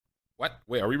What?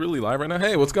 Wait, are we really live right now?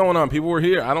 Hey, what's going on? People were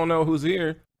here. I don't know who's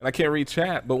here, and I can't read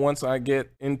chat, but once I get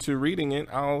into reading it,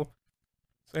 I'll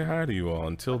say hi to you all.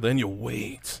 Until then, you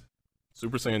wait.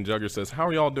 Super Saiyan Jugger says, how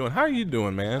are y'all doing? How are you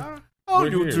doing, man? How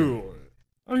you doing?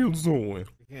 How you doing?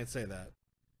 You can't say that.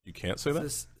 You can't say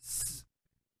that?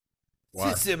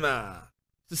 Why? Sissima.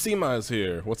 Sissima is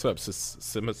here. What's up,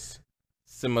 Sissimas?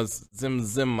 Simas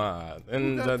Zimzima.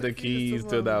 And the keys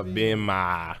to the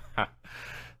bima.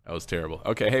 That was terrible.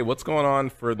 Okay, hey, what's going on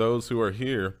for those who are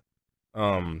here?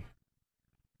 I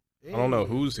don't know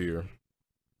who's here,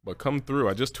 but come through.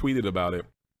 I just tweeted about it,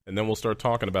 and then we'll start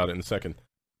talking about it in a second.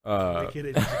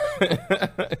 Can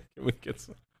we get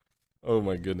some? Oh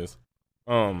my goodness.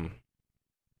 Or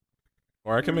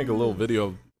I can make a little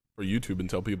video for YouTube and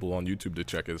tell people on YouTube to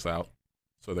check us out,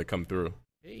 so they come through.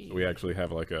 So we actually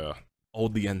have like a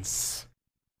audience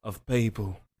of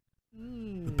people.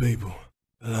 The people.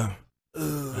 Hello.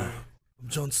 I'm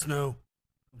Jon Snow.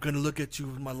 I'm gonna look at you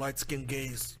with my light-skinned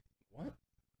gaze. What?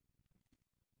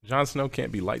 Jon Snow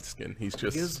can't be light-skinned. He's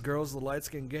just... He gives girls the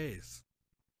light-skinned gaze.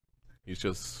 He's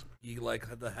just... You like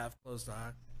had the half-closed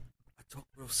eye. I talk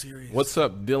real serious. What's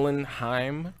up, Dylan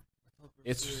Heim?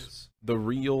 It's serious. the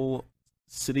real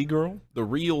city girl? The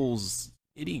real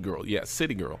city girl. Yeah,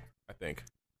 city girl, I think.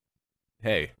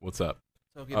 Hey, what's up?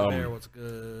 Toki the Bear, what's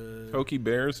good? Toki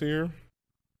Bear's here.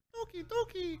 Toki.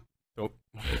 Oh,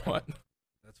 what?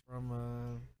 That's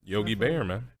from Yogi Bear,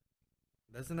 man.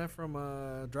 Isn't that from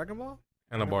Dragon Ball?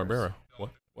 Hanna-Barbera. What?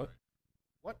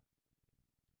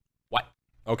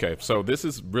 Okay, so this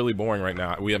is really boring right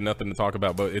now. We have nothing to talk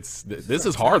about, but this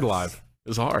is hard live.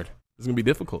 This is hard. This is gonna be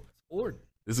difficult. Lord.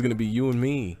 This is gonna be you and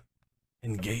me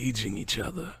engaging each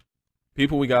other.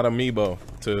 People, we got Amiibo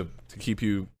to keep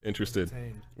you interested.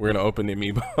 We're gonna open the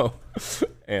Amiibo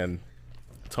and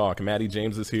talk. Maddie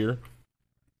James is here.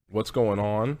 What's going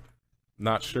on?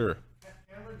 Not sure.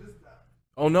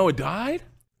 Oh no, it died?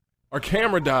 Our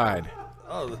camera died.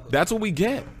 Oh, that's what we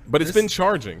get. But it's been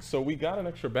charging, so we got an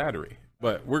extra battery.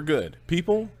 But we're good.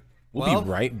 People, we'll be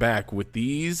right back with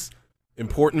these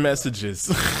important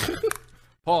messages.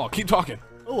 Paul, keep talking.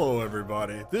 Hello,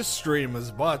 everybody. This stream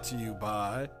is brought to you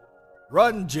by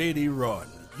Run JD Run.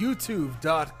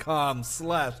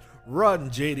 YouTube.com/Run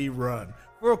JD Run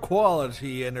for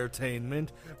quality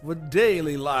entertainment with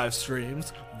daily live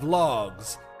streams,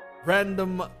 vlogs,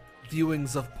 random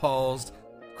viewings of Paul's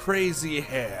crazy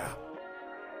hair.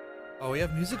 Oh, we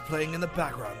have music playing in the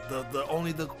background.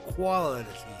 Only the quality,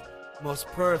 most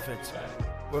perfect.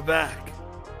 We're back.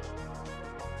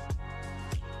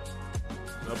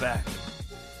 We're back.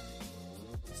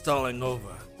 Stalling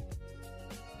over.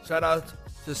 Shout out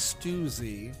to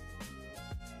Stoozy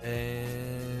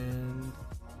and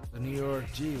the New York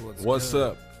G. What's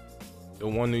up? The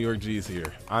one New York G's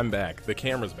here. I'm back. The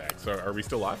camera's back. So are we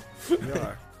still live? We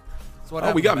are. So what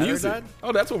oh, we got music. Died?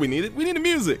 Oh, that's what we needed. We needed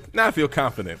music. Now I feel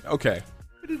confident. Okay.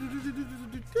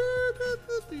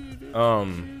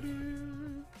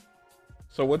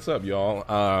 So what's up, y'all?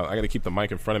 I got to keep the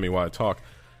mic in front of me while I talk.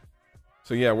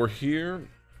 So yeah, we're here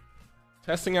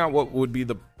testing out what would be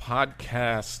the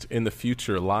podcast in the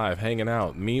future, live, hanging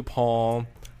out. Me, Paul,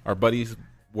 our buddies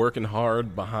working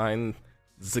hard behind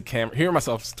the camera. Hearing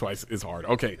myself twice is hard.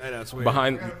 Okay. I know, it's weird.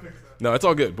 Behind. No, it's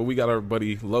all good. But we got our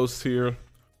buddy Los here,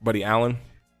 buddy Alan,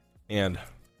 and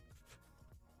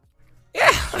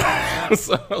yeah.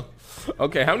 So,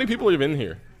 okay, how many people are in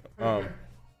here?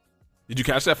 Did you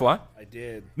catch that fly? I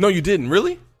did. No, you didn't.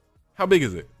 Really? How big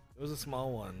is it? It was a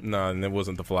small one. No, and it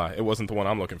wasn't the fly. It wasn't the one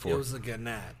I'm looking for. It was a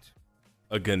ganat.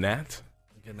 A ganat?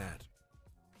 A ganat.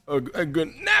 A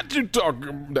ganat you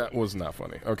talking? That was not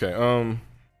funny. Okay.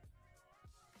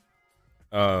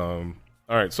 All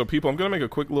right. So, people, I'm gonna make a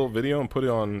quick little video and put it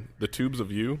on the tubes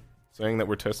of you, saying that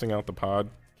we're testing out the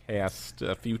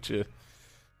podcast, future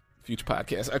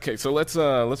podcast. Okay. So let's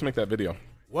make that video.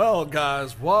 Well,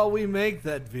 guys, while we make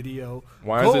that video,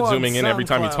 why is it zooming in every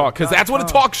time you talk? Because that's what a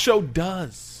talk show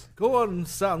does. Go on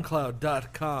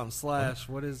SoundCloud.com/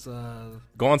 what is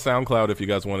Go on SoundCloud if you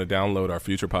guys want to download our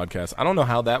future podcast. I don't know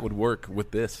how that would work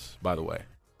with this, by the way.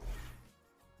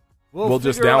 We'll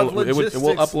just download it.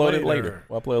 We'll upload it later.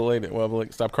 We'll upload it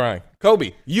later. Stop crying.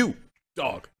 Kobe, you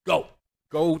dog, go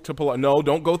to Pilar. No,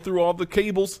 don't go through all the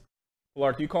cables.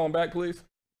 Pilar, can you call him back, please?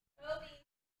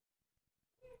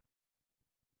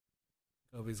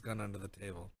 Kobe's gone under the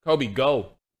table. Kobe,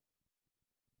 go.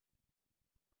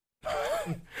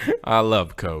 I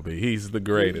love Kobe. He's the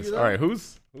greatest. All right,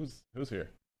 who's here?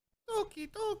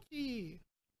 Doki.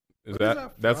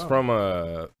 That's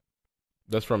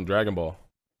from Dragon Ball.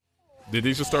 Did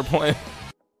he just start playing?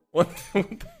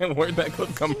 Where'd that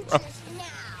clip come from?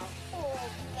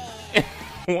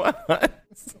 What?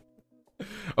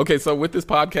 Okay, so with this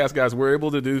podcast, guys, we're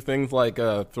able to do things like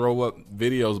throw up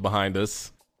videos behind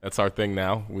us. That's our thing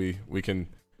now. We can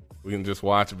just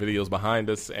watch videos behind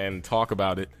us and talk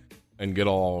about it and get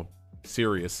all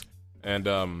serious. And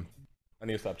I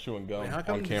need to stop chewing gum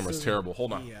on camera. It's terrible.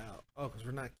 Hold on. Oh, because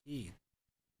we're not keyed.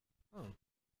 Oh.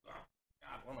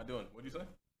 God, what am I doing? What did you say?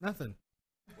 Nothing.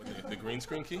 What, the green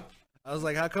screen key? I was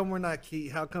like, how come we're not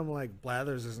keyed? How come like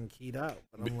Blathers isn't keyed out?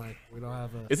 But I'm like, we don't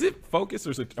have a. Is it focused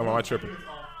or is it? Am I tripping?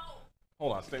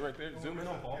 Hold on, stay right there. Zoom in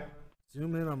on Paul.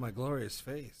 Zoom in on my glorious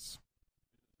face.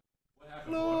 What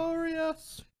happened,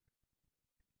 Glorious.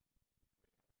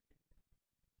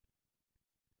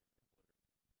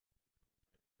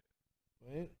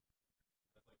 Wait.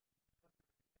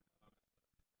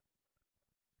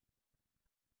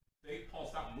 Paul,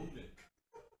 stop moving.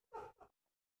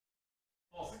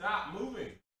 Paul, stop moving.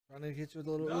 Trying to hit you with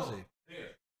a little Uzi. There.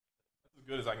 That's as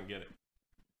good as I can get it.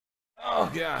 Oh,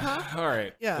 God. Huh? All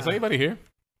right. Yeah. Is anybody here?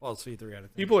 Well, it's 3 out of 10.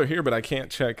 People are here, but I can't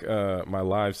check my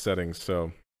live settings,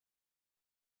 so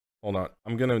hold on.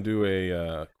 I'm going to do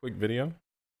a quick video.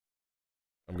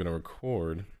 I'm going to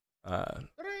record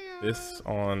this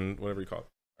on whatever you call it.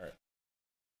 All right.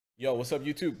 Yo, what's up,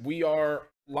 YouTube? We are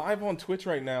live on Twitch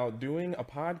right now doing a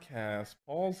podcast.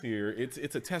 Paul's here. It's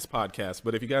a test podcast,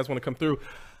 but if you guys want to come through,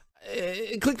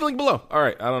 click the link below. All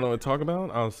right. I don't know what to talk about.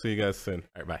 I'll see you guys soon.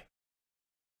 All right, bye.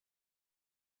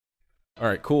 All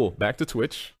right, cool. Back to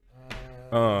Twitch. Is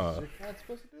your cat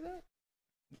supposed to do that?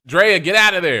 Drea, get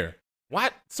out of there.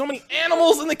 What? So many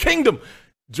animals in the kingdom.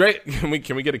 Drea, can we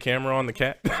get a camera on the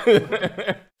cat?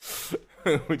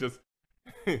 We just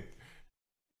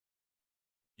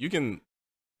you can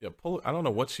pull. I don't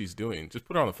know what she's doing. Just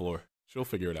put her on the floor. She'll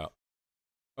figure it out.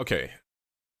 Okay.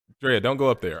 Drea, don't go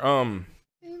up there.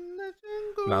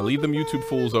 Now leave them YouTube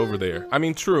fools over there. I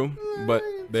mean, true, but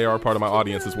they are part of my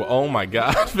audience as well. Oh my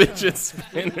God, fidget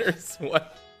spinners.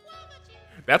 What?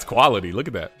 That's quality. Look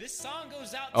at that.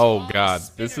 Oh God,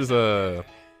 this is a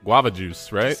guava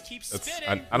juice, right?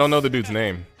 I don't know the dude's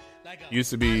name. He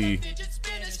used to be.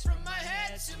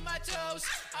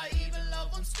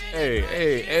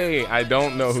 Hey, I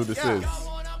don't know who this is.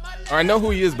 Or I know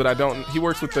who he is, but I don't. He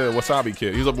works with the Wasabi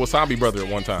Kid. He was a Wasabi brother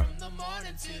at one time.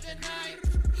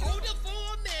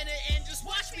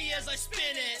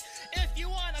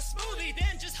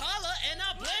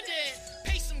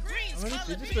 How many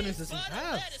fidget spinners does he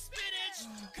have?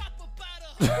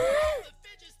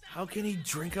 How can he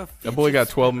drink a fidget That boy got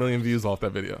 12 million views off that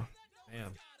video.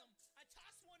 Damn.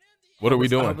 What are we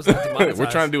doing? We're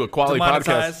trying to do a quality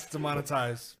podcast.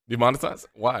 Demonetize. Demonetize?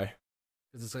 Why?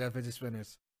 Because it's got fidget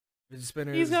spinners. Fidget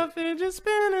spinners. He's got fidget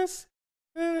spinners.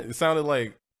 It sounded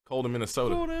like Cold in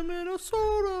Minnesota. Cold in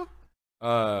Minnesota.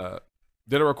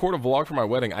 Did I record a vlog for my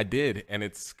wedding? I did, and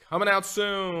it's coming out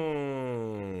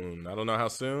soon. I don't know how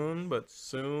soon, but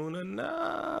soon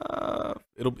enough.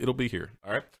 It'll be here.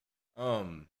 All right. All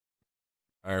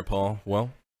right, Paul.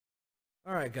 Well.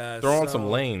 All right, guys. Throw on some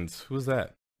Lanes. Who's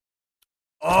that?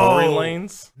 Oh, Tory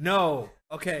Lanes? No.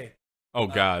 Okay. Oh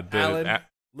God, Alan,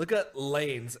 look at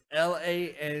Lanes.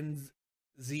 Lanze.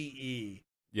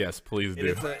 Yes, please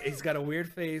do. He's got a weird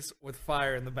face with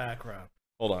fire in the background.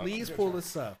 Hold on. Please pull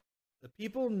this up. The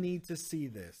people need to see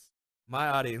this. My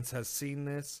audience has seen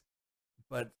this,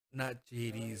 but not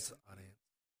JD's audience.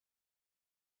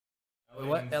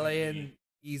 What?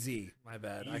 L-A-N-E-Z. My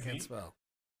bad. I can't spell.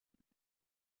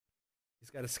 He's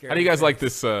got a scary. How do you guys face. like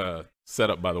this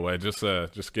setup, by the way? Just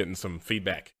getting some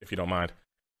feedback, if you don't mind.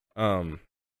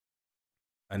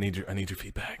 I need your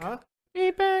feedback. Huh?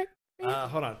 Feedback.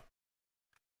 Hold on.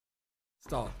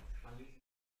 Stall.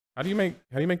 How do you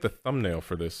make the thumbnail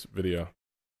for this video?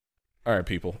 All right,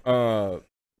 people.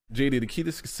 JD, the key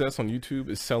to success on YouTube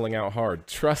is selling out hard.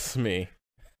 Trust me,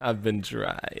 I've been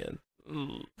trying.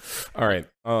 All right.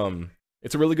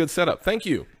 It's a really good setup. Thank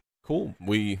you. Cool.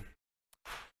 We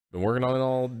been working on it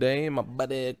all day. My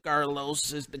buddy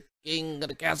Carlos is the king of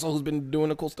the castle who's been doing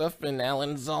the cool stuff, and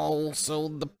Alan's also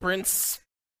the prince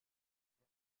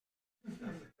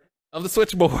of the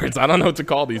switchboards. I don't know what to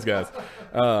call these guys.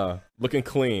 Looking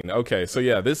clean. Okay, so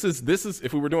yeah, this is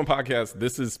if we were doing podcasts,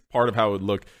 this is part of how it would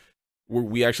look.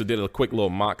 We actually did a quick little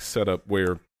mock setup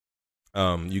where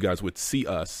you guys would see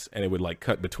us, and it would like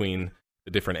cut between the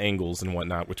different angles and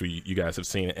whatnot, which you guys have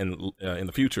seen. And in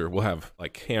the future, we'll have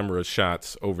like camera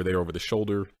shots over there, over the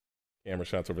shoulder, camera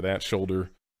shots over that shoulder,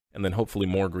 and then hopefully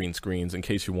more green screens in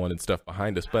case you wanted stuff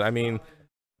behind us. But I mean,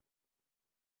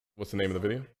 what's the name of the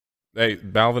video? Hey,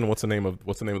 Balvin, what's the name of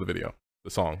the video?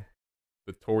 The song.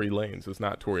 The Tory Lanes. It's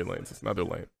not Tory Lanes. It's another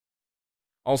lane.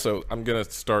 Also, I'm going to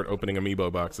start opening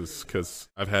amiibo boxes because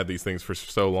I've had these things for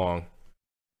so long.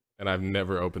 and I've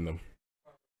never opened them,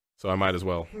 so I might as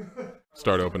well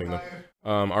start opening them.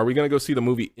 Are we gonna go see the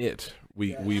movie It?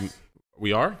 We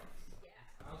are.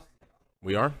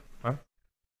 We are. Huh?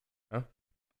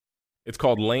 It's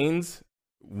called Lane's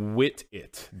Wit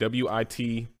It.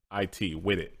 WITIT.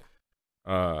 Wit It.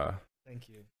 Thank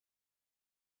you.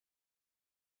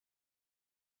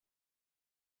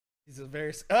 He's a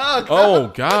very.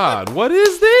 Oh God! What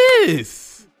is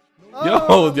this?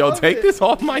 Yo, take this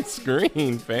off my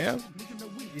screen, fam.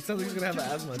 He sounds like he's gonna have an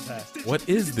asthma attack. What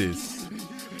is this?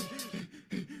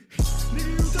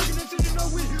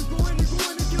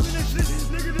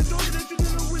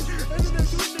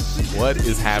 What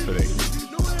is happening?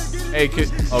 Hey,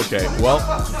 kid. Okay, well,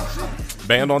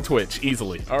 banned on Twitch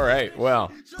easily. All right,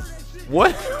 well,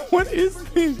 what is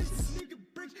this?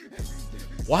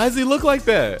 Why does he look like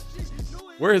that?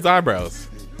 Where are his eyebrows?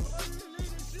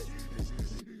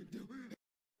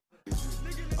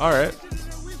 All right,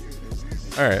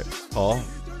 Paul.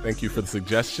 Thank you for the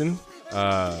suggestion.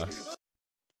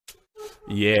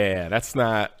 Yeah, that's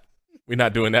not. We're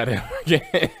not doing that ever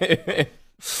again.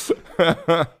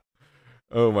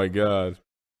 Oh my God.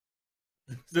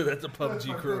 Dude, that's a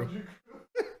PUBG crew.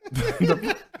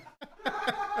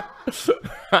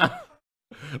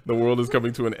 The world is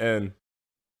coming to an end.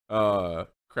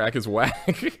 Crack is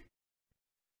whack.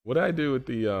 What did I do with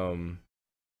the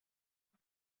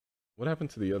what happened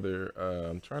to the other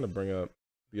I'm trying to bring up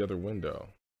the other window.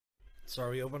 So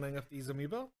are we opening up these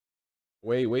amiibo?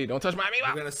 Wait, don't touch my amiibo.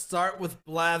 We're gonna start with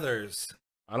Blathers.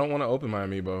 I don't want to open my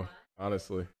amiibo,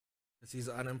 honestly. Because he's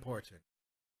unimportant.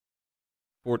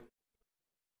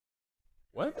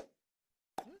 What?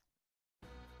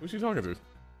 Who's she talking to?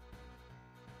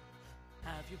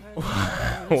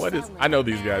 What is? I know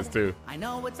these guys too. I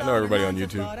know everybody on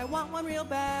YouTube. I want one real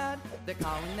bad. They're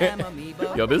calling them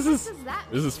amiibo. Yo, this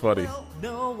is funny.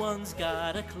 No one's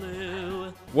got a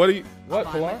clue. What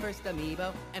Pilar? First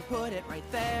amiibo and put it right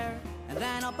there. And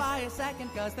then I'll buy a second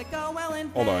cause they go well in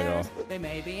pairs. Hold on, y'all. They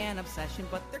may be an obsession,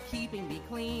 but they're keeping me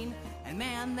clean. And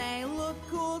man, they look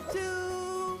cool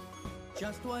too.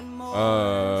 Just one more.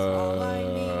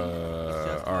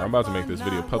 Alright, I'm about to make this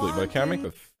video public, but can I make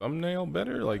the thumbnail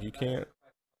better? Like, you can't.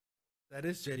 That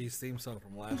is JD's theme song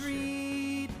from last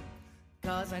year.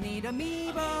 Cause I need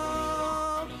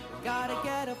amiibo. Gotta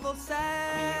get a full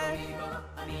set.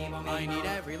 I need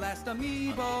every last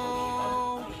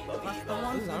amiibo. Plus the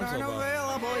ones that aren't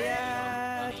available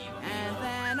yet. And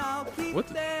then I'll keep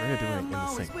What's Drea doing in the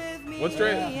sink? What's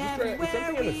Drea? Is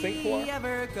something in the sink for?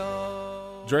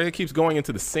 Drea keeps going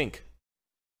into the sink.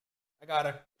 I got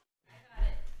her.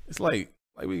 It's like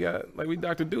we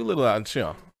Dr. Doolittle out in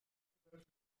chill.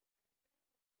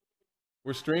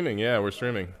 We're streaming, yeah, we're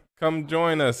streaming. Come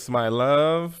join us, my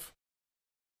love.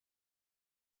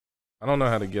 I don't know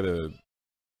how to get a.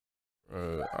 All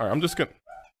right, I'm just gonna.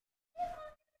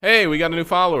 Hey, we got a new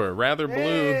follower, Rather Blue.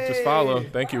 Hey. Just follow.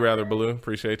 Thank you, Rather Blue.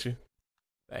 Appreciate you.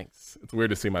 Thanks. It's weird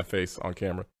to see my face on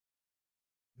camera.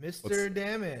 Mr.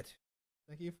 Dammit.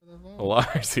 Thank you for the vote.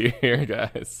 Pilar's here,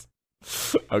 guys.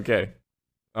 Okay.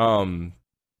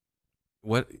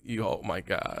 What? Oh my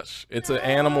gosh! It's an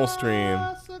animal stream.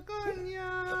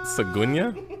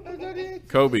 Sagunya?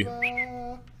 Kobe.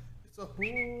 It's a Come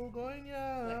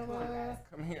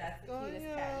here. That's the cutest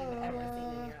cat you've ever seen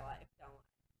in your life. Don't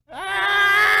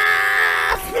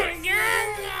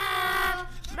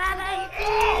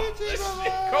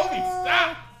Kobe,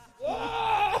 stop!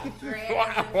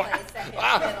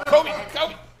 Kobe,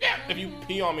 yeah. If you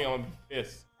pee on me, I'm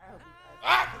pissed.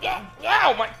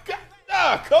 Oh my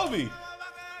God! Kobe,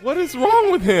 what is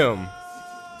wrong with him?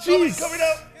 Jeez.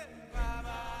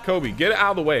 Kobe, get it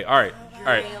out of the way. All right,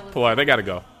 Pilar, they gotta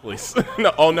go, please.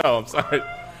 No, I'm sorry.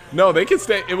 No, they can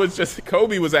stay. It was just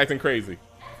Kobe was acting crazy.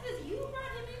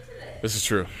 This is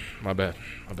true. My bad.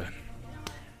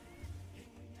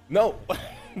 No.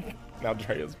 Now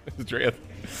Drea's.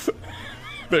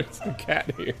 There's a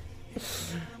cat here.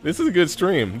 This is a good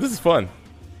stream. This is fun.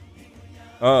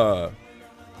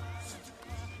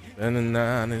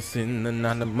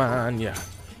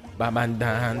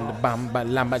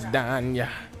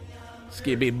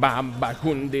 Skibby bamba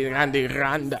hundi randy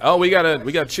randa. Oh, we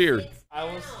gotta cheer.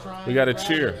 We gotta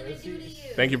cheer.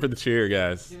 Thank you for the cheer,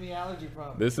 guys. Give me allergy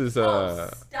problems. This is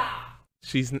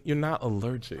you're not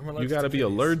allergic. You gotta be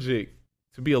allergic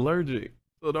to be allergic.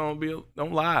 So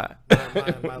don't lie.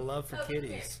 my love for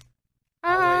kitties.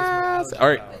 All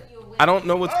right. I don't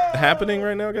know what's happening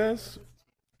right now, guys.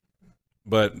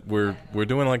 But we're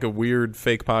doing like a weird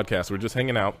fake podcast. We're just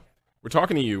hanging out. We're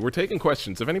talking to you. We're taking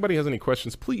questions. If anybody has any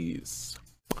questions, please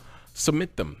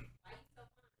submit them.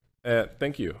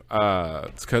 Thank you.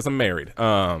 It's because I'm married.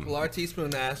 Pilar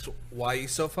Teaspoon asked, "Why you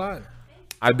so fine?"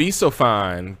 I be so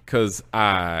fine because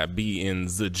I be in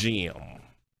the gym.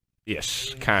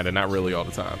 Ish, kinda, not really all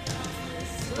the time.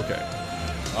 Okay.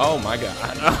 Oh my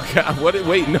god. Oh god. What?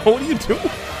 Wait. No. What are you doing?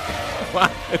 Why?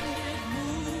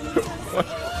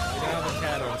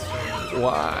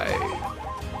 Why?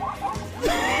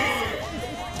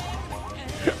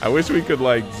 I wish we could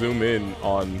like zoom in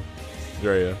on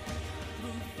Drea.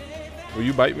 Will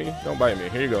you bite me? Don't bite me.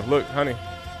 Here you go. Look, honey.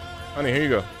 Honey, here you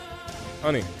go.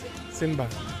 Honey. Simba.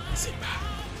 Simba.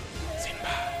 Simba.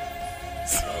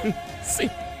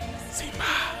 Simba. Simba.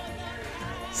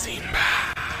 Simba.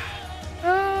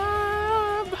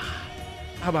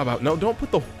 How about no, don't put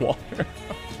the water.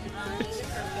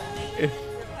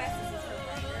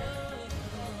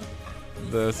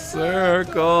 The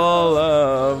circle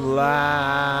of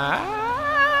life.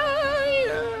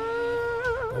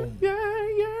 Yeah.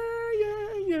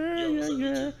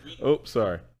 Oh,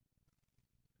 sorry.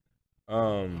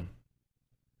 The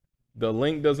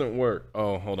link doesn't work.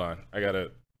 Oh, hold on. I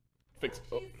gotta fix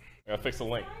the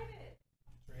link.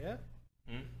 Drea?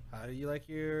 How do you like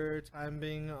your time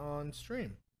being on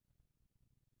stream?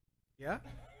 Yeah?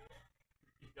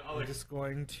 You're just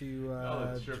going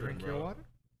to drink your water?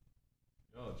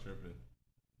 Y'all tripping.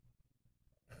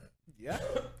 Yeah?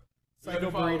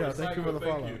 Psycho Burrito, thank you for the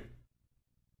follow.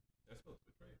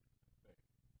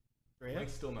 Drea?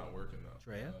 Link's still not working though.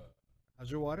 Drea? How's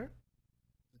your water?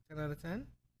 10 out of 10?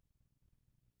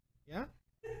 Yeah?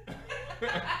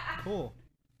 Cool.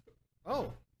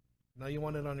 Oh. Now you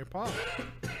want it on your paw.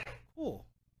 Cool.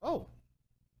 Oh.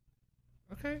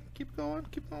 Okay, keep going,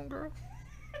 girl.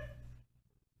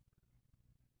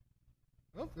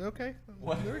 Oh, okay.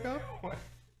 What? There we go.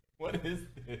 What is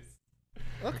this?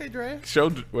 Okay, Dre.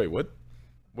 Wait, what?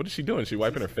 What is she doing? She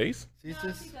wiping her face? She's No,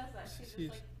 just. she does that. She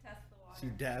just like tests the water. She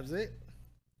dabs it.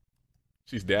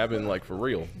 She's dabbing like for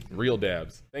real. Real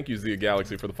dabs. Thank you, Zia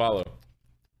Galaxy, for the follow.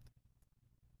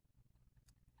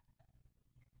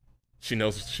 She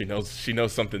knows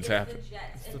something's happened. The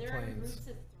jets, and the they're in planes. groups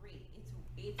of 3.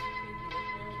 It's literally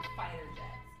fighter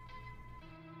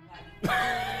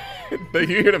jets. Do you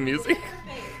hear the music? Look at her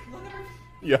face. Look at her.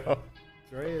 Yo.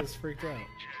 Dre is freaked out.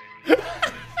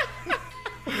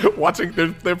 Watching,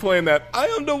 they're playing that "I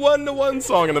am the one"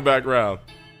 song in the background.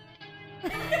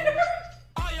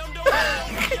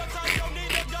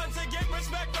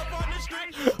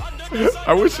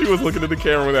 I wish she was looking at the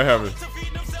camera when that happened.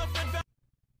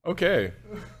 Okay.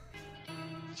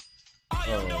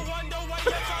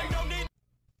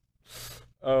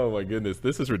 Oh my goodness,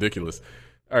 this is ridiculous.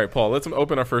 All right, Paul, let's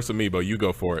open our first amiibo. You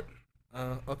go for it.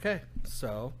 Okay,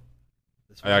 so.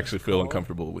 I actually feel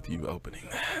uncomfortable with you opening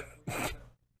that.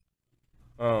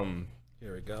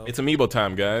 Here we go. It's amiibo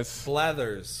time, guys.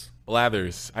 Blathers.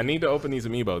 I need to open these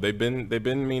amiibo. They've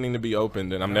been meaning to be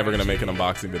opened, and I'm never gonna make an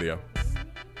unboxing video.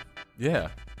 Yeah.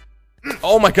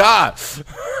 Oh my god.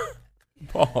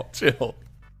 Paul, chill.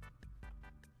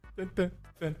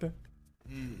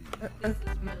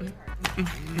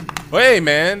 Hey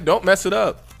man, don't mess it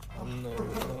up.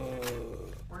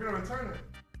 We're gonna return it.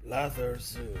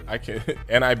 Blathers. I can't. NIB.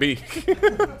 Why are you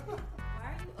opening them?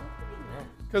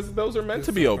 Because those are meant It's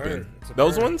to be a open. burn. It's a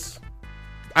Those burn. ones?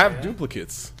 I have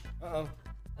duplicates. Uh-oh.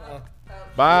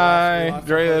 Bye, lost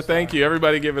the Drea. first Thank time. you.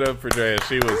 Everybody give it up for Drea.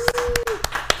 She was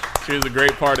a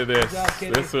great part of this. Good job,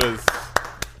 Kitty. This was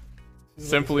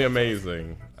simply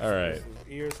amazing. All right.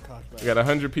 Ears cocked back. We got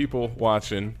 100 people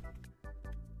watching.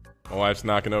 My wife's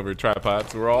knocking over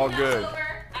tripods. We're all good. Over.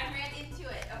 I ran into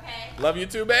it, okay? Love you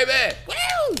too, baby.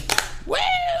 Woo!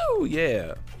 Woo!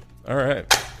 Yeah. All right.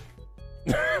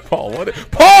 Paul, what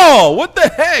the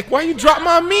heck? Why you drop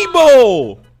my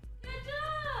amiibo? Good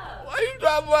job. Why you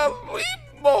drop my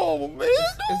amiibo, man?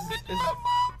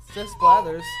 It's just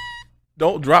Blathers.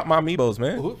 Don't drop my amiibos,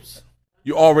 man. Oops.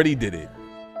 You already did it.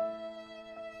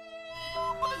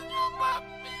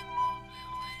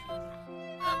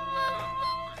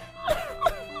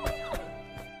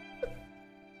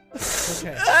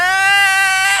 Okay.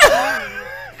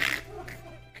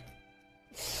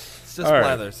 It's just All right.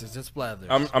 Blathers. It's just Blathers.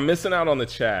 I'm missing out on the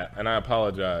chat, and I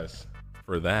apologize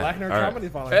for that. Black Nerd All right. Comedy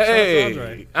following. Shout out to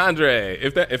Hey, Andre.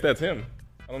 If that's him,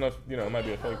 I don't know if it might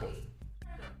be a fake one.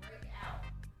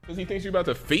 Because he thinks you're about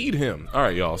to feed him. All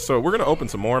right, y'all. So we're gonna open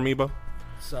some more amiibo.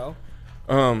 So,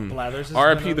 Blathers is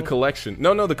RIP the gonna- collection.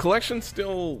 No, the collection's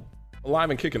still alive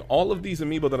and kicking. All of these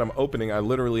amiibo that I'm opening, I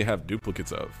literally have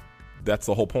duplicates of. That's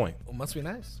the whole point. Well, must be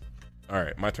nice. All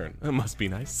right, my turn. It must be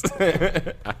nice.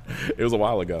 It was a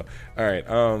while ago. All right,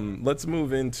 let's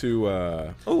move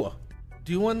into.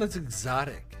 Do one that's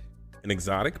exotic. An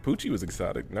exotic? Poochie was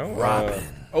exotic. No. Robin.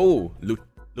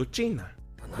 Lucina.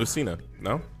 Lucina.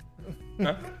 No.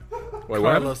 Huh? Wait,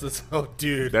 what? Carlos is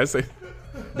dude. That's it.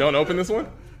 Don't open this one.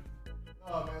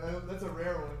 Oh man, that's a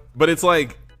rare one. But it's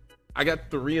like I got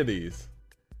 3 of these.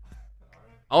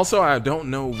 Also, I don't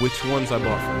know which ones I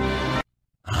bought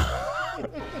from.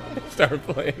 Start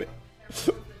playing it.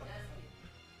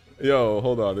 Yo,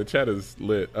 hold on. The chat is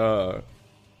lit. They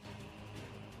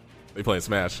playing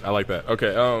Smash. I like that.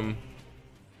 Okay.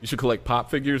 You should collect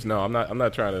pop figures. No, I'm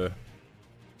not trying to.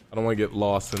 I don't want to get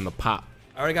lost in the pop.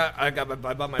 I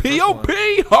bought my POP,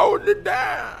 hold it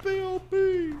down. POP,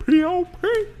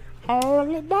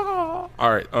 hold it down.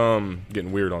 All right.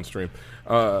 Getting weird on stream.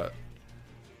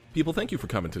 People, thank you for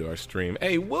coming to our stream.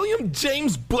 Hey, William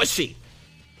James Bushy,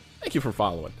 thank you for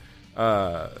following.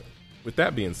 With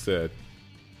that being said,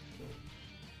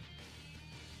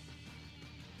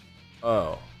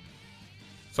 oh,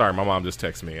 sorry, my mom just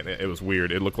texted me and it was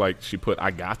weird. It looked like she put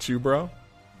 "I got you, bro,"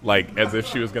 like as if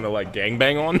she was gonna like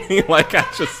gangbang on me. Like I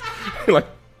just like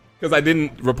because I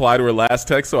didn't reply to her last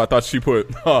text, so I thought she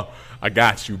put "I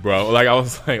got you, bro." Like I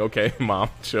was like, okay,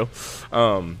 mom, chill.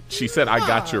 She said, "I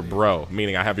got your bro,"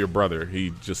 meaning I have your brother.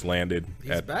 He just landed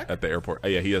at the airport.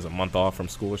 Yeah, he has a month off from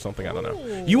school or something. I don't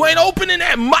know. You ain't opening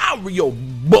that Mario,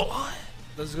 boy.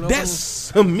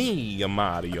 That's me,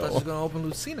 Mario. I thought you was gonna open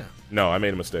Lucina. No, I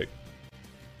made a mistake.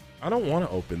 I don't want to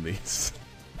open these.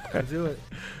 Do it.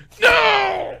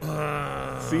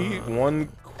 No! See, one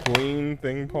queen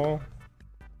thing, Paul.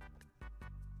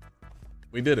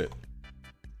 We did it.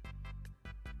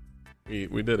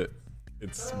 We did it.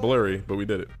 It's blurry, but we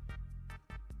did it.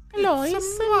 Hello,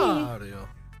 it's Mario.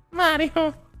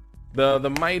 Mario. The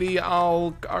mighty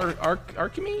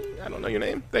Archime? I don't know your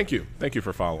name. Thank you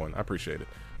for following. I appreciate it.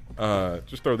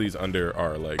 Just throw these under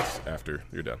our legs after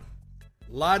you're done.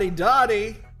 Lottie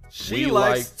Dottie. She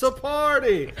likes to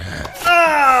party.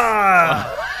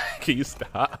 Can you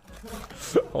stop?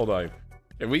 Hold on.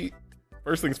 Can we?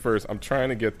 First things first. I'm trying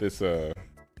to get this. Trying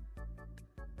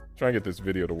to get this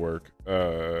video to work.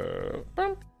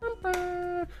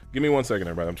 Give me 1 second,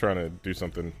 everybody. I'm trying to do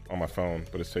something on my phone,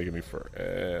 but it's taking me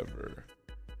forever.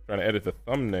 Trying to edit the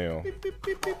thumbnail.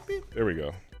 There we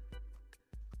go.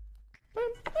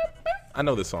 I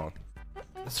know this song.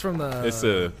 It's from the. It's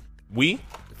a Wii.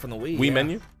 From the Wii. Wii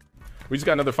menu. We just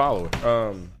got another follower.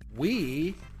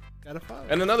 We got a follower.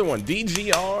 And another one.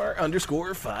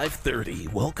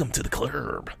 DGR_530. Welcome to the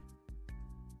club.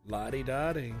 Lottie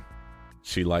Dottie.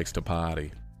 She likes to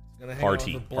potty.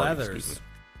 Party. Blathers.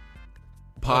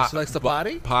 She likes to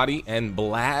potty? Potty and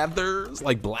blathers.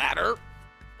 Like bladder.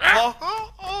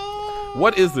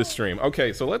 What is this stream?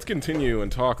 Okay, so let's continue and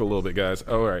talk a little bit, guys.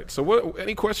 All right. So,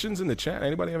 any questions in the chat?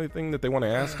 Anybody have anything that they want to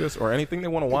ask us, or anything they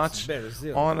want to watch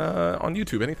on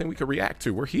YouTube? Anything we could react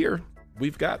to? We're here.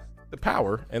 We've got the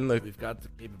power and we've got the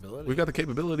capabilities. We've got the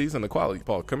capabilities and the quality.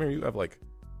 Paul, come here. You have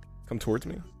come towards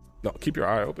me. No, keep your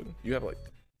eye open. You have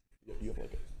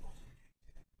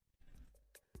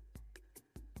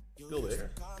still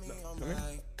there. No, come here.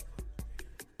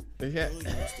 Yeah.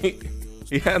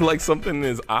 He had something in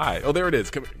his eye. Oh, there it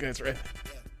is. Come here. It's right.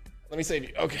 Let me save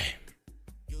you. Okay.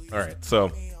 All right.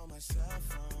 So,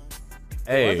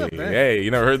 hey, you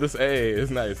never heard this? Hey,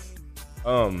 it's nice.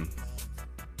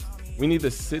 We need the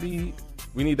city.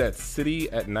 We need that city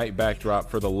at night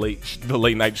backdrop for the late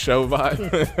night show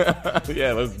vibe.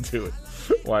 Yeah, let's do it.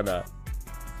 Why not?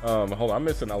 Hold on. I'm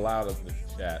missing a lot of the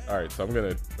chat. All right, so I'm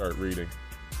gonna start reading.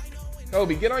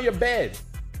 Kobe, get on your bed.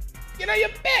 Get on your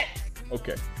bed.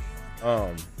 Okay.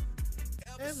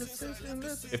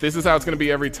 If this is how it's going to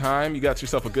be every time, you got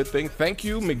yourself a good thing. Thank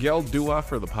you, Miguel Dua,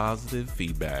 for the positive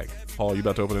feedback. Paul, you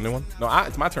about to open a new one? No,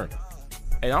 it's my turn.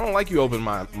 Hey, I don't like you open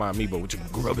my amiibo with your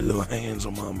grubby little hands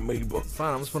on my amiibo.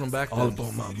 Fine, I'm just putting them back. All up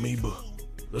on my amiibo.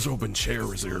 Let's open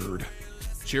Charizard.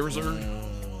 Charizard?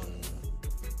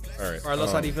 All right.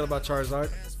 Carlos, how do you feel about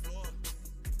Charizard?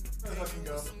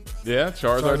 Yeah,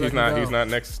 Charizard. He's not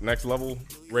next level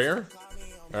rare.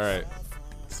 All right.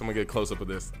 Someone get a close up of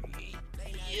this.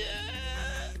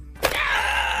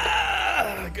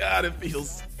 God, it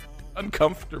feels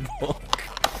uncomfortable.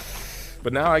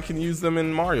 But now I can use them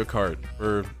in Mario Kart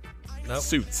for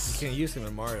suits. You can't use them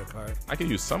in Mario Kart. I can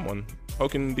use someone.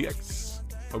 Pokken DX.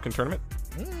 Pokken Tournament.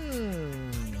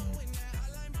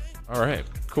 All right,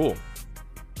 cool.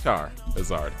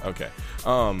 Charizard. Okay.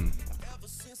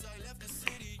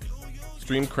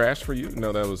 Stream crashed for you?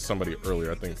 No, that was somebody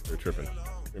earlier. I think they're tripping.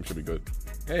 Stream should be good.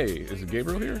 Hey, is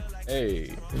Gabriel here?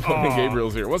 Hey,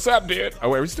 Gabriel's here. What's up, dude? Oh,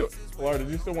 wait, are we still? Laura, did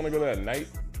you still want to go to that night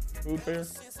food fair?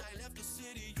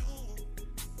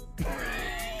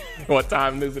 What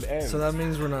time does it end? So that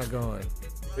means we're not going.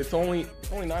 It's only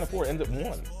 9-4. It ends at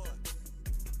 1.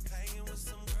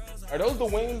 Are those the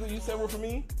wings that you said were for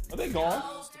me? Are they gone?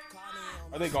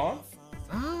 Are they gone?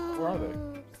 Where are they?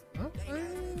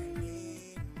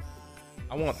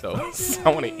 I want those. I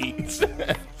want to eat.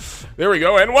 There we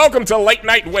go. And welcome to Late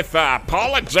Night with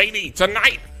Paul and JD.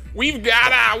 Tonight we've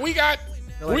got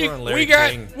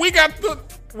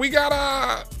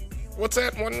what's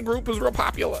that one group who's real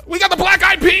popular? We got the Black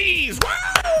Eyed Peas.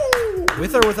 Woo!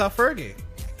 With or without Fergie?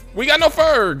 We got no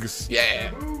Fergs.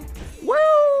 Yeah. Woo!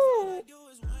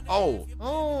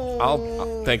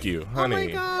 Oh. Thank you, honey.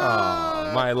 my God.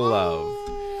 Oh, my love.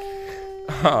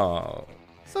 Oh.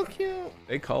 So cute.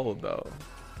 They cold though.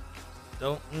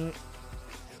 Don't.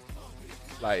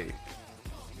 Like,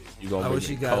 you gonna I make wish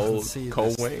me you guys cold, could see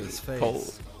cold this wings, face.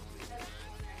 cold.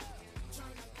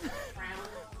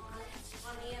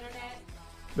 On the internet.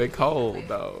 They cold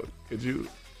though. Could you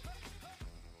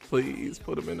please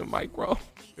put them in the micro?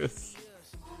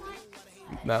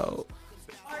 No.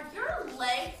 Are your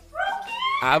legs broken?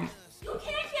 I'm You can't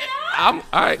get up.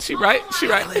 all right. She right.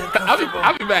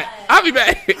 I'll be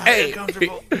back. Hey,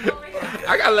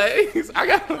 I got legs.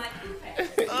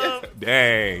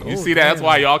 Dang, you Oh, see that? That's damn.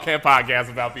 why y'all can't podcast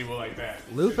about people like that.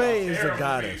 Lupe is the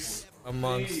goddess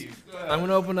amongst. I'm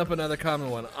gonna open up another common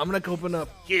one. I'm gonna open up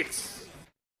Kicks.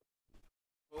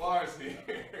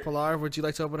 Pilar, would you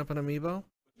like to open up an amiibo?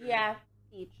 Yeah,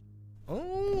 each.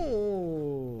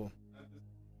 Oh.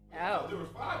 Oh.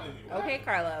 Okay,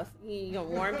 Carlos. You gonna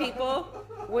warn people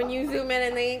when you zoom in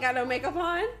and they ain't got no makeup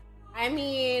on? I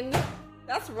mean,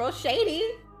 that's real shady.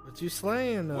 But you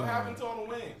slaying though. What happened to all the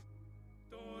wings?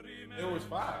 It was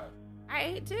 5. I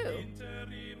ate 2.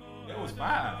 It was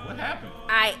 5. What happened?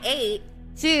 I ate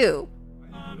 2.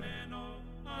 All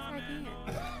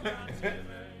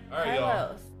right, y'all.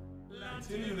 Carlos.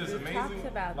 Continue this We amazing talked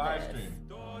about live this. stream.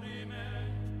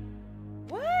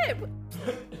 What?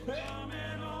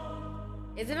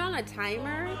 Is it on a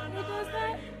timer that does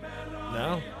that?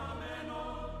 No.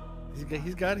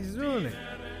 He's doing it.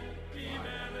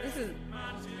 This is...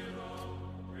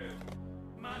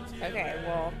 Okay,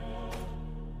 well...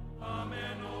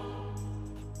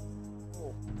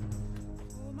 Oh.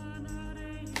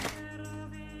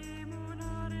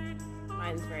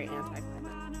 Mine's very anticlimactic.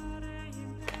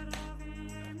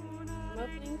 I'm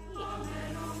opening Pete.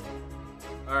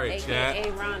 All right, chat.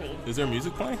 AKA Ronnie. Is there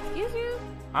music playing? Excuse you?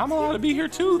 I'm allowed to be here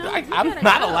too. No, I'm you gotta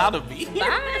not go. allowed to be here.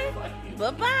 Bye.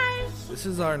 Bye-bye. This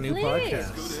is our new Please.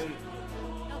 podcast.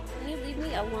 No, can you leave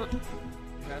me alone?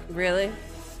 Really?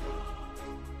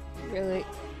 Really?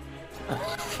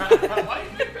 Why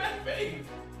you make that face?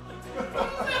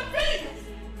 What's that face?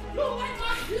 You don't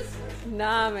like this?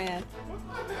 Nah, man.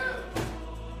 What's that?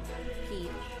 Peach.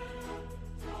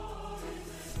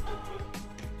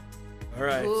 All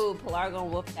right. Ooh, Pilar gonna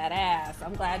whoop that ass.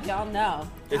 I'm glad y'all know.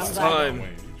 It's I'm glad- time.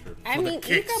 I for the mean, you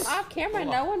kicks. come off camera.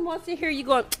 No one wants to hear you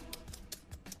going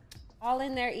all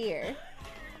in their ear.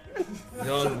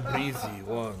 Young Breezy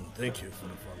one. Thank you for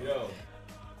the follow. Yo.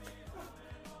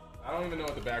 I don't even know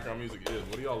what the background music is.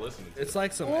 What are y'all listening to? It's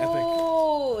like some epic.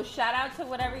 Ooh, shout out to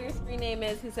whatever your screen name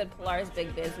is who said Pilar's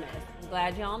Big Business. I'm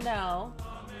glad y'all know.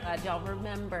 Glad y'all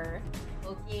remember.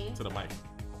 Okay. To the mic.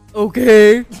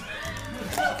 Okay.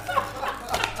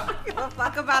 Give a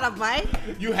fuck about a mic?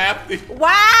 You have to.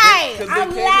 Why? 'Cause they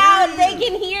I'm can't loud. hear They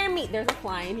you. can hear me. There's a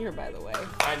fly in here, by the way.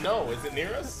 I know. Is it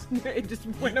near us? It just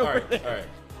went All over right. there. All right.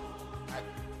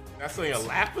 That's something a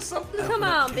laugh or something? Come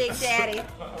on, Big Daddy.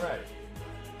 All right.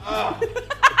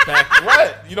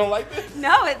 What? You don't like this?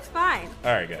 No, it's fine.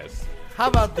 All right, guys. How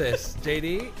about this,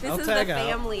 JD? This I'll is the tag out.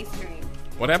 family stream.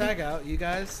 What happened? Tag out. You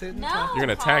guys sit and No. talk. You're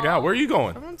gonna tag out. Where are you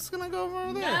going? I'm just gonna go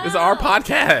over there. No. This is our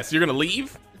podcast. You're gonna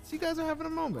leave? You guys are having a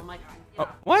moment. Oh my god. Oh,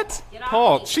 what? Get off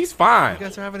Paul, me. she's fine. You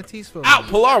guys are having a teaspoon. Out,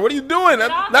 Pilar. What are you doing?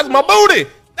 off That's me. my booty.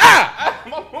 Ah!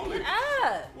 My booty.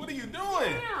 Up. What are you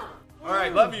doing? Down. All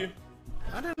right, love you.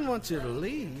 I didn't want you to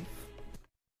leave.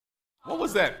 What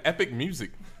was that epic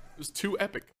music? It was too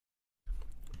epic.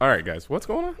 All right, guys. What's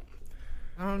going on?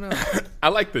 I don't know. I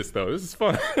like this, though. This is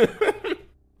fun.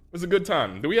 It's a good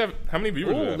time. Do we have, how many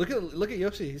viewers? do we Ooh, have? look at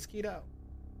Yoshi. He's keyed out.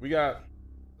 We got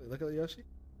Wait, look at Yoshi.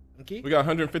 I'm key.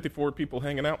 154 people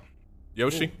hanging out.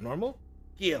 Yoshi, Ooh, normal.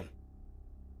 Key him.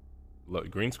 look,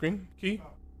 green screen key.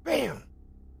 Bam.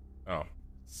 Oh,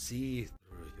 See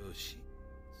through Yoshi.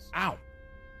 ow!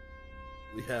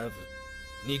 We have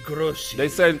Nigroshi. They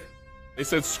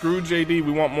said screw JD.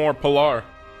 We want more Pilar.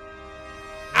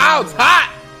 Ow! It's hot.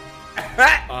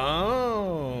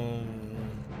 Oh.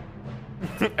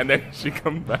 And then she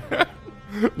comes back.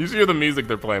 You should hear the music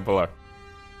they're playing, Pilar.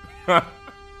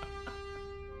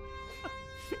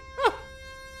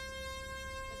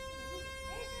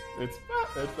 It's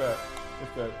that.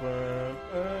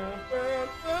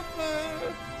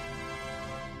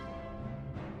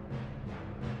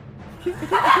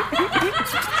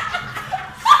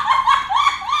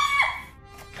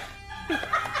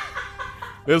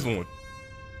 This one.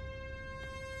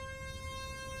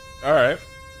 All right.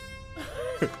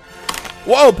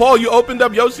 Whoa, Paul! You opened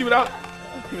up Yoshi without.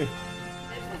 Who's doing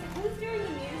the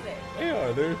music? They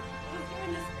are. They're. Who's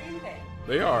doing the screen thing?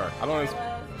 They are. I don't.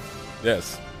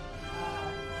 Yes.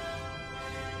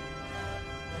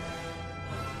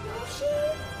 Yoshi?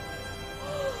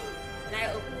 And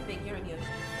I open the figure and Yoshi.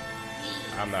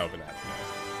 I'm not opening that.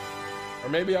 Or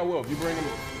maybe I will. If you bring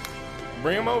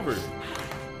him over.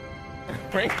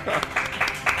 Bring him.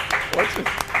 What's it?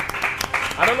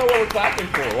 I don't know what we're clapping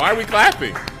for. Why are we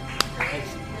clapping?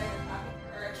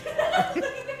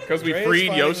 Because we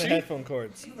freed Yoshi? Headphone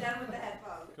cords. He's done with the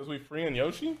headphones. Because we freeing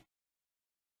Yoshi?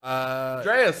 Uh,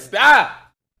 Drea,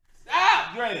 stop!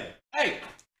 Stop, Drea! Hey!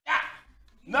 Stop!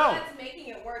 No! That's making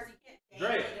it worse. You can't stand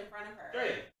Drea. it in front of her.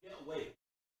 Drea, get away.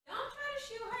 Don't try to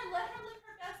shoot her. Let her live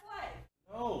her best life.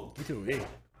 No. Get away.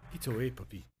 Get away,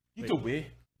 puppy. Get away.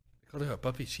 I called her a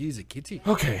puppy. She's a kitty.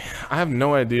 Okay, I have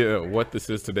no idea what this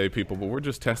is today, people, but we're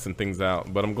just testing things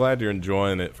out. But I'm glad you're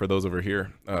enjoying it for those over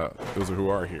here. Those who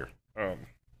are here.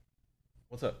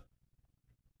 What's up?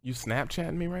 You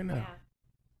Snapchatting me right now? Yeah.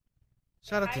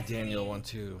 Shout out to Hi, Daniel Steve. one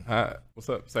too. Hi. What's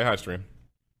up? Say hi, stream.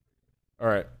 All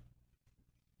right.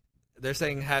 They're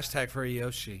saying hashtag for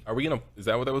Yoshi. Are we gonna? Is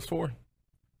that what that was for?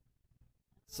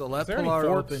 So let there any Pilar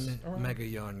forks open around? Mega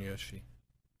Yarn Yoshi.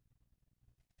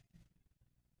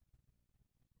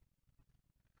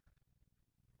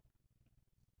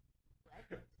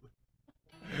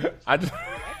 I just.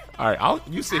 All right.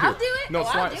 You sit I'll here. do it. No, Oh,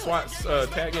 I'll swat. do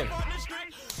it. Tag in.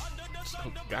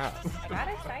 Oh God. I got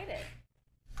excited.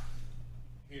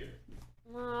 Here.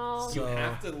 No. You So-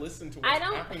 have to listen to. What's I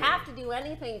don't happening. have to do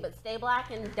anything but stay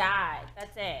black and die.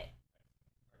 That's it.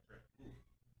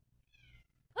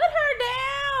 Put her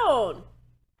down.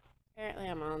 Apparently,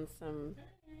 I'm on some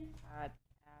podcast.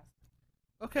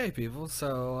 Okay, people.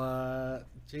 So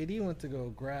JD went to go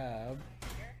grab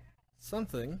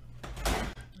something.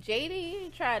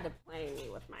 JD tried to play me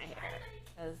with my hair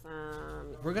because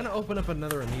We're gonna open up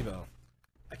another amiibo.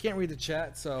 I can't read the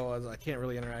chat, so I can't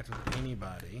really interact with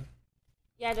anybody.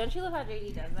 yeah. Don't you love how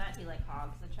JD does that? He like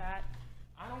hogs the chat.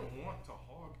 I don't want to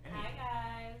hog anything. Hi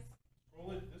guys.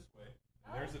 Roll it this way.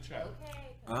 There's the chat.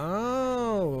 Okay.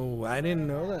 Oh, I didn't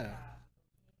know that.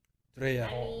 Drea,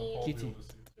 I mean, Kitty. do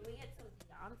we get some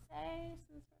Beyonce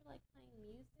since we're like playing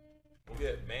music? We'll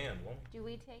get banned, won't we? Do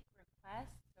we take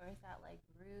requests or is that like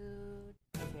rude?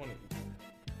 Just one of these.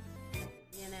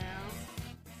 You know?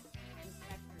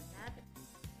 Inspector Zabit.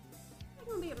 I'm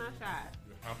gonna be in my shot.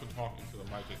 You have to talk into the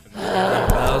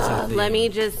mic. Let me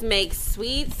just make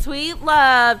sweet, sweet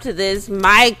love to this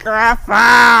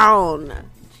microphone.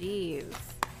 Jeez.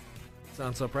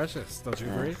 Sounds so precious, don't you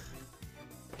agree?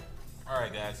 All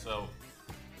right, guys. So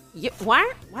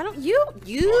Why don't you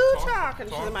talking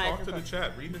to the Talk to microphone? the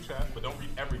chat. Read the chat, but don't read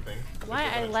everything. Why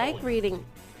I like reading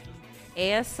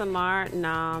ASMR. No,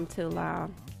 I'm too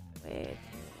loud. Wait.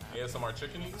 ASMR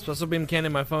chicken. Special beam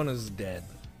cannon, my phone is dead.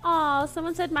 Oh,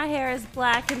 someone said my hair is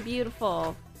black and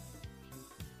beautiful.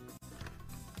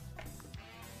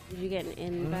 Did you get an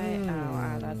invite? Oh,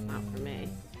 wow, that's not for me.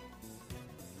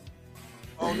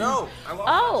 Oh no! I lost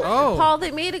Oh, Oh. Paul,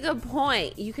 they made a good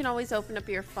point. You can always open up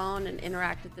your phone and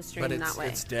interact with the stream But that way.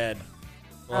 it's dead.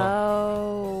 Well,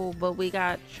 Oh, but we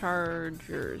got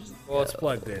chargers. it's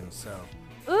plugged in, so.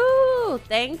 Ooh,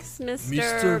 thanks, Mr.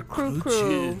 Mr. Crew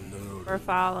Cruchin. for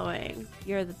following.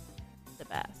 You're the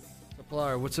best. So,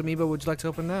 Pilar, which amiibo would you like to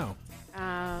open now?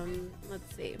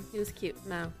 Let's see. Who's cute?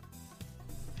 No.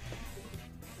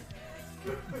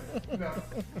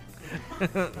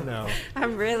 No.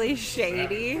 I'm really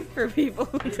shady for people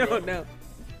who don't know.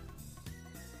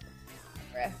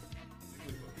 Bruh.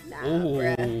 Nah,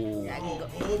 bruh. Yeah, I can go.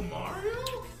 Oh,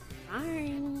 Mario!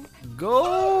 Fine.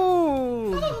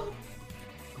 Gold!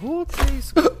 Gold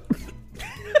taste. Golly.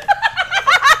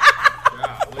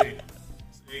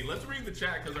 Hey, let's read the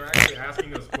chat because they're actually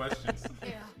asking us questions.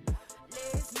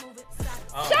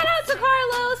 Shout out to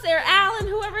Carlos or Alan,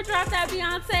 whoever dropped that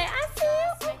Beyonce. I see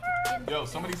you. Yo,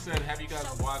 somebody said, have you guys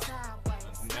watched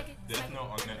Death Note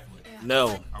on Netflix?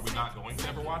 No. Are we not going to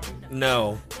ever watch it?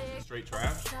 No. Straight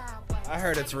trash? I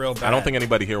heard it's real bad. I don't think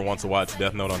anybody here wants to watch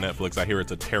Death Note on Netflix. I hear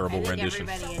it's a terrible I think rendition.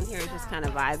 everybody in here is just kind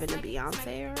of vibing to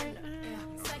Beyonce right now.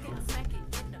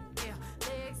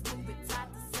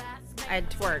 I'd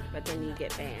twerk, but then you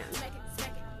get banned.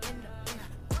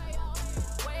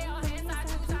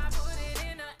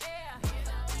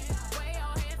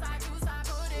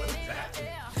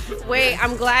 Wait,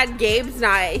 I'm glad Gabe's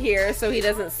not here so he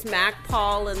doesn't smack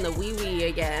Paul in the wee-wee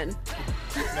again.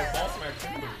 No, Paul smacked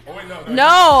him. Oh, wait,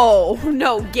 no.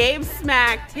 No, Gabe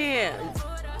smacked him.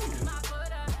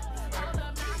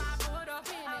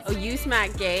 Oh, you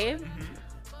smacked Gabe?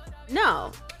 Mm-hmm.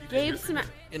 No, Gabe smacked.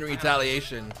 In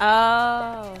retaliation.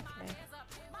 Oh, okay.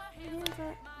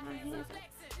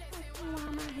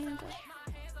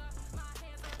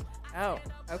 Oh,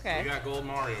 okay. We got Gold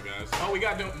Mario, guys. Oh, we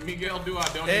got Miguel Dua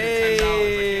donated Hey. $10. I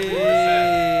can't believe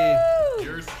that.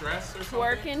 You're stressed or something?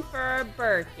 Twerking for a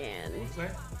Birkin. What's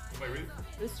that? Wait, read it.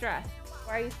 Who's stressed?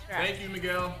 Why are you stressed? Thank you,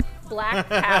 Miguel. Black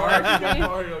power.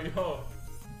 Mario, yo.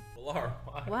 Pilar,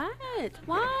 why?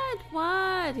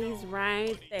 What? He's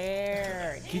right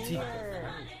there. Kitty.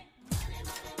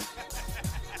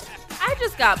 I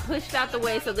just got pushed out the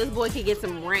way so this boy could get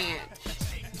some ranch.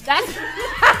 That's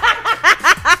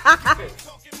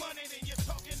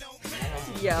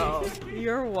Yo,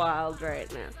 you're wild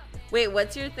right now. Wait,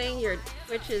 what's your thing? Your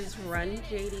Twitch is Run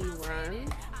JD Run?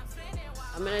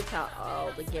 I'm gonna tell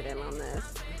all to get in on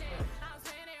this.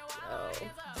 So,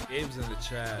 Gabe's in the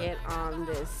chat. get on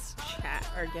this chat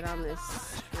or get on this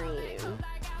stream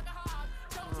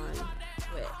on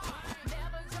Twitch.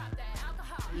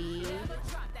 We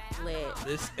lit.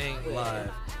 This ain't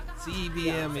live.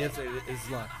 CBM, yes, it is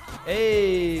live.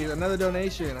 Hey, another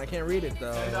donation. I can't read it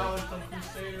though. $10 from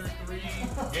Crusader 3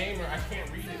 Gamer. I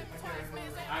can't read it.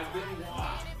 I didn't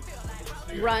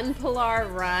watch. Run Pilar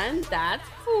Run. That's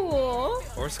cool.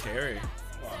 Or scary.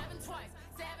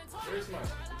 Where's my...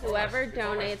 Whoever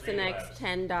donates the next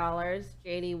 $10,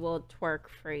 JD will twerk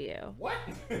for you. What?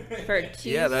 For 2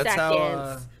 Yeah, that's seconds.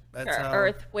 how. That's for how.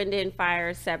 Earth, Wind, and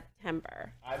Fire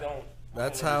September. I don't...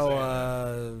 That's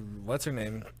how. What's her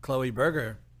name? Chloe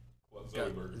Burger. What's Zoe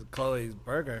Burger? Chloe's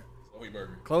Burger. Chloe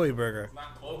Burger. Chloe Burger. It's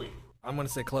not Chloe. I'm gonna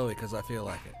say Chloe because I feel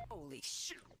like it.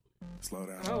 Slow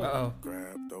down. Uh-oh.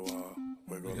 Grab the wall.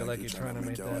 Wiggle Feel like you're trying to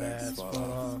make your that ass fall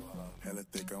off. Hella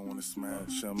thick, I wanna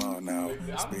smash 'em all now.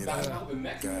 Speed I'm up. the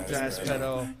next one. Gas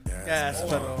pedal. Gas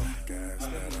pedal. Gas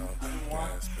pedal.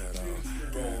 Gas pedal.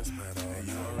 Gas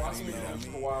pedal. Watching me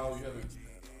for a while. You haven't...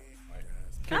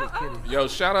 Kitty, kitty. Yo,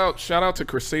 shout out to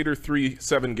Crusader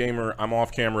 37 Gamer. I'm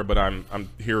off camera, but I'm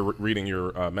here reading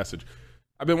your message.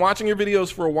 I've been watching your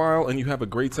videos for a while, and you have a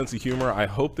great sense of humor. I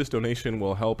hope this donation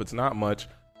will help. It's not much.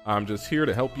 I'm just here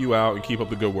to help you out and keep up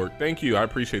the good work. Thank you. I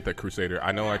appreciate that, Crusader.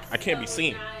 I know I can't be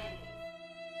seen.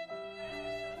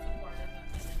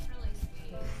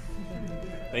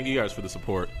 Thank you guys for the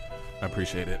support. I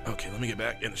appreciate it. Okay, let me get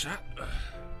back in the shot.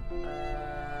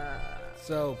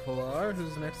 So, Pilar,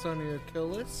 who's next on your kill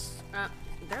list?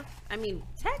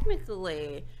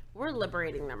 Technically, we're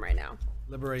liberating them right now.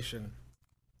 Liberation.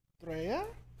 Freya?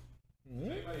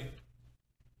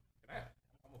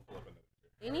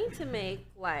 They need to make,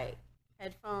 like,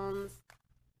 headphones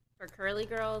for curly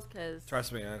girls, because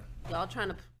Trust me, y'all trying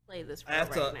to play this I have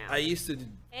right to. now. I used to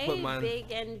Hey, put mine. Big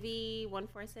NV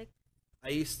 146. I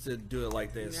used to do it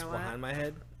like this You know what? behind my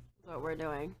head. That's what we're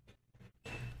doing.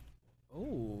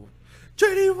 Oh,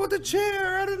 JD with the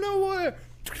chair out of nowhere.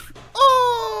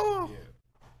 Oh.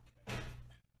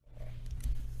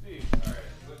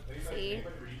 See?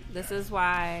 This is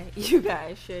why you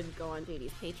guys should go on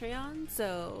JD's Patreon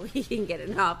so he can get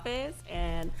an office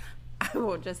and I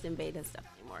won't just invade his stuff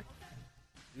anymore.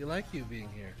 We like you being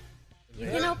here. You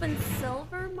can open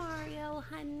silver, Mario,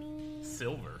 honey.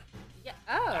 Silver. Yeah.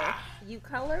 Oh, you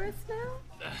colorist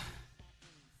now?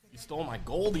 You stole my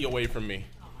Goldie away from me.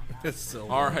 So,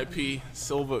 R.I.P.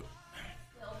 Silva.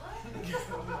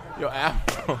 Yo,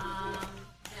 Apple.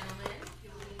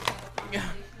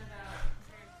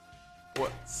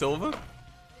 What? Silva?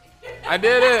 I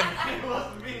did it.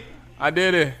 I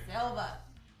did it. Silva.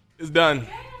 It's done.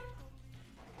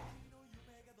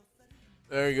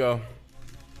 There you go.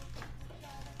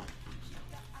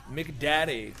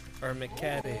 McDaddy or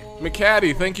McCaddy.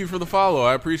 McCaddy, thank you for the follow.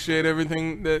 I appreciate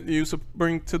everything that you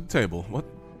bring to the table. What?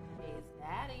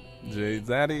 Jay's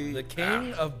Daddy. The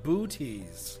king of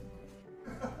booties.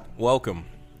 Welcome.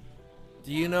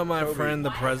 Do you know my friend, the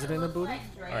president of booty?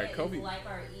 All right, Kobe. Is like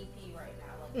our EP right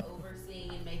now, like overseeing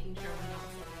and making sure we don't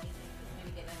see anything.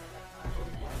 Maybe get us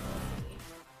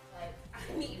like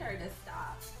I need her to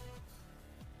stop.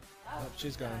 Oh,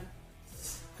 she's gone.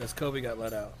 Because Kobe got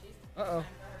let out. Uh-oh.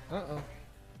 Uh-oh.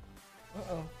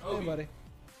 Uh-oh. Hey, buddy.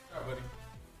 Hi, buddy.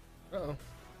 Uh-oh.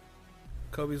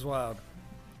 Kobe's wild.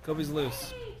 Kobe's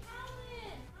loose.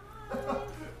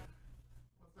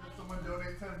 Someone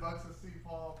donate $10 to see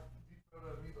Paul defeat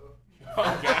Amiibo.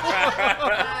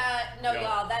 No, Yo,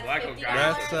 y'all, that's Black $50. guy.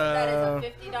 That's, That is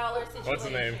a $50 What's the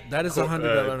name? That is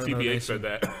 $100 TBH said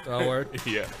that. Oh, word.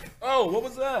 Yeah. Oh, what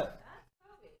was that?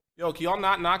 Yo, can y'all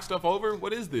not knock stuff over?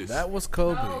 What is this? That was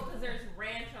Kobe. Oh, because there's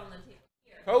ranch on the table.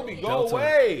 Here. Kobe, go Delta.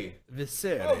 away.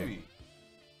 Viscere. Kobe.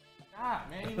 God,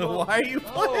 man. Why are you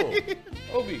playing?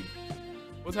 Kobe.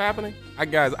 What's happening?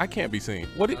 Guys, I can't be seen.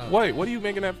 Wait, what are you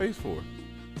making that face for?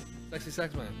 Sexy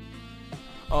Sex Man.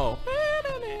 Oh.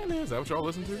 Is that what y'all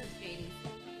listen to?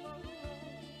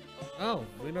 Oh,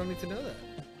 we don't need to know that.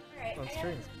 Alright, On I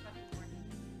strings.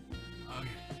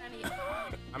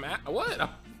 have I'm at what?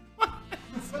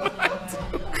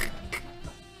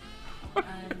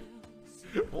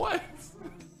 What?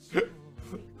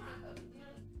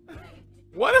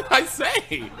 What did I say?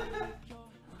 Can't even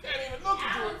look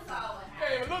at you.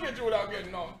 Can't even look at you without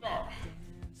getting on. Oh.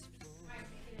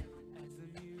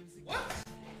 What?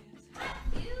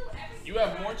 You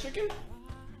have more chicken?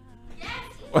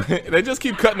 They just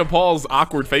keep cutting to Paul's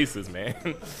awkward faces, man.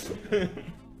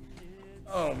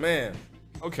 Oh man.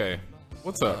 Okay.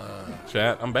 What's up,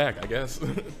 chat? I'm back, I guess. I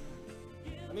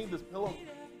need this pillow.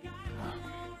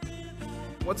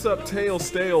 What's up, Tail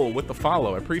Stale with the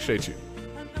follow? I appreciate you.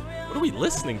 What are we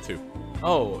listening to?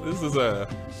 Oh, this is a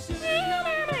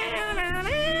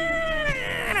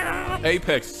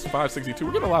Apex 562.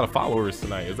 We're getting a lot of followers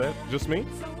tonight. Is that just me?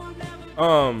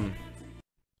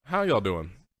 How y'all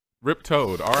doing? Rip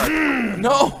Toad. All right.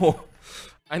 No,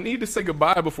 I need to say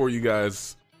goodbye before you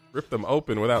guys rip them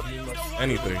open without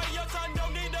anything.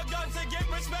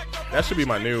 That should be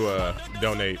my new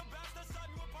donate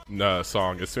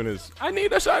song. As soon as I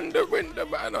need a sun to win the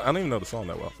battle. I don't even know the song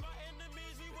that well.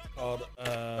 Called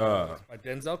by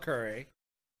Denzel Curry.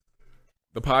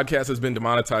 The podcast has been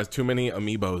demonetized. Too many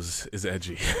amiibos is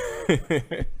edgy.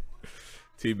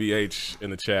 TBH in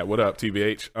the chat. What up,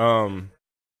 TBH? All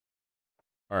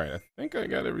right, I think I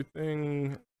got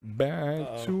everything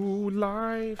back to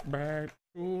life, back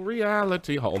to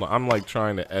reality. Hold on, I'm like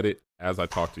trying to edit as I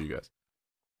talk to you guys.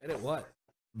 Edit what?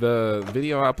 The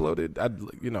video I uploaded,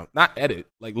 not edit,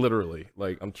 like literally.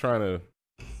 Like I'm trying to.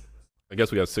 I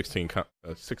guess we got 16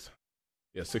 comments.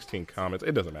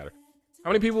 It doesn't matter.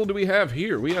 How many people do we have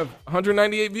here? We have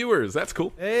 198 viewers. That's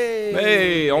cool.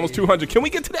 Hey, almost 200. Can we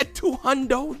get to that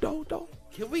 200?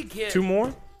 Can we get 2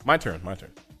 more? My turn.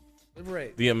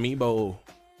 Liberate. The Amiibo,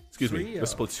 the Trio.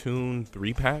 Splatoon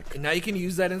 3-pack. And now you can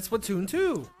use that in Splatoon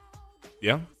 2.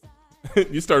 Yeah.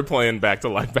 You started playing back to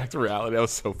life, back to reality. That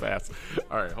was so fast.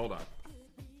 All right, hold on.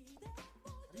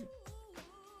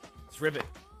 Let's rip it.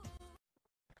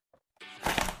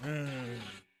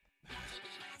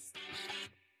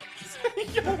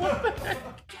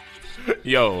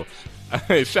 Yo,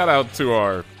 shout out to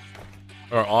our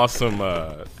awesome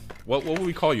what would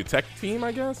we call you, tech team,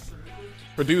 I guess?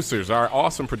 Producers, our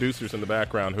awesome producers in the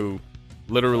background who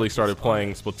literally started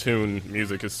playing Splatoon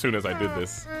music as soon as I did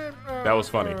this. That was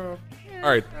funny. All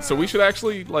right, so we should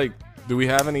actually, do we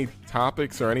have any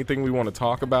topics or anything we want to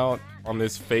talk about on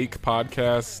this fake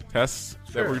podcast test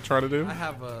that we're trying to do? I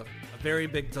have a very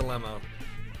big dilemma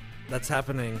that's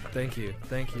happening. Thank you.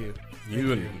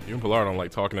 You and Pilar don't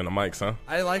like talking in the mics, huh?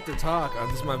 I like to talk.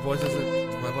 My voice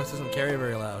doesn't carry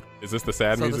very loud. Is this the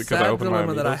sad music the because I sad opened my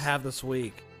dilemma that I Amiibos? have this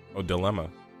week. Oh, dilemma.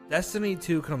 Destiny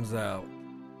 2 comes out,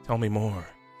 Tell me more.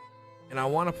 and I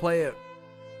want to play it,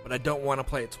 but I don't want to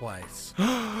play it twice.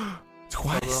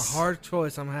 Twice? So the hard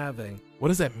choice I'm having, What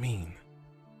does that mean?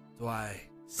 do I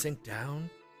sink down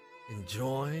and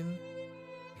join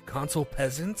the console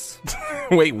peasants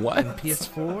Wait, what? in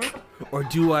PS4? Or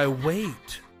do I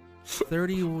wait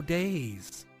 30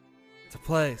 days to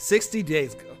play? 60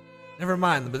 days. Never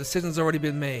mind, the decision's already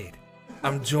been made.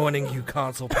 I'm joining you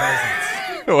console peasants.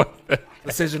 What the-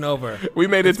 Decision over. We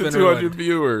made it It's to been 200 ruined.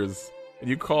 viewers, and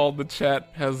you called the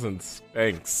chat peasants.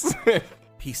 Thanks.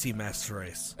 PC Master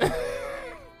Race.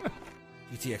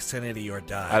 GTX 1080 or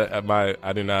die.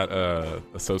 I do not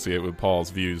associate with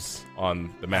Paul's views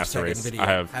on the Master Hashtag Race. NVIDIA. I'm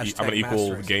an Hashtag equal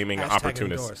Master Race. gaming Hashtag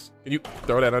opportunist. endorse. Can you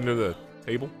throw that under the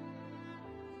table?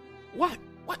 What?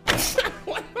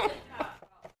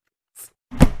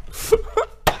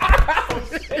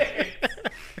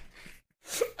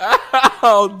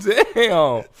 Oh,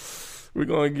 damn. We're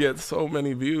going to get so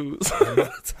many views.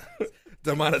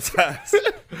 Demonetized.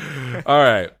 All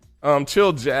right.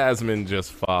 Chill Jasmine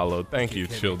just followed. Thank you,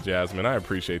 Chill Jasmine. I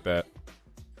appreciate that.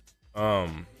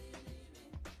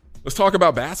 Let's talk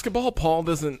about basketball. Paul,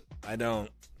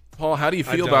 how do you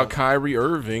feel about Kyrie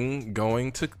Irving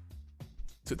going to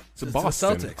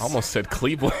Boston? Celtics. Almost said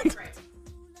Cleveland.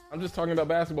 I'm just talking about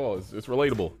basketball. It's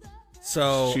relatable.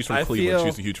 So She's from Cleveland.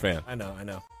 She's a huge fan. I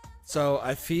know. So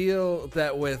I feel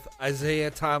that with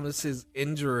Isaiah Thomas's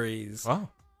injuries,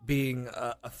 being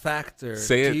a factor.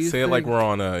 Say it like we're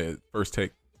on First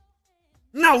Take.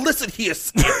 Now listen here,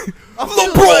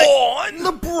 LeBron,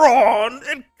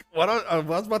 and what I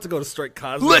was about to go to straight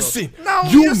Cosmo. Listen, now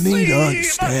you need to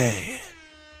understand.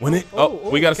 When it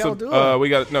we got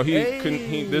Caldura. no, he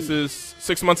couldn't. This is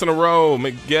 6 months in a row.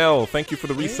 Miguel, thank you for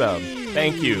the resub.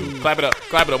 Thank you. Clap it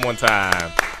up one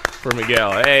time for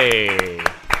Miguel. Hey,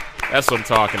 that's what I'm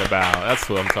talking about.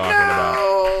 About.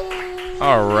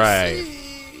 All right,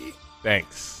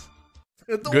 thanks.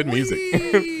 Good music.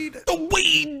 The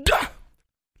weed.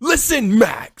 Listen,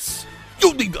 Max,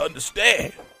 you need to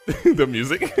understand the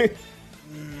music.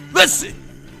 Listen,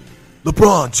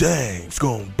 LeBron James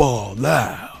gonna ball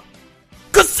out.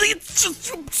 Cause it's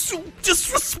just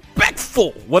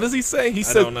disrespectful. What does he say? He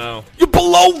said, I don't know. You're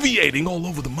bloviating all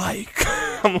over the mic.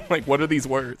 I'm like, what are these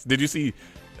words? Did you see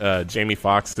Jamie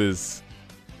Foxx's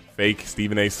fake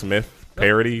Stephen A. Smith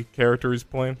parody character he's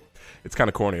playing? It's kind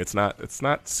of corny. It's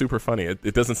not super funny.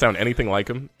 It doesn't sound anything like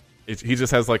him. He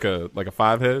just has like a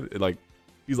 5 head. Like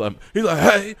he's like,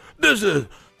 hey, this is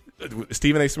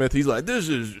Stephen A. Smith. He's like, this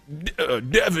is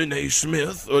Devin A.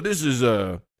 Smith, or this is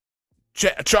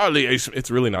Charlie A. Smith.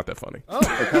 It's really not that funny. Oh.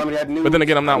 But then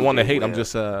again, I'm not one to hate. I'm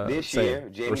just this year,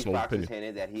 saying Jamie personal Foxx opinion. has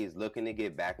hinted that he is looking to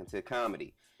get back into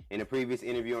comedy. In a previous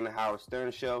interview on the Howard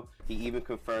Stern show, he even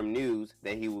confirmed news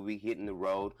that he will be hitting the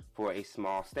road for a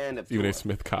small stand-up tour. Stephen A.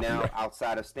 Smith copy. Now,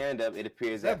 outside of stand-up, it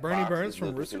appears that Bernie Fox Burns is from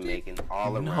looking Rooster to Teeth? making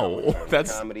all around No,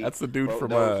 that's comedy. the dude Both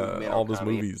from those who've been all on those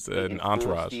comedy movies in and full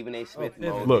Entourage. Stephen A. Smith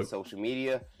Look. mode in social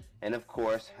media, and of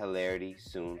course, hilarity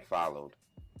soon followed.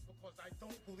 Because I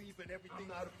don't believe in everything. I'm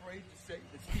not afraid to say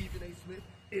that Stephen A. Smith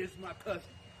is my cousin.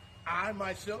 I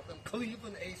myself am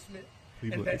Cleveland A. Smith,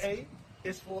 and the A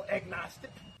is for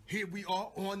agnostic. Here we are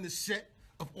on the set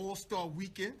of All-Star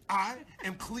Weekend. I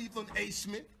am Cleveland A.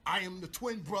 Smith. I am the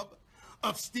twin brother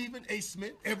of Stephen A.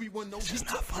 Smith. Everyone knows he's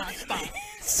not funny.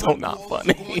 So not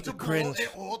funny. Cringe.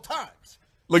 At all times.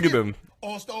 Look at them.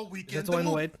 All-Star Weekend. That's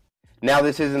Dwayne Wade. Now,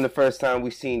 this isn't the first time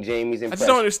we've seen Jamie's I impression. just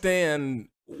don't understand.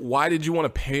 Why did you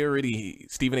want to parody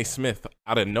Stephen A. Smith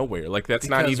out of nowhere? Like it's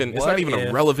not even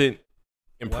a relevant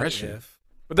impression.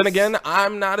 But then again,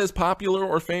 I'm not as popular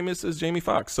or famous as Jamie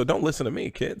Foxx, so don't listen to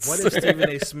me, kids. What if Stephen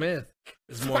A. Smith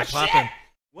is more poppin'?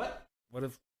 What? What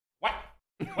if? What?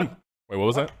 Wait, what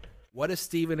was that? What if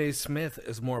Stephen A. Smith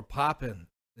is more poppin'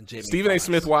 than Jamie? Stephen Foxx? A.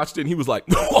 Smith watched it and he was like,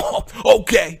 "Oh,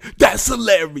 okay, that's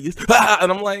hilarious," and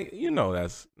I'm like,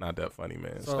 that's not that funny,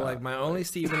 man. So like my only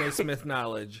Stephen A. Smith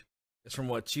knowledge is from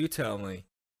what you tell me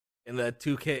in the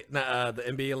 2K, the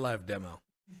NBA Live demo.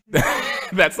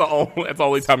 that's the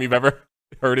only time you've ever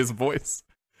heard his voice.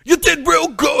 You did real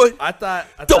good. I thought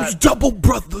Those double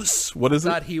brothers. What is I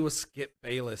it? thought he was Skip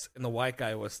Bayless and the white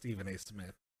guy was Stephen A.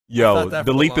 Smith. Yo, that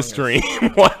for delete the longest. stream.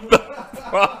 What the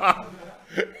fuck?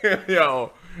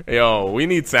 Yo, we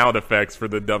need sound effects for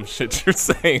the dumb shit you're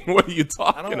saying. What are you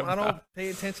talking about? I don't pay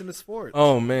attention to sports.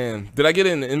 Oh man, did I get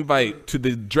an invite to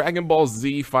the Dragon Ball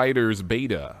Z Fighters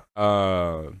beta?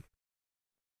 I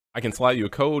can slide you a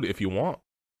code if you want,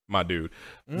 my dude.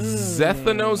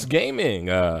 Zethanos Gaming.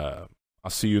 I'll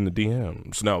see you in the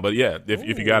DMs. No, but yeah,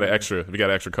 if you got an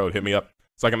extra code, hit me up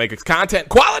so I can make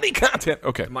quality content.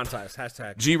 Okay. Demonetized.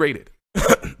 Hashtag. G-rated.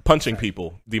 Punching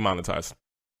people demonetized.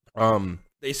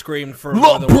 They screamed for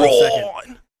more than 1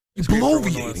 second.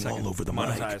 Bloviating all over the mic.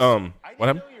 Demonetized. What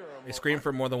happened? They screamed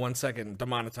for more than 1 second.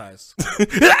 Demonetized.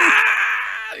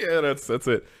 Yeah, that's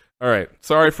it. All right.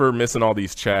 Sorry for missing all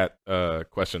these chat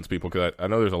questions, people, because I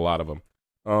know there's a lot of them.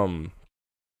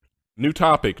 New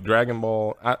topic, Dragon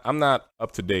Ball. I'm not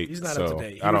up to date. He's not so up to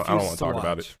date. I don't want to talk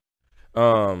about it.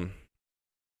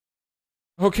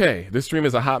 Okay, this stream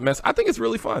is a hot mess. I think it's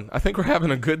really fun. I think we're having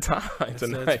a good time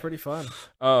tonight. It's pretty fun.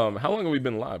 How long have we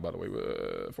been live, by the way?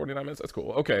 49 minutes? That's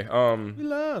cool. Okay. We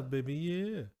love, baby,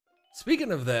 yeah.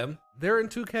 Speaking of them, they're in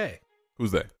 2K.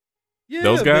 Who's that? Yeah,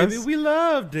 Those guys? baby, we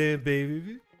love them,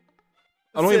 baby.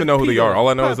 I don't even know who they are. All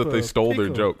I know is that they stole their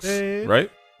jokes,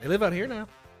 right? They live out here now.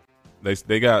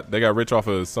 They got rich off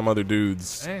of some other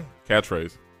dude's Dang.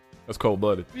 catchphrase. That's cold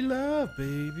blooded. We love,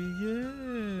 baby,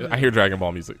 yeah. I hear Dragon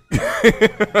Ball music.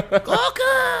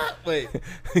 Goku! Wait.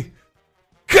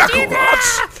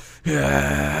 Kakarot!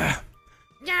 Yeah.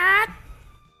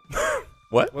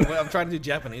 What? Wait, I'm trying to do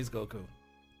Japanese Goku.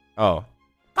 Oh.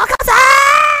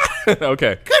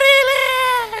 Okay.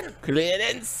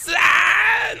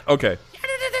 Krillin-san! Okay.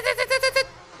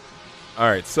 All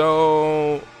right,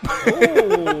 so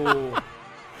Ooh.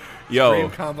 yo, Dream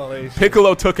compilation.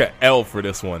 Piccolo took a L for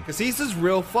this one. Because he's his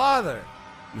real father.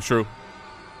 It's true.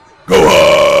 Go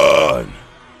on.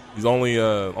 He's only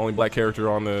black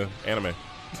character on the anime.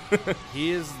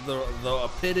 He is the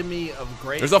epitome of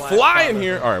great. There's a black fly in fatherhood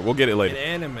here. All right, we'll get it in later.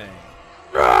 anime.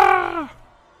 Ah!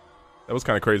 That was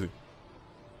kind of crazy.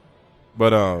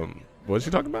 But what is she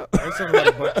talking about? I was talking about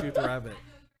a buck-toothed rabbit.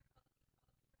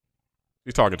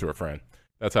 She's talking to her friend.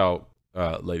 That's how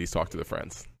ladies talk to their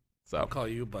friends. So I'll call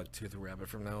you buck-toothed rabbit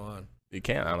from now on. you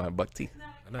can't. I don't have buck teeth.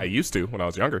 I know. I used to when I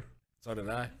was younger. So did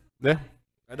I. Yeah.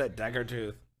 I had that dagger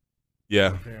tooth Yeah.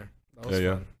 up here. That was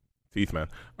Yeah. fun. Teeth, man.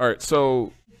 All right.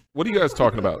 So what are you guys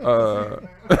talking about?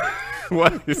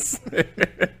 What is?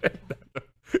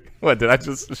 What did I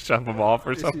just shove them off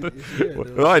or something?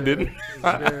 No, I didn't.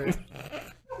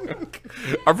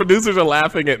 Our producers are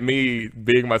laughing at me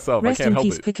being myself. Rest I can't in help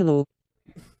peace, it. Piccolo.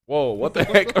 Whoa! What the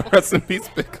heck? Rest in peace,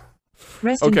 Piccolo.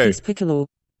 Rest in Okay. peace, Piccolo.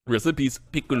 Rest in peace,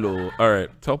 Piccolo. All right.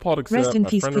 Tell Paul to accept Rest in my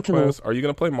peace, friend Piccolo. request. Are you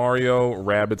gonna play Mario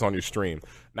Rabbids on your stream?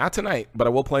 Not tonight, but I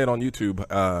will play it on YouTube.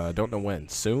 Don't know when.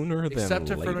 Sooner than Accept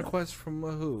a later. friend request from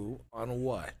who on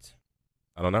what?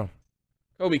 I don't know.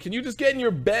 Kobe, can you just get in your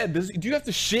bed? Do you have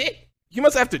to shit? You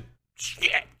must have to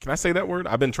shit. Can I say that word?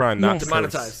 I've been trying not Yes. to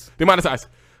Demonetize. curse. Demonetize.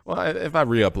 Well, if I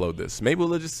re-upload this, maybe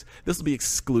this will be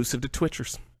exclusive to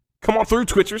Twitchers. Come on through,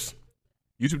 Twitchers.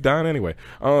 YouTube dying anyway.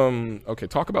 Okay,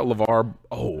 talk about LeVar.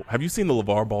 Oh, have you seen the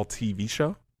LeVar Ball TV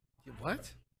show?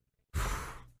 What?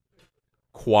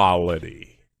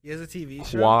 Quality. He has a TV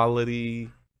show?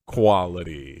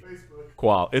 Quality.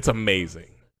 It's amazing.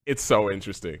 It's so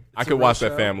interesting. I a could real watch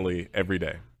that show? family every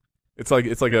day. It's like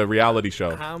a reality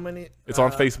show. How many? It's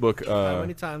on Facebook. How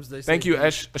many times they say Thank you,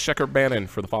 Shekhar Bannon,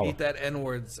 for the follow. eat that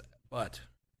N-word's butt?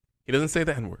 He doesn't say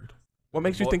the N-word. What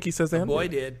makes you think he says the The boy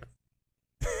N-word? did.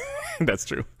 That's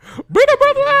true. Where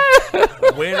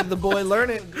did the boy learn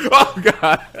it? Oh,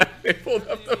 God. They pulled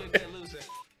up the...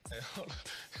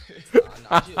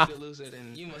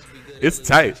 It's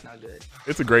tight.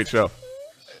 It's a great show.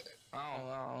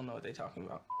 I don't know what they talking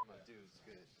about.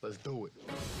 Let's do it.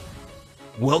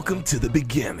 Welcome to the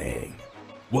beginning.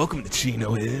 Welcome to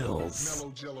Chino Hills.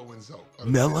 Mellow Jello and Zoe.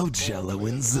 Mellow Jello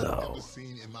and Zoe. I've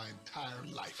seen in my entire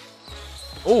life.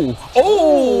 Oh,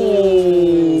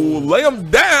 lay him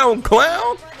down,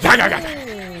 clown.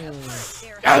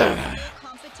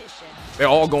 They're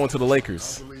all going to the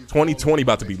Lakers. 2020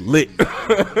 about to be lit.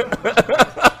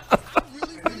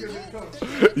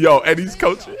 Yo, and he's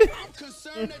coaching.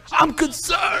 I'm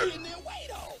concerned.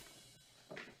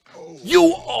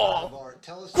 You are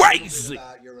crazy.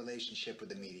 About your relationship with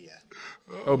the media.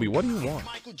 Obi, what do you want?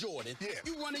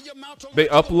 They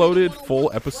uploaded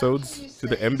full episodes to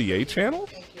the NBA channel?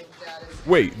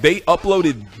 Wait, they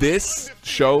uploaded this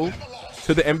show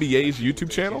to the NBA's YouTube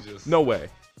channel? No way.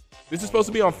 This is supposed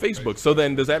to be on Facebook. So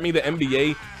then does that mean the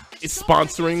NBA is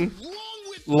sponsoring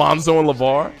Lonzo and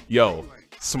LeVar? Yo,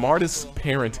 smartest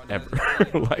parent ever.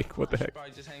 Like, what the heck?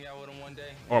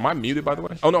 Oh, am I muted, by the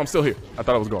way? Oh, no, I'm still here. I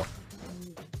thought I was gone.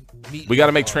 We got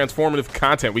to make transformative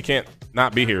content. We can't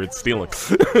not be here. It's stealing.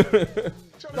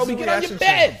 Nobody get on your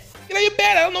bed. Get on your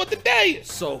bed. I don't know what the day is.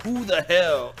 So who the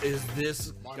hell is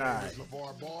this guy? I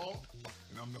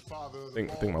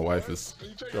think my wife is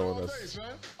showing us.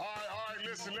 All right,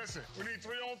 listen. We need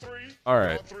 3-on-3. All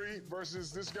right. 3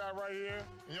 versus this guy right here,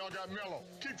 and y'all got Mello.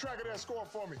 Keep track of that score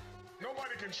for me.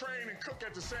 Nobody can train and cook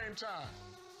at the same time.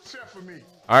 Except for me.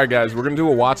 All right, guys. We're going to do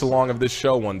a watch along of this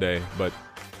show one day, but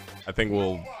I think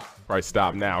we'll probably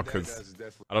stop now because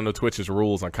I don't know Twitch's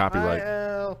rules on copyright.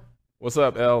 Hi, El. What's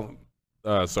up, El?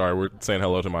 Sorry, we're saying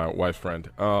hello to my wife's friend.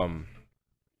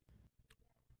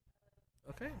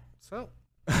 Okay, so.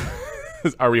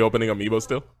 Are we opening Amiibo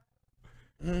still?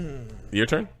 Your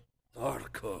turn.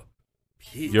 Arca.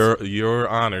 Pizza. Your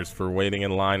honors for waiting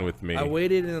in line with me. I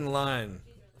waited in line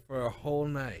for a whole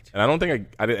night. And I don't think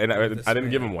I didn't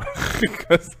give him one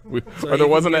because So or there you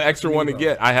wasn't can an get extra the one to Amiibo.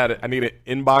 get. I needed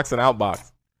inbox and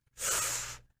outbox.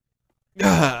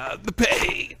 The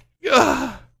pay.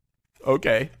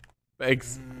 Okay,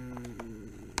 thanks.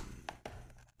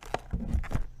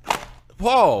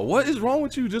 Paul, what is wrong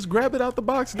with you? Just grab it out the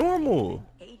box normal.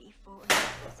 84.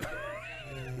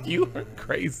 You are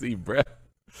crazy, bruh.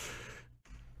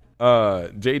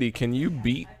 JD, can you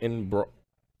beat in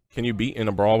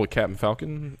a brawl with Captain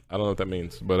Falcon? I don't know what that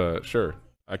means, but sure.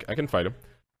 I can fight him.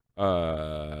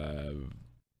 Oh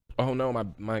no,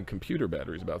 my computer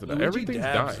battery's about to die. Luigi Everything's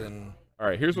dabs dying. in All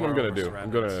right, here's what I'm gonna do. Marvelous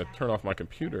I'm gonna Rabbids. turn off my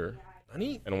computer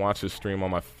Honey? and watch this stream on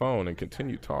my phone and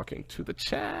continue talking to the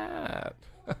chat.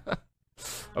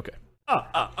 Okay. I'm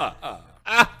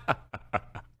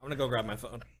gonna go grab my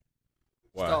phone.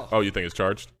 Why? Stall. Oh, you think it's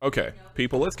charged? Okay,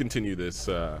 people, let's continue this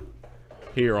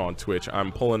here on Twitch.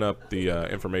 I'm pulling up the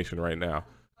information right now.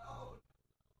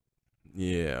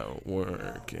 Yeah,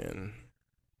 working.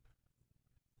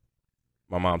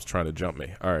 My mom's trying to jump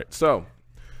me. All right, so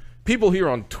people here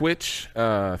on Twitch,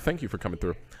 thank you for coming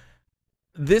through.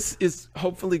 This is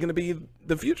hopefully going to be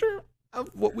the future of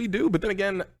what we do, but then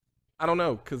again, I don't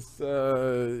know, because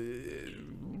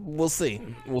we'll see.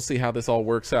 We'll see how this all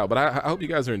works out. But I hope you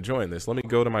guys are enjoying this. Let me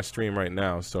go to my stream right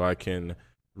now so I can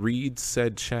read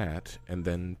said chat and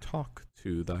then talk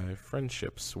to thy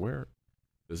friendships. Where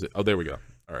is it? Oh, there we go.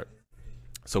 All right.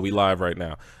 So we live right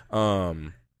now. I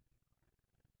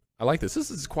like this. This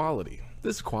is quality.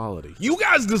 This is quality. You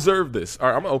guys deserve this. All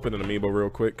right, I'm going to open an amiibo real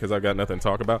quick because I got nothing to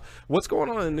talk about. What's going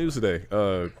on in the news today?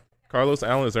 Carlos,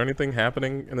 Alan, is there anything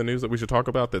happening in the news that we should talk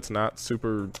about that's not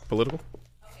super political?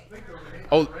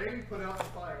 The rain put out the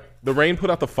fire. The rain put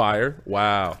out the fire?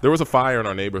 Wow. There was a fire in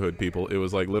our neighborhood, people. It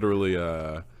was like literally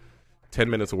 10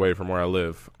 minutes away from where I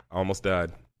live. I almost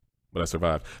died, but I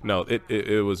survived. No,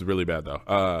 it was really bad,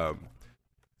 though.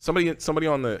 Somebody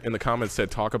in the comments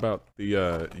said talk about the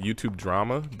YouTube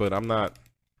drama, but I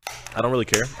don't really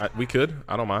care. We could.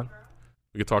 I don't mind.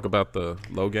 We could talk about the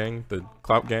Low Gang, the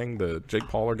Clout Gang, the Jake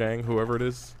Pauler Gang, whoever it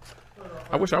is.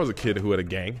 I wish I was a kid who had a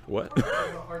gang. What?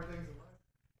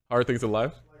 Hard things in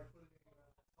life?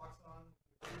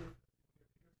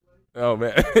 Oh,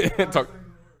 man.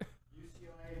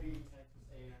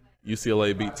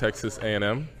 UCLA beat Texas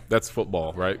A&M. That's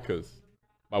football, right? Because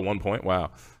by 1 point.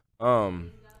 Wow.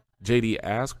 JD,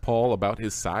 ask Paul about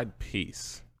his side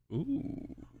piece.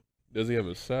 Ooh. Does he have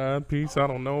a side piece I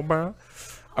don't know about?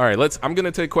 All right, I'm going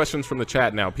to take questions from the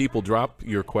chat now. People, drop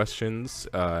your questions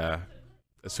as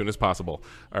soon as possible.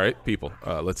 All right, people,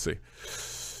 let's see.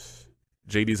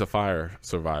 JD's a fire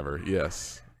survivor.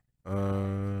 Yes.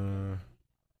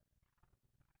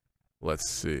 Let's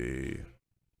see.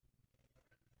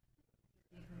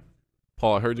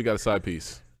 Paul, I heard you got a side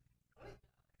piece.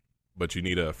 But you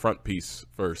need a front piece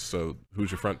first, so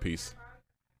who's your front piece?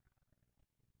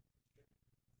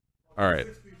 All right.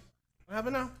 What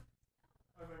happened now?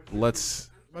 Am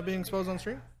I being exposed on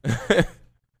stream?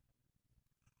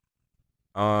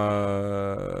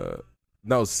 No, you're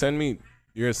gonna send me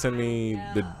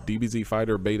the DBZ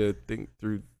Fighter beta thing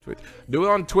through Twitch. Do it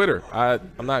on Twitter.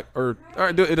 I'm not, all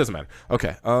right, it doesn't matter.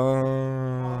 Okay.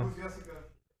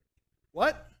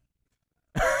 What?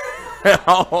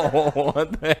 Oh,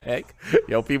 what the heck?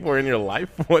 Yo, people are in your life?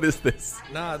 What is this?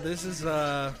 Nah, this is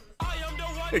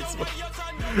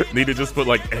Need to just put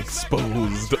like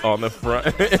exposed on the front.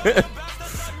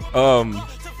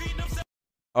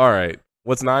 All right.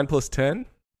 What's 9 plus 10?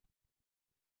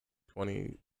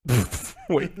 20.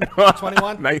 Wait.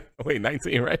 21. Wait,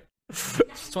 19, right?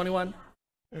 It's 21.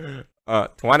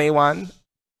 21.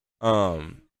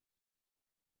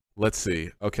 Let's see.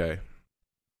 Okay.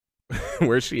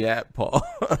 Where's she at, Paul?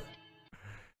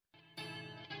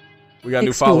 We got a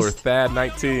new follower,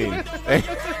 Thad19.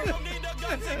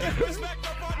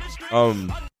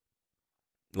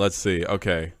 Let's see.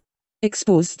 Okay.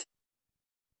 Exposed.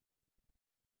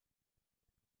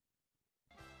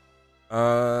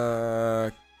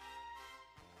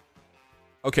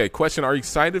 Okay, question. Are you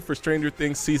excited for Stranger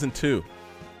Things Season 2?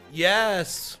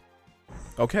 Yes.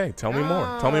 Okay, tell me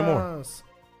more. Tell me more.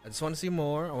 I just want to see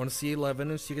more. I want to see 11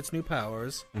 if she gets new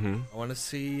powers. Mm-hmm. I want to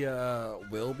see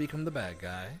Will become the bad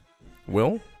guy.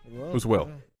 Will? Who's Will?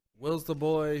 Will's the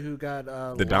boy who got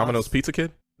the Domino's Pizza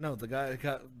Kid? No, the guy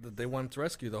that they wanted to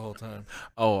rescue the whole time.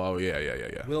 Oh,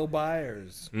 yeah. Will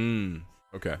Byers.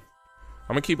 Okay. I'm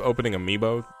gonna keep opening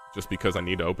Amiibo just because I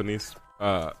need to open these.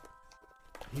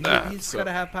 He's got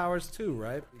to have powers too,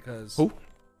 right? Because who?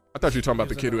 I thought you were talking about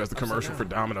the kid who has the commercial for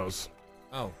Domino's.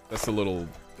 Oh, that's the little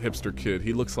hipster kid.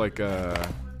 He looks like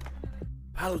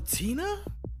Palutena?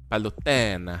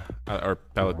 Palutena. Or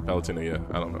Palutena, yeah.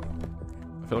 I don't know.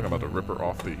 I feel like I'm about to rip her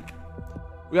off the...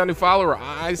 We got a new follower,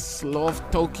 I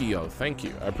Love Tokyo. Thank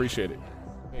you. I appreciate it.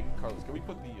 Hey, Carlos, can we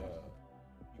put the... at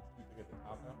the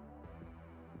top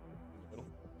now?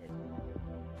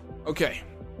 Okay.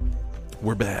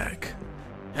 We're back.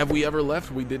 Have we ever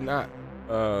left? We did not.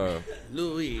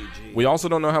 Luigi. We also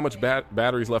don't know how much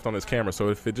battery's left on this camera, so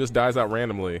if it just dies out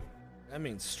randomly... That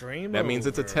means stream That means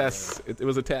it's a test. It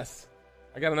was a test.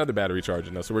 I got another battery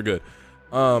charging now, so we're good.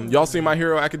 Y'all seen My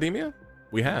Hero Academia?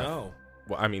 We have. No.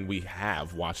 Well, I mean, we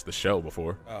have watched the show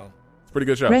before. Oh. It's a pretty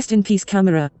good show. Rest in peace,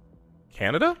 camera.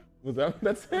 Canada? Was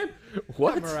that's it?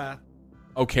 What? Camera.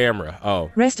 Oh, camera.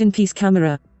 Oh. Rest in peace,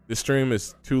 camera. This stream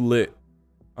is too lit.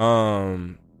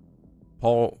 Paul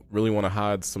really want to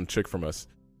hide some chick from us.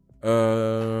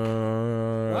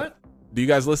 What? Do you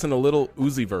guys listen to Little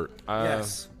Uzi Vert?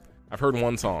 Yes. I've heard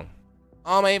one song.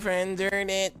 All my friends heard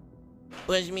it.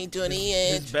 Push me to the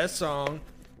edge. His best song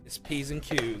is P's and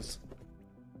Q's.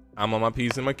 I'm on my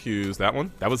P's and my Q's. That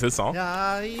one? That was his song?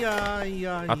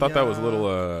 Yeah. I thought that was a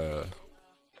little,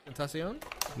 Tentacion?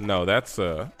 No, that's,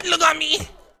 Look on me.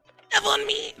 Love on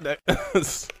me.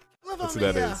 That's what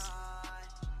that is.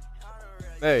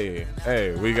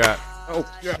 Hey, we got, oh,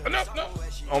 yeah, no.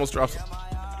 Almost dropped.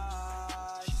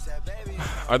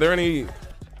 Are there any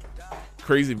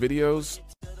crazy videos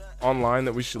online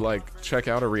that we should like check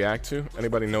out or react to?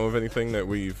 Anybody know of anything that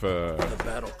we've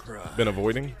been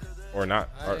avoiding or not,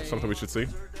 or something we should see?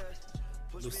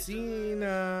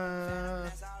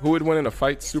 Lucina. Who would win in a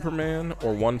fight, Superman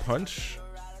or One Punch?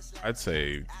 I'd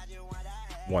say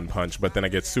One Punch, but then I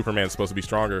guess Superman's supposed to be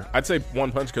stronger. I'd say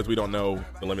One Punch because we don't know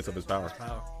the limits of his power.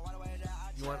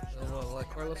 You want to let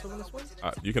Carlos open this one?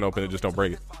 You can open it, just don't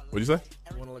break it. What'd you say?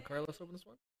 You want to let Carlos open this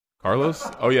one? Carlos?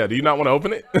 Oh yeah, do you not want to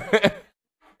open it?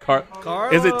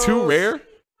 Carlos. Is it too rare?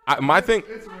 My thing,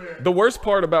 the worst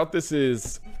part about this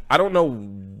is I don't know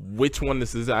which one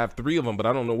this is. I have 3 of them, but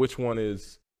I don't know which one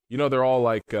is. You know, they're all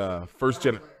like first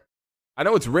gen. I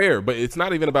know it's rare, but it's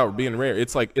not even about being rare.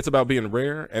 It's like it's about being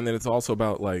rare, and then it's also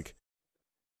about like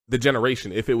the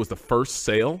generation. If it was the first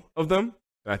sale of them,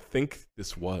 and I think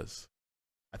this was.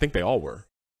 I think they all were.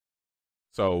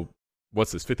 So,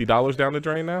 what's this? $50 down the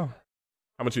drain now?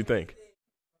 How much you think?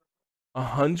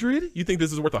 100? You think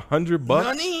this is worth $100?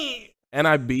 Money.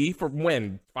 NIB for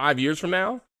when? 5 years from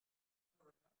now?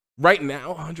 Right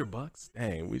now, $100?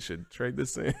 Dang, we should trade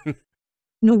this in.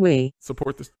 No way.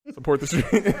 Support the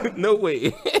stream. No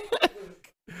way.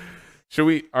 Should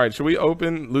we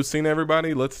open Lucina,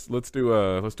 everybody? Let's do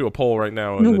a poll right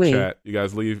now in the chat. You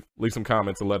guys leave some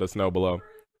comments and let us know below.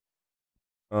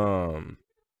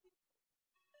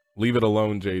 Leave it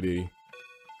alone, JD.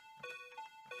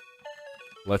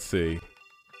 Let's see.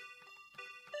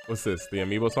 What's this? The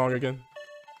Amiibo song again?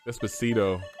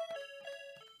 Despacito.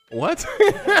 What?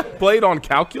 Played on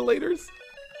calculators?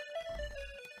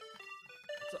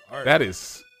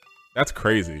 That's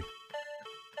crazy.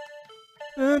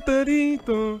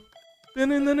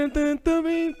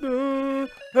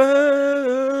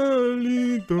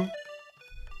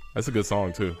 That's a good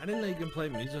song too. I didn't know you can play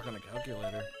music on a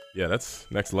calculator. Yeah, that's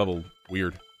next level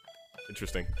weird.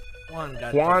 Interesting.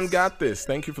 Juan got this.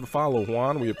 Thank you for the follow,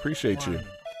 Juan. We appreciate you.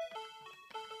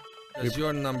 That's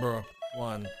your number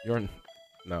 1.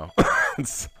 No.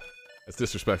 It's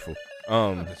disrespectful.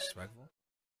 Not disrespectful.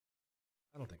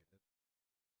 I don't think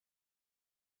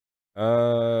it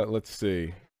is. Let's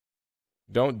see.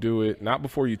 Don't do it. Not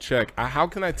before you check. How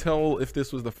can I tell if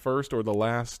this was the first or the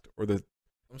last or the...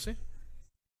 Let me see.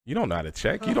 You don't know how to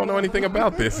check. You don't know anything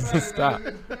about this. Stop.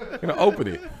 I'm gonna open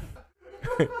it.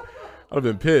 I'd have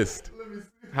been pissed.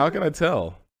 How can I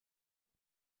tell?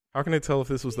 How can I tell if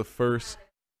this was the first?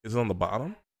 Is it on the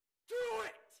bottom? Do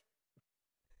it.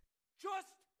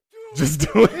 Just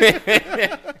do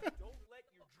it.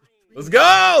 Let's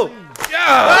go.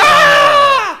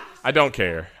 Yeah. I don't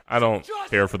care. I don't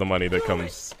care for the money that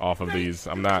comes off of these.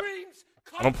 I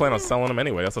don't plan on selling them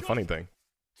anyway. That's a funny thing.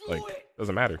 Like,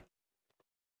 doesn't matter.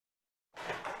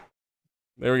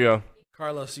 There we go.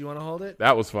 Carlos, you want to hold it?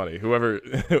 That was funny. Whoever,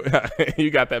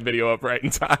 you got that video up right in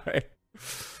time.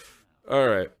 All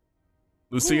right.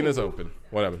 Lucina's open.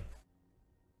 What happened?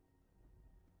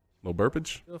 Little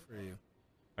burpage? Good for you.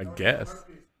 I guess.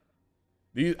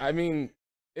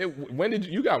 When did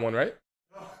you got one, right?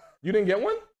 You didn't get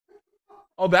one?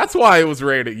 Oh, that's why it was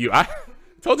rated you. I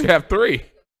told you I have 3.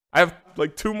 I have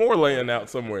like 2 more laying out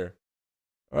somewhere.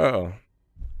 Oh.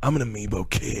 I'm an Amiibo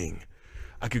king.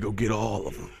 I could go get all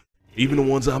of them. Even the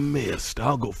ones I missed,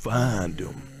 I'll go find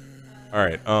them. All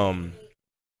right,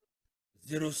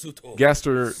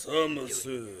 Gaster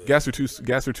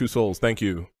 2 Souls, thank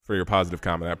you for your positive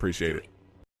comment. I appreciate it.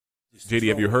 JD,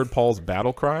 have you heard Paul's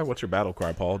battle cry? What's your battle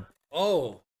cry, Paul?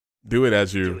 Oh. Do it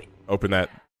as you open that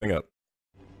thing up.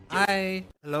 Hi.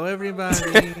 Hello,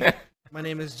 everybody. My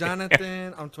name is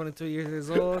Jonathan. I'm 22 years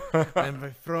old.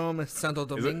 I'm from Santo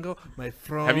Domingo.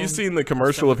 Have you seen the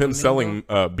commercial of him selling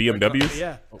BMWs?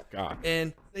 Yeah. Oh, God.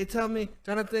 And they tell me,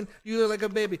 Jonathan, you look like a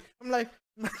baby. I'm like,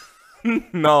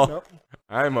 no. Nope.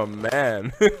 I'm a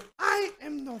man. I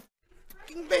am no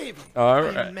fucking baby. All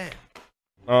I'm right. a man.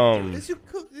 Did you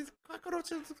cook this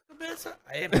cockroach in the cabeza?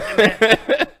 I am a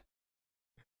man.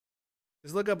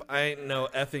 Just look up I ain't no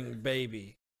effing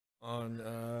baby on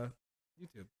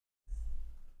YouTube.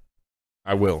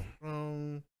 I will.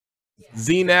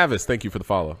 Z Navis, thank you for the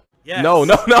follow. Yes. No.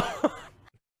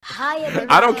 Hi, everybody.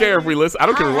 I don't care if we listen. I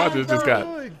don't care if we watch it. It's just got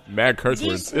mad curse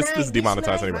words. It's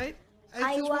demonetized anyway.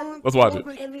 I want Let's watch it.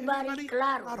 everybody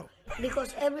claro.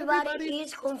 Because everybody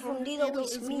is confundido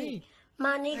with me.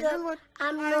 My nigga,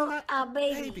 I'm not a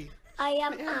baby. I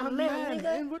am a man,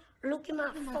 nigga. Look at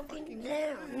my fucking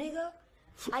damn, nigga.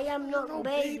 I am not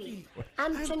baby.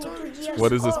 I'm 22 years old.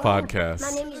 What is this podcast?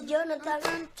 My name is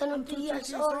Jonathan, 22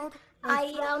 years old.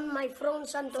 I am my from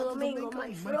Santo Domingo.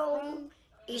 My from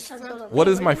is Santo Domingo. What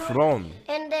is my from?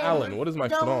 And then Alan, what is my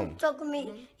from? Don't talk to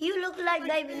me. You look like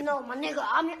baby. No, my nigga.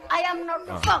 I am not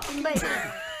a fucking baby.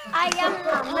 I am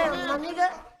a man, my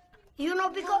nigga. You know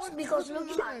because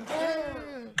look at my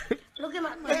damn. Look at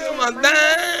my damn.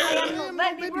 I am no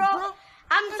baby, bro.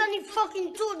 I'm 22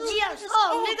 years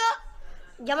old, nigga.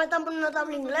 Ya me están poniendo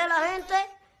tabla inglés la gente.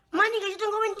 Man, nigga, yo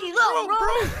tengo 22, bro.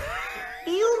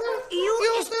 You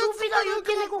estúpido, you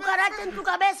tienes cucaracha en tu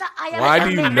cabeza. Why do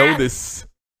you know this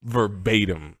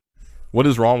verbatim? What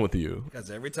is wrong with you?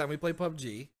 Because every time we play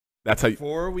PUBG, that's how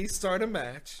before we start a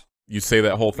match, you say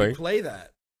that whole thing. We play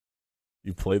that.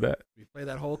 You play that? We play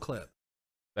that whole clip.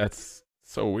 That's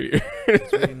so weird. We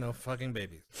ain't no fucking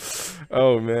babies.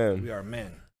 Oh man. We are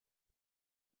men.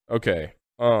 Okay.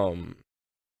 What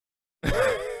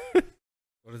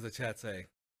does the chat say?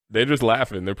 They're just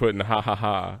laughing. They're putting ha ha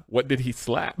ha. What did he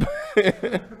slap?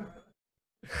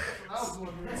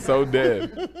 So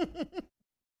dead.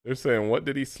 They're saying, what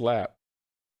did he slap?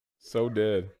 So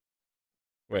dead.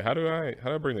 Wait, how do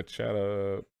I bring the chat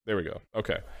up? There we go.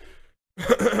 Okay.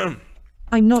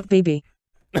 I'm not baby.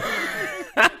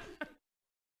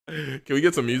 Can we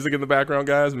get some music in the background,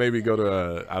 guys? Maybe go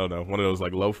to I don't know, one of those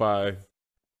like lo-fi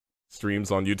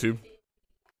streams on YouTube.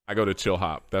 I go to Chill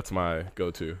Hop. That's my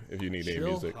go-to if you need any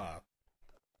music. Hop.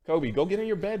 Kobe, go get in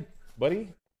your bed,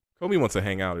 buddy. Kobe wants to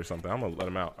hang out or something. I'm gonna let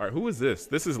him out. All right, who is this?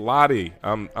 This is Lottie.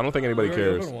 I don't think anybody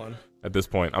cares at this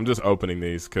point. I'm just opening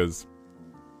these because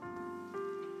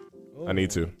I need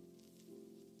to.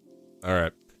 All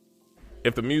right.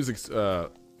 If the music's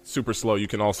super slow, you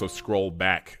can also scroll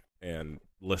back and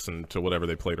listen to whatever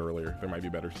they played earlier. There might be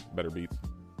better beats.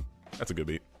 That's a good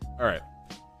beat. All right,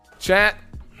 chat.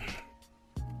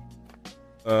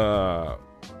 Oh,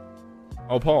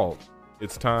 Paul,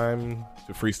 it's time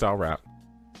to freestyle rap.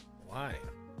 Why?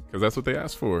 Because that's what they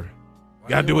asked for. You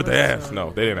gotta do what they asked. No,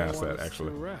 they didn't ask that,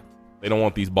 actually. They don't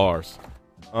want these bars.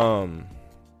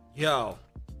 Yo.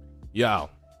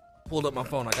 Pulled up my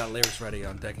phone. I got lyrics ready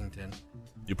on Deckington.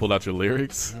 You pulled out your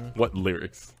lyrics? Mm-hmm. What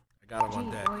lyrics? I got them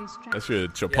on deck. That's your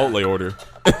Chipotle order.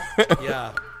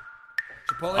 Yeah.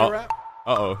 Chipotle rap?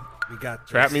 Uh-oh. We got this.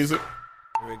 Trap music?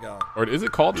 Here we go. Or is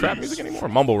it called trap music anymore?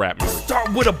 Mumble rap music.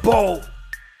 Start with a bowl.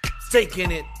 Steak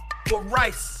in it. Put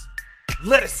rice.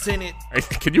 Lettuce in it.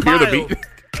 Can you hear the beat?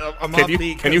 I'm off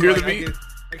beat. Can you hear the beat?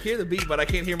 I hear the beat, but I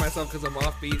can't hear myself because I'm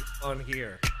off beat on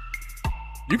here.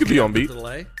 You could be on beat.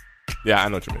 Delay? Yeah, I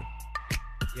know what you mean.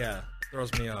 Yeah,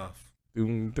 throws me off.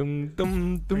 Doom, dum,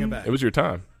 dum, dum. Bring it back. It was your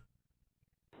time.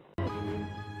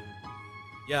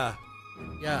 Yeah.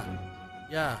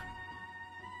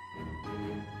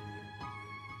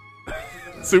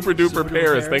 Super duper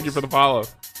Paris. Thank you for the follow.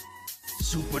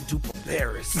 Super duper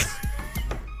Paris.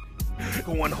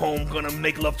 Going home, gonna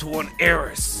make love to an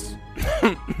heiress.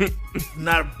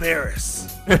 Not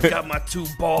embarrassed. Got my 2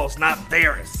 balls, not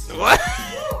Varys. What?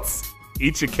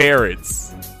 Eat your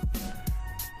carrots.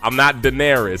 I'm not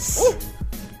Daenerys.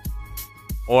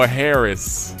 Or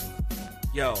Harris.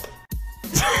 Yo.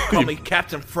 Call me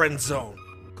Captain Friendzone.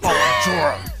 Call him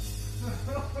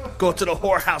Jorah. Go to the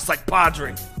whorehouse like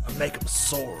Padre. I make him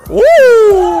Sora. Woo!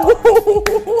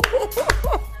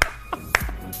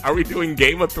 Are we doing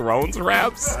Game of Thrones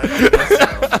raps?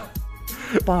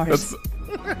 Bars.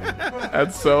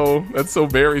 That's so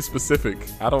very specific.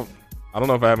 I don't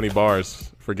know if I have any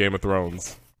bars for Game of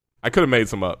Thrones. I could have made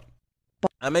some up.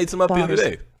 I made some up the other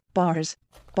day. Bars.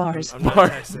 I'm Bars. I'm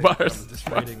just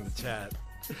reading the chat.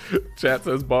 Chat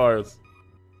says bars.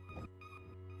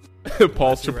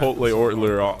 Paul's Chipotle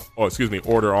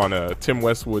order on Tim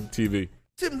Westwood TV.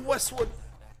 Tim Westwood.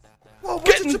 Whoa,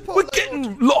 We're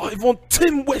getting live on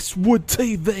Tim Westwood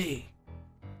TV.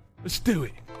 Let's do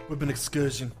it. We've an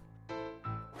excursion.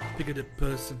 Pick a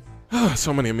person.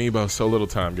 So many amiibo, so little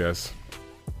time, guys.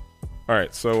 All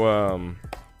right, so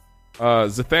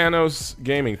Zathanos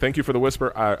Gaming, thank you for the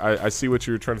whisper. I see what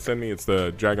you're trying to send me. It's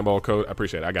the Dragon Ball code. I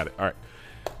appreciate it. I got it. All right,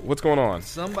 what's going on?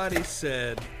 Somebody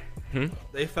said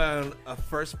they found a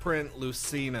first print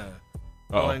Lucina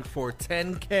going for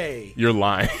 $10K. You're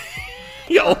lying.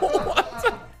 Yo,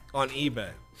 what? On eBay.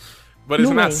 But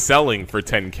it's not selling for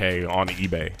 $10K on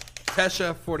eBay.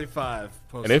 Kesha 45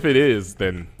 posted. And if it is,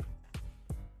 then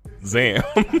Zam.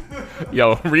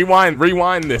 Yo, rewind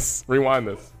this.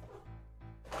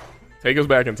 Take us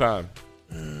back in time.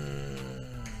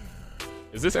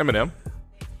 Is this Eminem?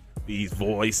 These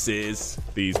voices.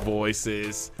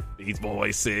 These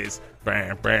voices.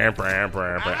 Bam, bam, bam, bam,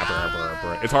 bam, bam, bam,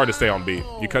 bam. It's hard to stay on beat.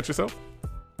 You cut yourself?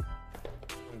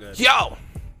 I'm good. Yo!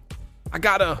 I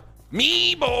got a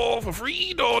meatball for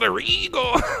free, daughter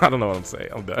Regal. I don't know what I'm saying.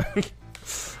 I'm done.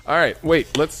 All right,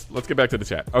 wait. Let's get back to the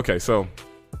chat. Okay, so,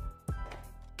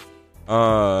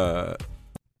 all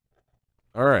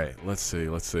right. Let's see.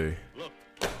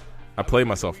 I played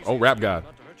myself. Oh, rap god.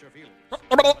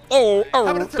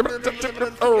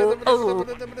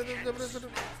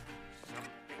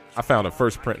 I found a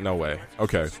first print. No way.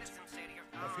 Okay.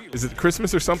 Is it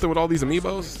Christmas or something with all these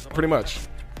amiibos? Pretty much.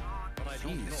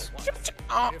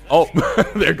 Oh,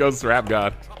 there goes Rap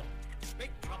God.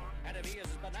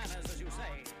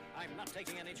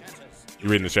 You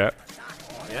reading the chat?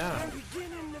 Yeah.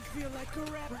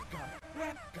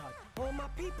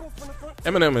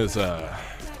 Eminem is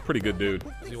pretty good dude.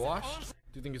 Is he washed?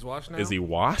 Do you think he's washed now? Is he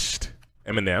washed?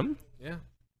 Eminem? Yeah.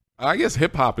 I guess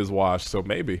hip hop is washed, so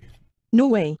maybe. No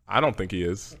way. I don't think he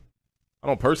is. I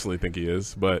don't personally think he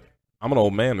is, but I'm an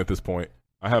old man at this point.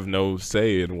 I have no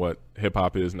say in what hip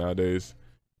hop is nowadays.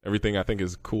 Everything I think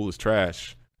is cool is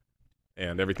trash,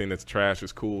 and everything that's trash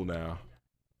is cool now.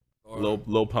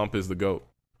 Lil Pump is the GOAT.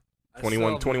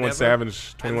 21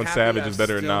 Savage is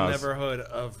better than Nas. Never heard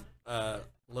of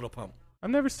Lil Pump.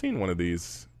 I've never seen one of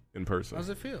these in person. How's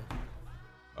it feel?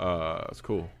 It's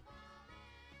cool.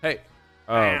 Hey.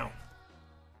 Down.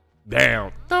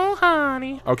 Oh,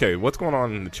 honey. Okay, what's going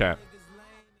on in the chat?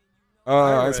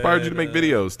 I inspired you to make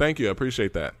videos. Thank you. I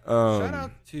appreciate that. Shout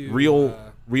out to real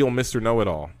Mr.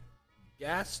 Know-It-All.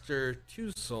 Gaster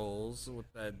Two Souls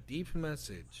with that deep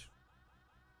message.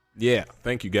 Yeah,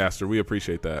 thank you, Gaster. We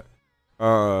appreciate that.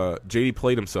 JD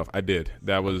played himself. I did.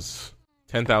 That was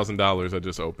 $10,000 I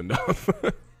just opened up.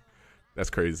 That's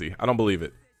crazy. I don't believe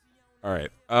it. All right.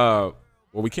 Well,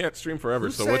 we can't stream forever,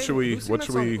 so what should we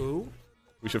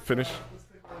should finish?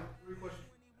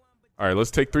 All right,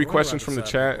 let's take 3 questions from the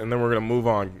chat, and then we're going to move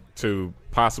on to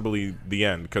possibly the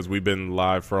end, because we've been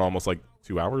live for almost like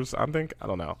 2 hours, I think. I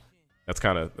don't know. That's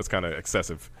kind of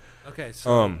excessive. Okay,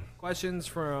 so questions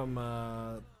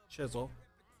from Chisel.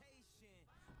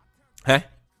 Hey?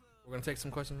 We're going to take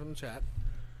some questions from the chat.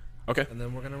 Okay. And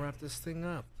then we're going to wrap this thing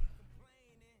up.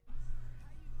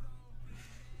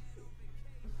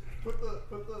 Put the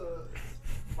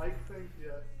mic thing,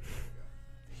 yeah.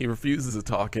 He refuses to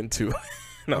talk into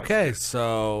No. Okay,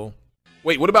 so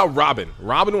wait, what about Robin?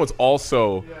 Robin was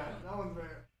also. Yeah, that one's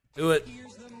there. Do it.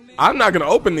 I'm not gonna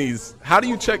open these. How do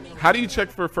you check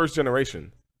for first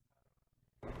generation?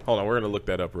 Hold on, we're gonna look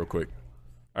that up real quick.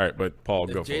 All right, but Paul,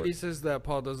 go for it. JD says that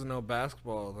Paul doesn't know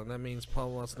basketball, then that means Paul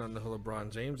wants to know who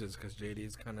LeBron James is because JD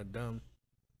is kind of dumb.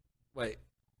 Wait,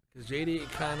 is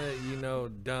JD kind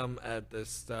of dumb at this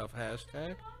stuff?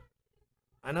 Hashtag.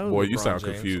 I know. Boy, LeBron you sound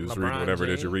James. confused. LeBron Read whatever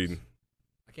James. it is you're reading.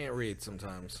 I can't read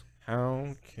sometimes.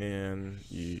 How can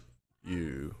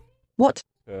you What?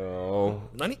 tell?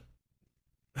 Nani?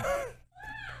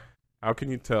 How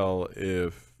can you tell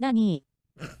if Nani?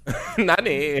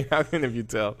 Nani? How can you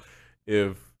tell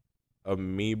if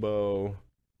Amiibo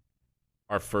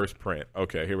are first print?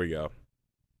 Okay, here we go.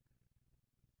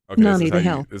 Okay, Nani the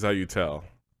hell? This is how you tell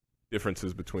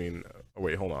differences between. Oh,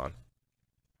 wait, hold on.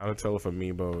 How to tell if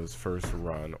Amiibo is first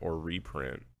run or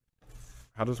reprint?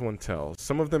 How does one tell?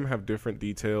 Some of them have different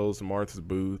details. Marth's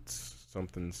boots,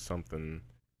 something.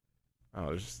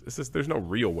 Oh, there's no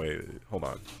real way. Hold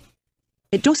on.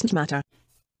 It doesn't matter.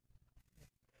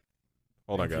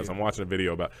 Hold on, guys. I'm watching a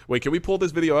video about. Wait, can we pull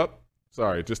this video up?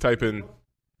 Sorry, just type in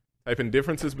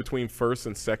differences between first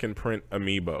and second print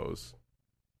Amiibos,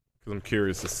 because I'm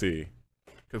curious to see.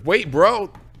 Because wait,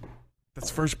 bro,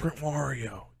 that's first print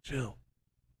Wario. Chill.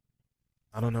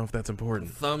 I don't know if that's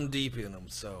important. Thumb deep in them,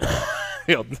 so.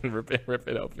 Yo, rip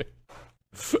it open.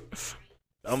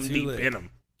 Thumb deep in them.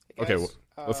 Hey Okay, guys,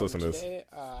 let's listen to this. Today,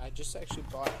 I just actually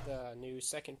bought the new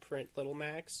second print Little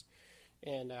Macs,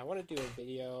 and I want to do a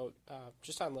video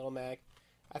just on Little Mac.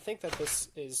 I think that this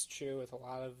is true with a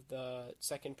lot of the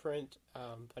second print,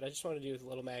 but I just want to do with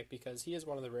Little Mac because he is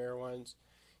one of the rare ones.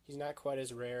 He's not quite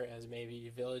as rare as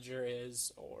maybe Villager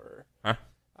is, or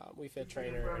We Fit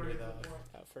Trainer, or any of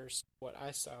the first, what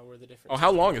I saw were the different. Oh,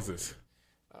 how long is this?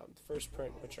 The first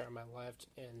print, which are on my left,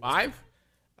 and 5?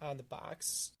 The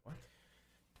box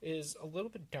is a little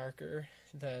bit darker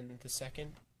than the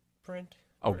second print.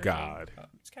 Oh, God.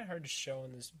 It's kind of hard to show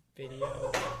in this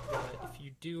video, but if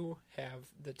you do have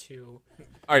the two.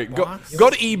 All right, go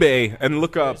to eBay and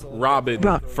look up Robin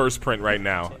first print right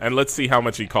now, and let's see how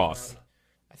much he costs.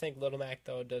 I think Little Mac,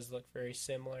 though, does look very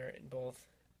similar in both.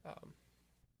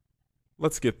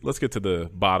 Let's get to the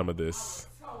bottom of this.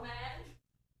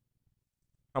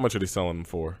 How much are they selling them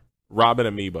for? Robin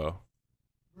Amiibo.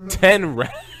 10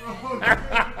 racks.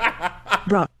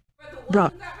 Bruh.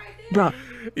 Bruh. Bruh.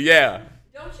 Yeah.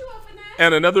 Don't you open that?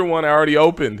 And another one I already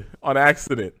opened on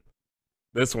accident.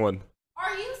 This one.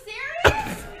 Are you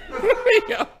serious?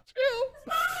 Yo, chill.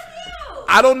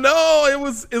 I don't know.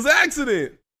 It's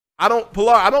accident. I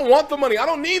don't want the money. I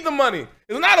don't need the money.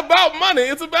 It's not about money.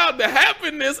 It's about the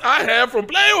happiness I have from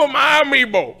playing with my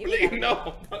amiibo. Please,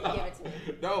 no. Give it to me.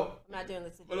 No. I'm not doing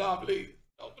this to you. Please.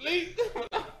 No, please.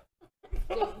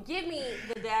 Give me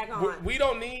the daggone. We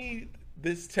don't need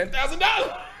this $10,000.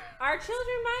 Our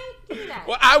children might. Give me that.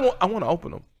 Well, I want to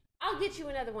open them. I'll get you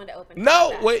another one to open.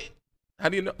 No, wait. How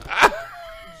do you know?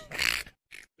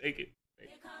 Take it. Here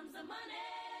comes the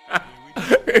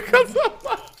money. Here comes the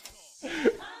money.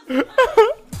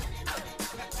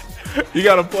 You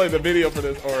gotta play the video for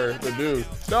this or the dude.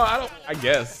 No, I don't. I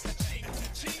guess.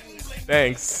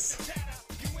 Thanks.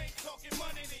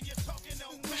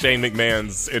 Shane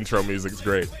McMahon's intro music's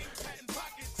great.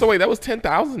 So wait, that was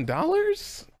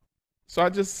 $10,000. So I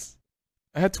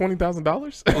had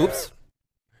 $20,000. Oops.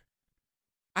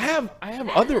 I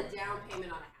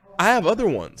have other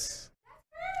ones.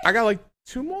 I got like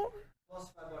 2 more.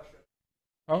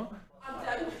 Huh?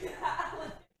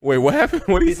 Wait, what happened?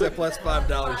 What did he say? Plus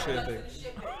 $5 shipping.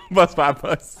 Plus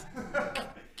 $5.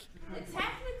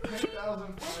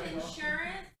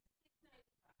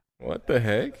 What the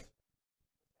heck?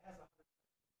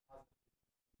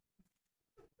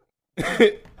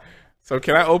 So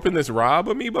can I open this Rob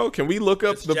amiibo? Can we look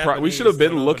up the price? We should have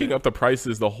been looking up the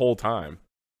prices the whole time.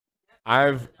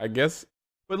 I guess,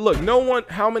 but look, no one.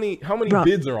 How many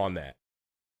bids are on that?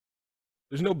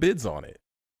 There's no bids on it.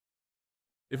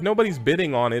 If nobody's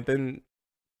bidding on it, then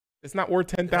it's not worth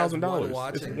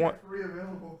 $10,000. It's one.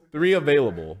 3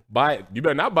 available. Buy it. You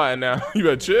better not buy it now. You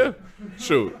better chill.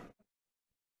 Shoot.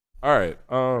 All right.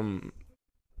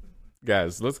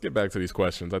 Guys, let's get back to these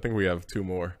questions. I think we have 2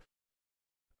 more.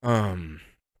 It's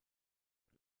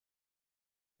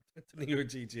New York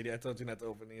G, JD. I told you not to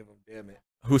open any of them. Damn it.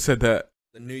 Who said that?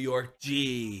 The New York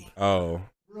G. Oh.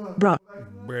 Bruh.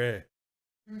 Bruh.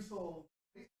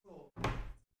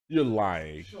 You're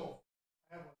lying.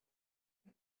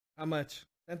 How much?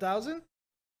 10,000?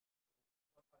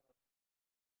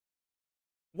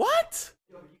 What?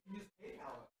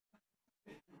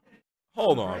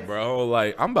 Hold on, bro.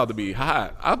 Like, I'm about to be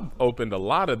hot. I've opened a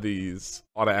lot of these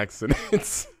on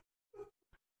accidents.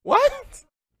 What?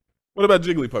 What about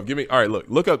Jigglypuff? Give me. All right,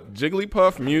 look up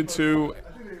Jigglypuff, Mewtwo,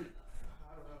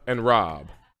 and Rob,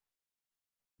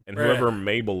 and whoever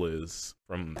Mabel is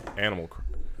from Animal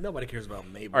Crossing. Nobody cares about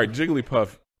Mabel. All right,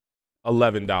 Jigglypuff,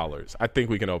 $11. I think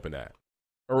we can open that.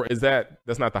 Or is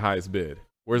that's not the highest bid?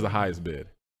 Where's the highest bid?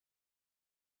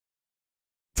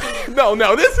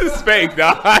 No, this is fake,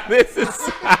 dog. This is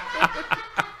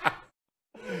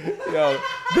yo,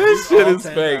 this shit is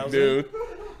fake, dude.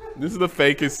 This is the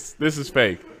fakest. This is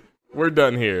fake. We're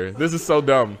done here. This is so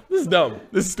dumb. This is dumb.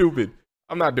 This is stupid.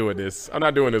 I'm not doing this. I'm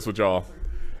not doing this with y'all.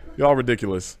 Y'all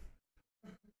ridiculous.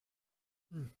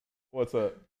 What's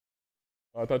up?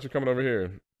 Oh, I thought you were coming over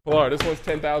here. Pilar, this one's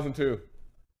 10,000 too.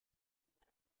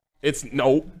 It's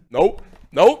nope.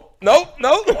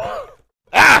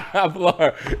 Ah,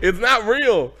 Pilar, it's not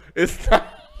real. It's not.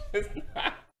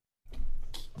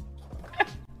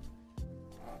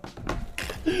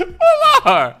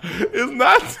 Pilar,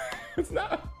 it's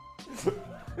not.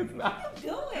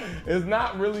 It's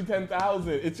not really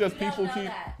 10,000. It's just people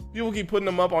keep putting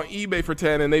them up on eBay for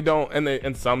 10 and they don't,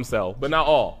 and some sell, but not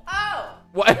all. Oh.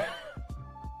 What?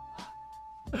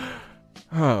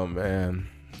 Oh man.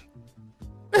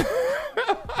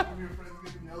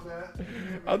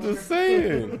 I'm just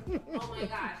saying. Oh my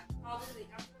gosh.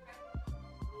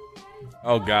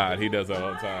 Oh God, he does that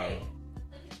all the time.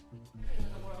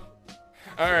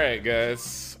 All right,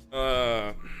 guys.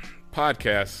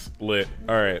 Podcast lit.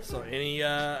 All right. So, any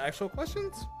actual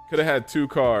questions? Could have had 2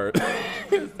 cards.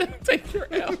 Take your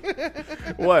L.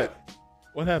 What?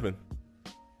 What happened?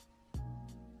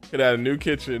 Could have had a new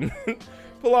kitchen.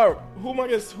 Pilar, who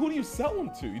do you sell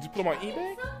them to? You just put them on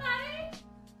eBay?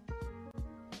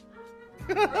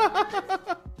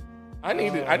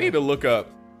 I need to look up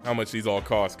how much these all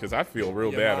cost because I feel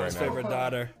real bad right now. Favorite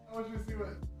daughter.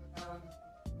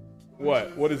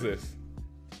 What? What is this?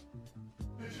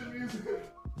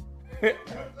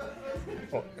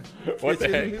 What the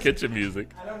heck? Kitchen music.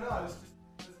 I don't know. I was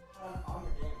just on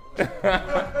the game.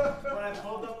 When I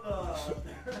pulled up the...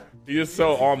 You're just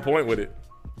so on point with it.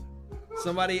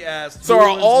 Somebody asked. So are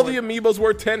all the amiibos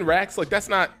worth 10 racks? Like that's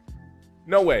not.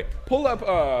 No way. Pull up.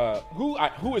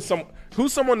 Who's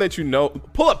someone that you know?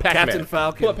 Pull up Pac-Man. Captain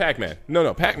Falcon. Pull up Pac-Man.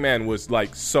 No. Pac-Man was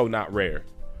like so not rare.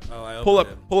 Oh, I pull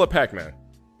opened up Pac-Man.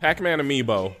 Pac-Man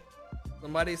amiibo.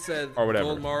 Somebody said Or whatever.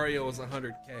 Gold Mario was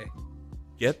 100K.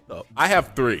 Get the. I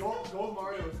have 3. Gold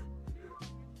Mario is.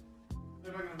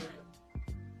 They're not gonna make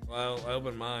it. Well, I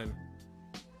opened mine.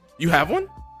 You have one?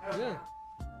 Yeah.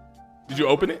 Did you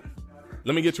open it?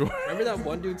 Let me get you one. Remember that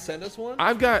one dude sent us one?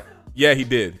 I've got. Yeah, he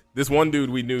did. This one dude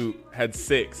we knew had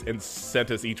 6 and sent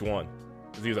us each one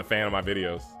because he was a fan of my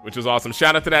videos, which was awesome.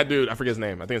 Shout out to that dude. I forget his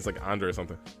name. I think it's like Andre or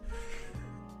something.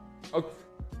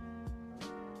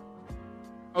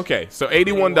 Okay, so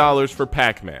 $81 for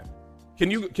Pac-Man. Can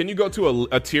you go to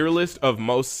a tier list of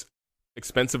most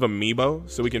expensive amiibo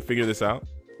so we can figure this out?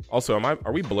 Also,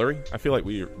 are we blurry? I feel like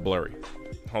we're blurry.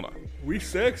 Hold on. We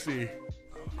sexy.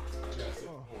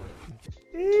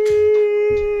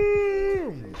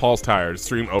 Paul's tired.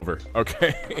 Stream over.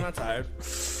 Okay. I'm not tired.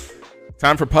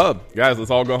 Time for pub. Guys,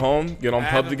 let's all go home. Get on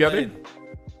pub together.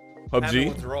 PUBG.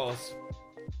 Withdrawals.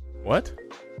 What?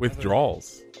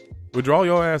 Withdrawals. Withdraw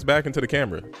your ass back into the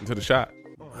camera, into the shot.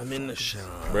 I'm in the shot.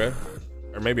 Bruh.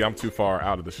 Or maybe I'm too far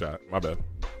out of the shot. My bad.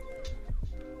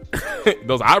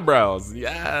 Those eyebrows.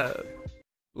 Yeah.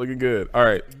 Looking good. All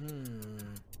right.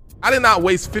 I did not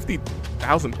waste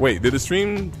 50,000. Wait, did the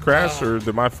stream crash or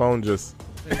did my phone just...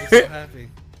 I'm so happy.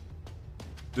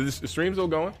 Did the stream still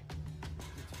going?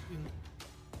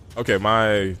 Okay,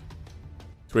 my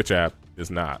Twitch app is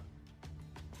not.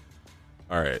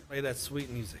 All right. Play that sweet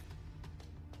music.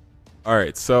 All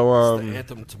right, so It's the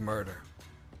anthem to murder.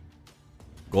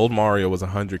 Gold Mario was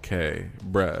 100K.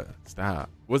 Bruh, stop.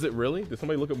 Was it really? Did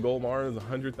somebody look up Gold Mario as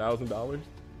 $100,000?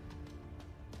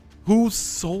 Who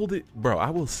sold it? Bro,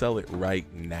 I will sell it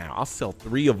right now. I'll sell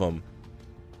 3 of them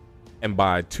and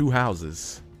buy 2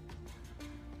 houses,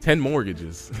 10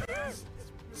 mortgages.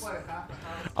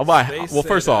 I'll buy, well,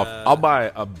 first off, I'll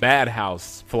buy a bad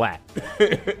house flat,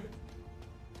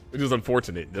 which is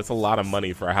unfortunate. That's a lot of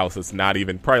money for a house that's not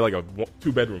even, probably like a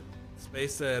 2-bedroom.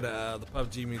 Space said the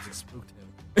PUBG music spooked him.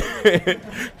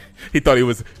 He thought he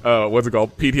was, what's it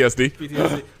called?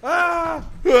 PTSD?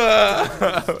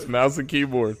 PTSD. Mouse and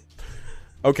keyboard.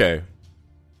 Okay.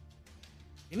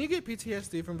 Can you get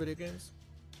PTSD from video games?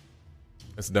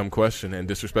 That's a dumb question and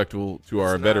disrespectful to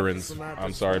our veterans.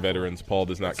 I'm sorry, veterans. Paul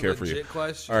does not care for you.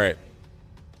 Question. All right.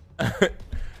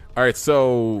 All right,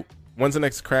 so when's the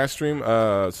next crash stream?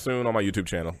 Soon on my YouTube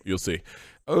channel. You'll see.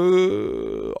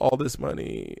 All this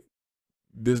money.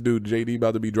 This dude JD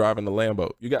about to be driving the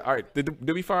Lambo. You got all right.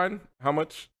 Did we find how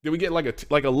much? Did we get like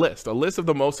a list of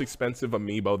the most expensive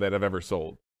amiibo that I've ever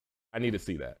sold? I need to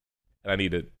see that, and I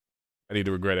need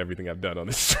to regret everything I've done on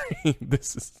this stream.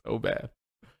 This is so bad.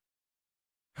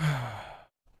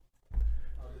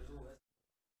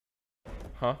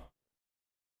 Huh?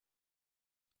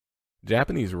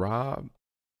 Japanese Rob.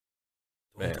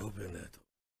 Don't open it.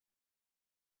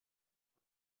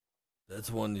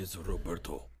 That's one is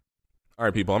Roberto. All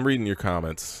right, people, I'm reading your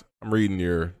comments. I'm reading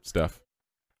your stuff.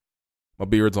 My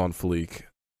beard's on fleek.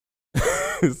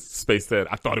 Space said,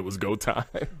 I thought it was go time.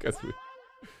 Guess we...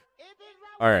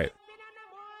 All right.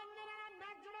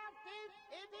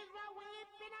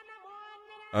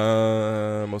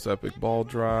 Most epic ball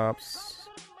drops.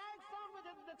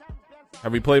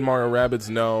 Have we played Mario Rabbids?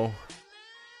 No.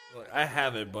 Look, I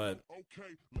haven't, but...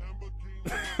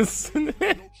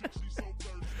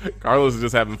 Carlos is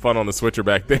just having fun on the switcher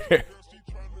back there.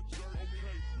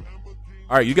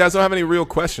 All right, you guys don't have any real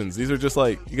questions. These are just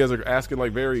like, you guys are asking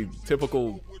like very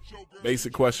typical,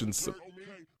 basic questions.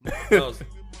 No,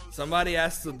 somebody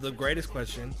asked the greatest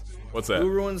question. What's that? Who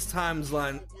ruins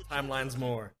timelines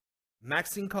more?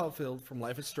 Maxine Caulfield from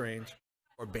Life is Strange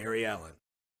or Barry Allen,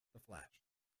 The Flash?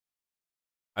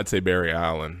 I'd say Barry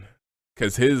Allen.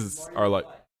 Because his are like...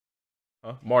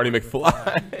 Huh? Marty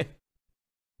McFly.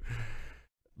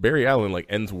 Barry Allen like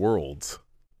ends worlds.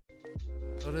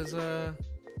 What is All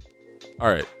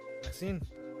right. Maxine?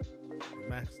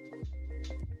 Max.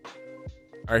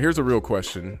 All right, here's a real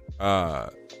question.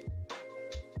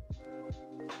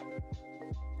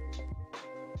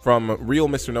 From Real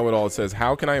Mr. Know-It-All, it says,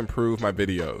 how can I improve my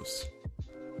videos?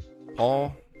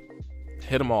 Paul,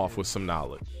 hit him off with some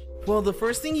knowledge. Well, the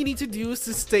first thing you need to do is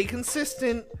to stay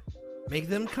consistent. Make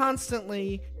them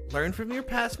constantly. Learn from your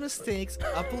past mistakes.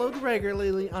 Upload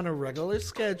regularly on a regular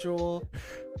schedule.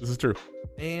 This is true.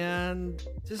 And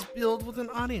just build with an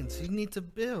audience. You need to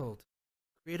build.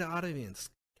 Create an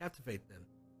audience. Captivate them.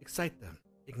 Excite them.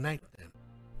 Ignite them.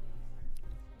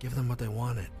 Give them what they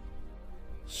wanted.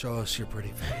 Show us your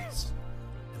pretty face.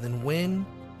 And then when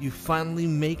you finally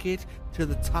make it to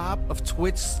the top of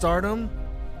Twitch stardom,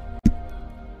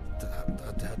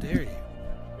 how dare you?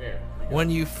 When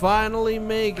you finally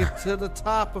make it to the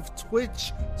top of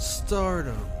Twitch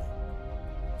stardom,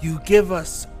 You give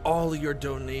us all your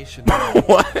donation.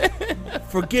 What?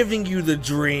 For giving you the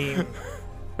dream.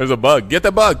 There's a bug. Get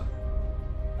the bug.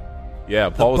 Yeah,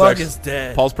 Paul was bug actually, is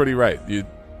dead. Paul's pretty right.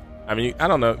 I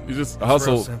don't know. You just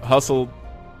hustle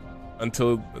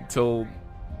until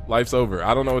life's over.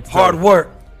 I don't know what to Hard tell you. work.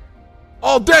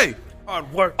 All day.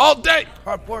 Hard work. All day.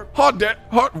 Hard work. Hard day.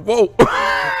 Whoa.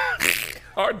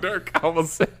 Hard Dirk. I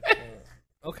almost said.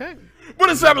 Okay. But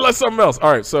it sounded like something else.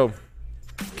 All right, so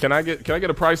can I get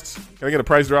a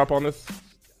price drop on this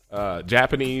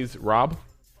Japanese Rob,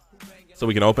 so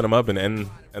we can open them up and end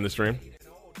the stream?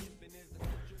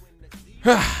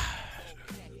 All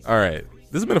right,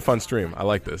 this has been a fun stream. I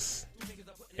like this.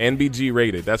 NBG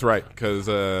rated. That's right, because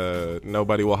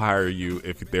nobody will hire you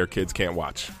if their kids can't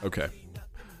watch. Okay.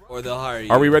 Or they'll hire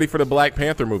you. Are we ready for the Black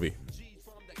Panther movie?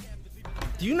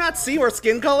 Do you not see our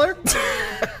skin color?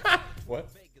 What?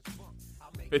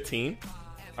 15?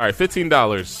 All right,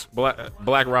 $15.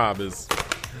 Black Rob is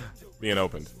being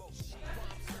opened.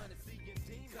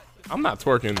 I'm not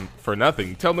twerking for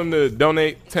nothing. Tell them to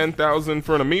donate $10,000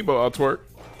 for an amiibo. I'll twerk.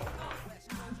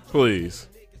 Please.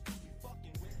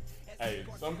 Hey,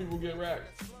 some people get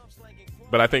racked.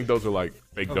 But I think those are like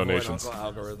fake donations. Uncle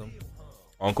Algorithm.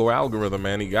 Uncle Algorithm,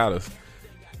 man, he got us.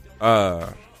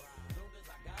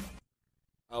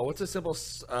 What's a simple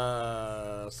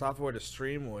software to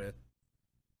stream with?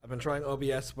 I've been trying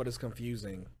OBS, but it's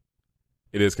confusing.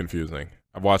 It is confusing.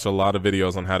 I've watched a lot of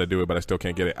videos on how to do it, but I still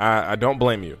can't get it. I don't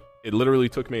blame you. It literally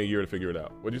took me a year to figure it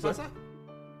out. What'd you say?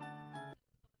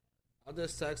 I'll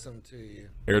just text them to you.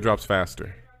 Airdrop's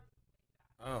faster.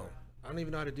 Oh, I don't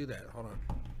even know how to do that. Hold on.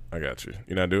 I got you.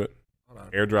 You know how to do it? Hold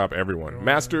on. Airdrop everyone.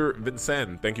 Master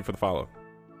Vincent, thank you for the follow.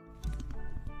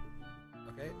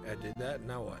 Okay, I did that.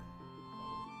 Now what?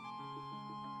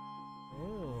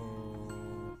 Oh.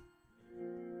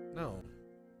 No.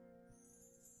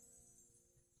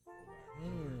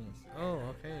 Oh,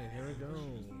 okay. Here we go.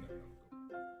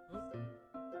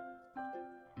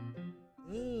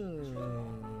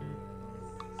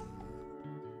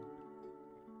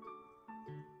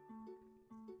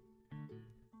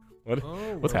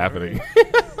 What's happening?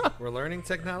 We're learning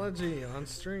technology on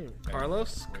stream.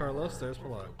 Carlos, there's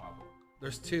Pilar.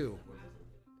 There's two.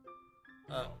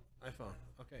 iPhone.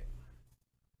 Okay.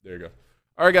 There you go.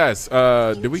 All right, guys.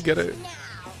 Did we get it?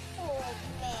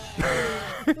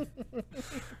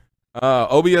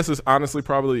 OBS is honestly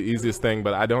probably the easiest thing,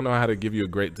 but I don't know how to give you a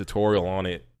great tutorial on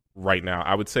it right now.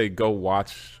 I would say go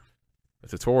watch a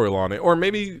tutorial on it, or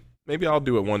maybe I'll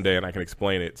do it one day and I can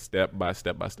explain it step by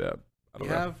step by step. I don't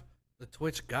know. Have the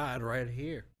Twitch God right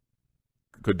here.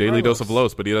 Good daily dose of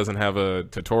Los, but he doesn't have a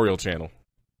tutorial channel.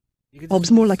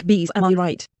 Bob's more like bees, am I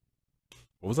right?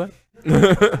 What was that?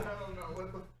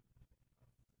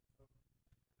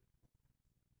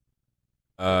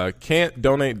 Can't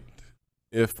donate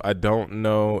if I don't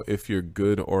know if you're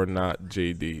good or not,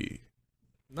 JD.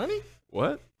 Nani?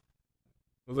 What?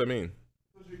 What does that mean?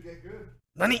 Get good.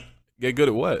 Nani? Get good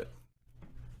at what?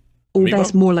 Oh, Amiibo?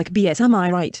 that's more like BS, am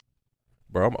I right?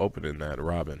 Bro, I'm opening that,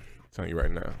 Robin. I'm telling you right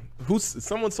now.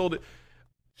 Someone sold it.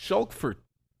 Shulk for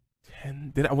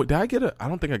 10. Did I get a? I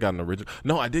don't think I got an original.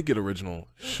 No, I did get original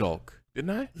Shulk.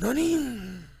 Didn't I? Nani?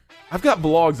 I've got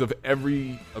blogs of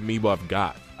every amiibo I've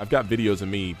got. I've got videos of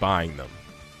me buying them.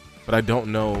 But I don't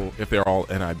know if they're all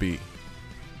NIB.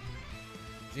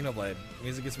 Xenoblade.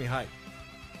 Music gets me hyped.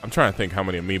 I'm trying to think how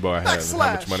many amiibo I have and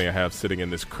how much money I have sitting in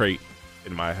this crate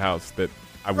in my house that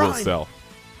I will sell.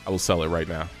 I will sell it right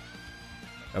now.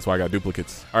 That's why I got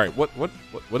duplicates. All right, what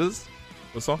is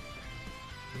what song?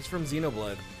 It's from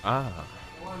Xenoblade. Ah.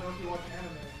 I want to know if you watch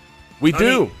anime. We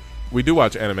do. We do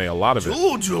watch anime, a lot of it.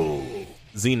 Jojo.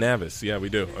 Z Navis. Yeah, we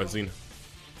do. Z.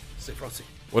 Say Frosty.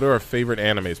 What are our favorite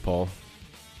animes, Paul?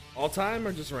 All time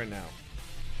or just right now?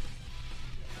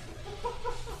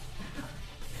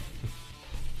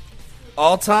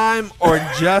 All time or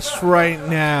just right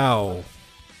now?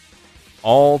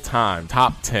 All time,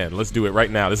 top 10. Let's do it right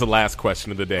now. This is the last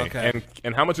question of the day. Okay.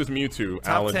 And how much is Mewtwo, Top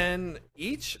Alan? 10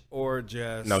 each or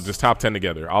just? No, just top 10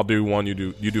 together. I'll do one, you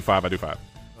do 5, I do 5.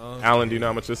 Okay. Alan, do you know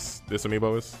how much this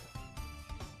amiibo is?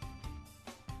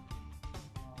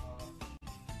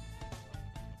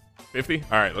 $50?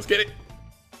 All right, let's get it.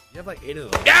 You have like 8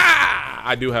 of those. Yeah!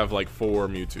 I do have like 4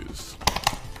 Mewtwo's.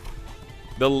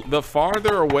 The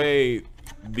farther away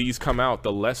these come out,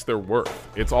 the less they're worth.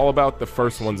 It's all about the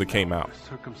first ones that came out.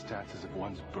 Circumstances of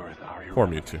one's birth are Poor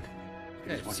Mewtwo.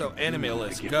 Okay, so anime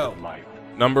list, go.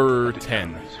 Number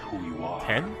 10.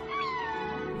 10?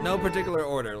 No particular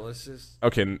order. Let's just.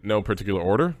 Okay, no particular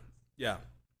order? Yeah.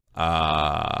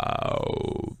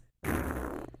 Hajime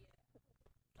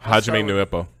no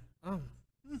Ippo. Oh.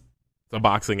 It's a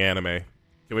boxing anime.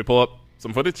 Can we pull up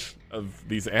some footage of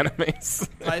these animes?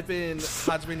 Type in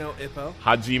Hajime no Ippo.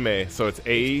 Hajime. So it's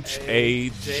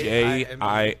Hajime.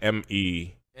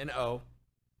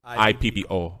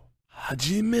 N-O-I-P-P-O.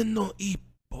 Hajime no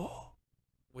Ippo.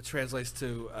 Which translates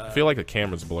to... I feel like the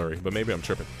camera's blurry, but maybe I'm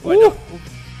tripping. Wait, no, go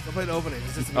play the opening.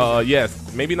 Is this music?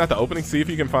 Yes. Maybe not the opening. See if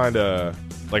you can find a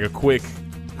quick,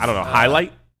 I don't know,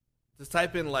 highlight. Just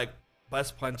type in, like,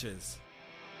 best punches.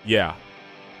 Yeah.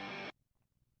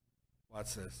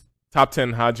 Watch this. Top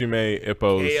 10 Hajime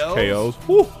Ippo's KOs.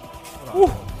 Woo.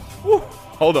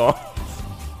 Hold on.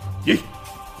 Yeah.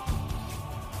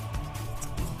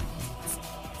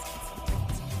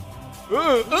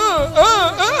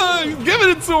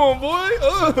 Giving it to him, boy.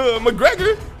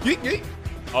 McGregor. Yeet.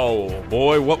 Oh,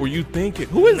 boy, what were you thinking?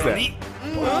 Who is that?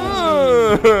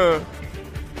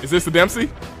 Is this the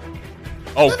Dempsey?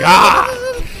 Oh, God.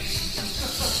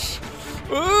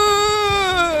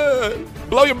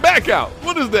 Blow your back out.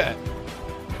 What is that?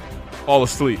 Fall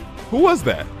asleep. Who was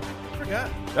that? I forgot.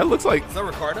 That looks like... Is that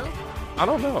Ricardo? I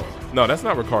don't know. No, that's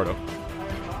not Ricardo.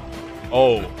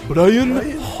 Oh, Brian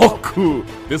Hoku.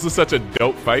 This was such a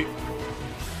dope fight.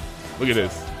 Look at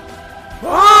this.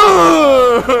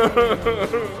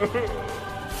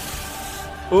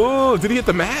 Oh, did he hit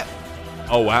the mat?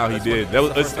 Oh, wow, he did. That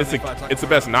was, it's the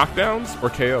best knockdowns or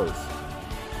KOs?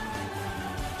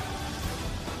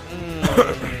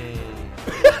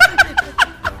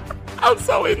 I'm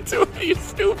so into it. You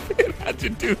stupid. How'd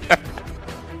you do that?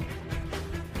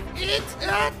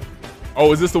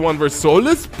 Oh, is this the one versus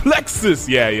Solus Plexus?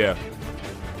 Yeah.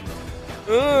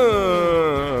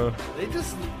 They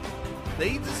just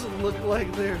look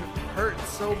like they're hurt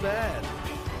so bad.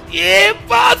 Yeah,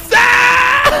 bossa!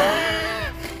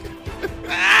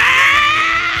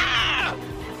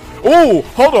 Oh,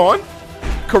 hold on.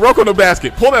 Kuroko no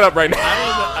Basket. Pull that up right now.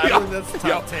 I don't think that's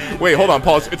top 10. Wait, hold on,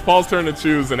 Paul. It's Paul's turn to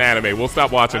choose an anime. We'll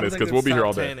stop watching this because we'll be here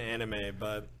all day. Top 10 anime,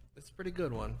 but it's a pretty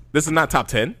good one. This is not top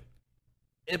 10?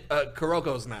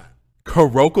 Kuroko's not.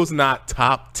 Kuroko's not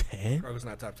top 10? Kuroko's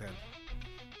not top 10.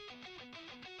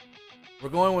 We're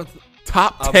going with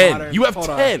top 10. You have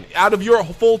 10 out of your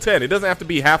full 10. It doesn't have to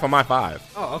be half of my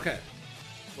 5. Oh, okay.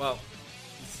 Well,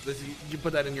 you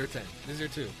put that in your 10. This is your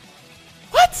 2.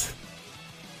 What?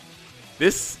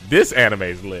 This anime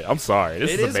is lit. I'm sorry.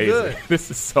 This is amazing. Good.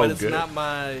 This is so but it's good.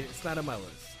 It's not on my list.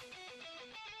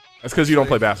 That's because you don't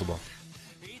play basketball.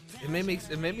 It made me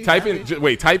type happy. in.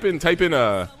 Wait. Type in.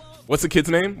 What's the kid's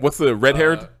name? What's the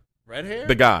red-haired? Red hair?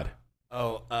 The god.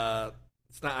 Oh,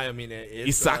 it's not Ayamine.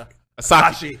 It's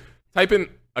Akashi. Type in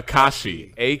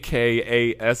Akashi.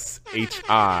 Akashi.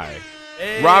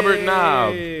 Hey. Robert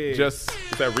Knob. Just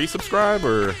is that resubscribe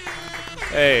or?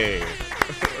 Hey.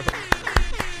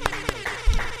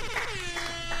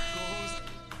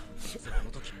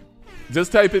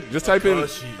 Just type in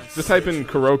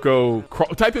Kuroko.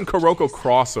 Type in Kuroko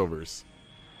crossovers.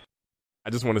 I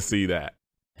just want to see that.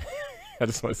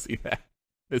 This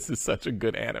is such a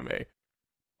good anime.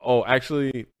 Oh,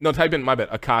 actually, no. Type in, my bad,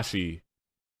 Akashi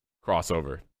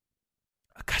crossover.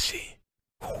 Akashi.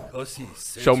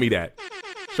 Show me that.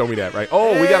 Right?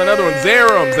 Oh, we got another one.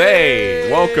 Zerums. Hey,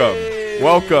 welcome,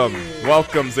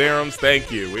 Zerums.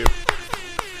 Thank you.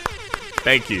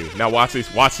 Thank you. Now watch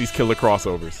these killer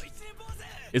crossovers.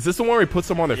 Is this the one where he puts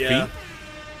them on their feet?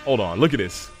 Hold on. Look at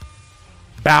this.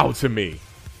 Bow to me.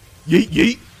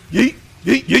 Yeet.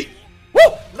 Woo!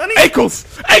 Ankles.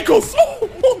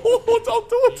 Oh, don't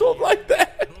do it to him like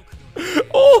that.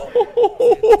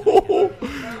 Oh,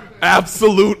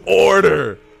 absolute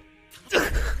order.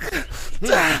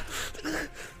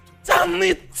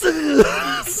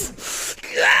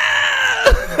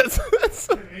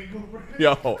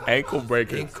 Yo, ankle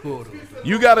breakers.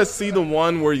 You gotta see the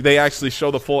one where they actually show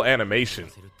the full animation.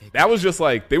 That was just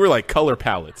like, they were like color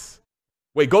palettes.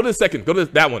 Wait, go to the second. Go to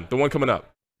that one. The one coming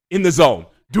up. In the zone.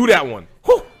 Do that one.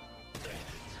 Whew.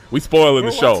 We spoiling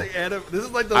the show. This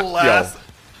is like the last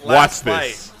watch fight.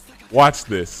 this. Watch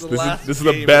this. This is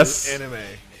the best anime.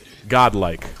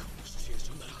 Godlike.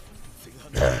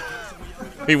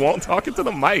 He won't talk into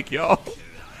the mic, y'all.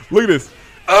 Look at this.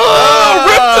 Oh,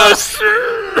 rip the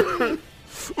shirt.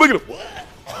 Look at him.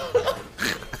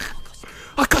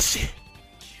 Akashi.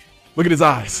 Look at his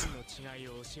eyes.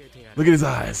 Look at his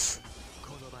eyes.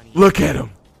 Look at him.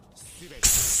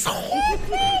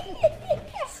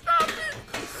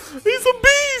 He's a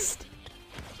beast.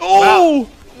 Oh.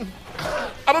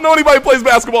 I don't know anybody who plays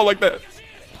basketball like that.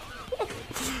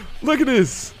 Look at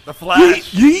this. The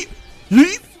Flash. Yeet.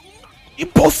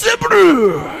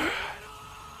 Impossible.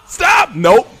 Stop.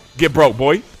 Nope. Get broke,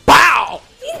 boy. Pow.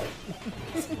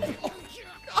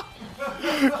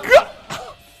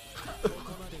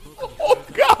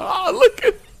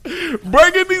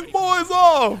 breaking these boys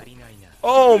off.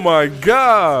 Oh my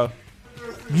god.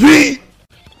 Yeet.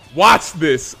 Watch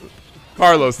this.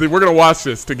 Carlos, we're going to watch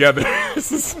this together.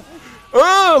 This is,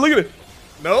 look at it.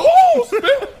 No.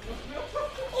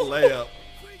 Layup.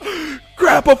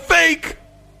 Grab a fake.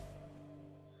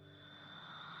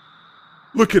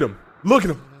 Look at him. Look at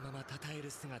him.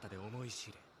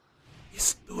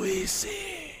 It's too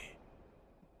easy.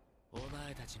 Oh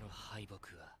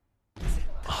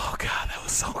god, that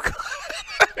was so good.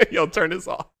 Yo, turn this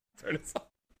off. Turn this off.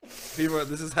 People,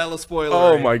 this is hella spoiler.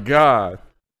 Oh my god.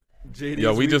 JD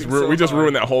Yo, we just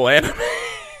ruined that whole anime.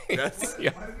 Yes.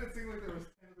 Yeah. Why did it seem like there was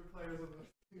 10 other players on the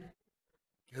team?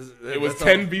 It was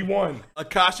 10v1.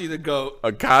 Akashi the GOAT.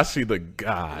 Akashi the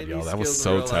god. Yo, that was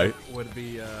so tight. Would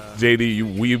be, JD, you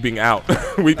weeping out.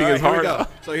 Weeping is hard. Here we go.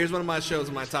 So here's one of my shows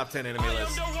on my top 10 anime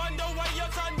list.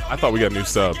 I thought we got a new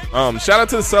sub. Shout out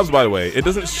to the subs, by the way. It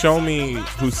doesn't show me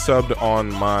who subbed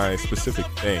on my specific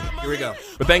thing. Here we go.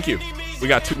 But thank you. We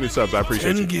got 2 new subs. I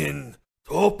appreciate you. Tengen,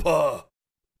 Toppa,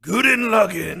 Gurren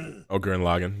Lagann. Oh, Gurren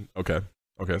Lagann. Okay.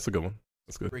 Okay, that's a good one.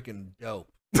 That's good. Freaking dope.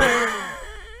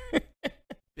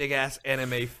 Big ass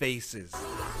anime faces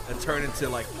that turn into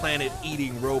like planet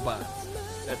eating robots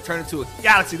that turn into a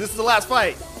galaxy. This is the last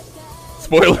fight.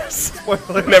 Spoilers.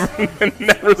 Spoilers.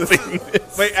 Never seen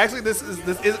this. Wait, actually, is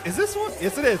this one?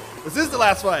 Yes, it is. This is the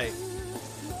last fight.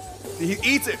 He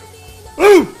eats it.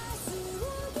 Boom.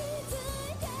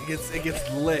 It gets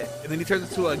lit, and then he turns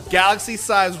into a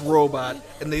galaxy-sized robot,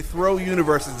 and they throw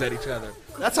universes at each other.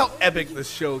 That's how epic this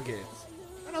show gets.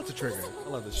 Shout out to Trigger. I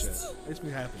love this shit. Makes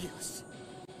me happy.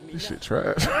 This shit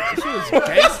trash. This shit is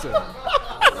gangster.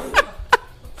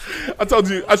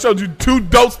 I showed you 2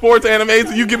 dope sports animes,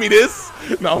 and you give me this?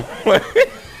 No.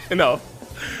 No.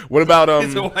 What about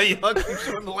So why you keep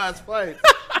showing the last fight?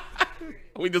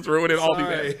 We just ruined it all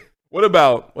these. What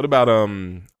about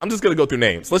I'm just gonna go through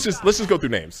names. Let's just go through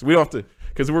names. We don't have to,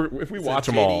 because if we watch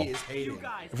them all. You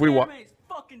guys, if we watch.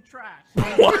 Fucking trash.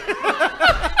 What?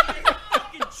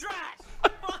 Fucking trash.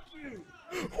 Fuck you.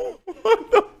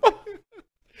 What the fuck?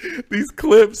 These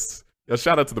clips. Yo,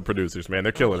 shout out to the producers, man.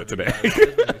 They're killing it today.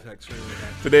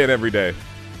 Today and every day.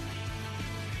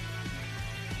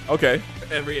 Okay.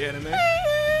 Every anime.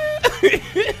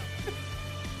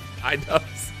 I know.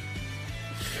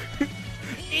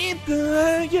 This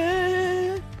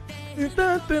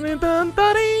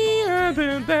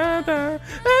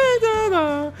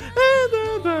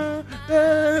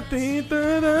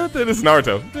is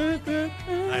Naruto.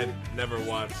 I never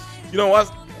watched. You don't watch?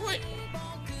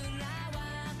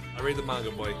 I read the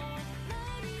manga, boy.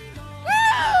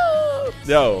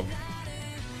 Yo.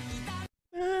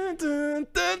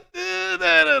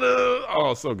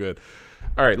 Oh, so good.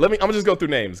 All right, I'm gonna just go through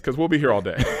names because we'll be here all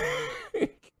day.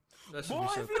 That should be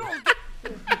so cool.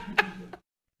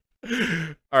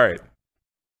 All right.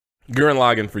 Gurren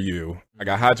Lagann for you. I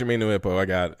got Hajime no Ippo. I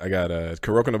got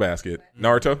Kuroko no Basket.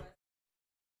 Naruto.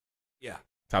 Yeah.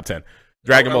 Top 10.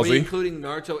 Dragon Ball Are we Z. including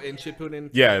Naruto and Shippuden?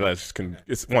 Yeah,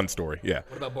 it's one story. Yeah.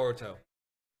 What about Boruto?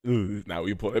 Ooh, now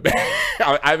we pull it back.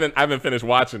 I haven't finished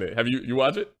watching it. Have you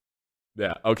watch it?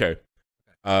 Yeah. Okay.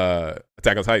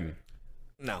 Attack on Titan.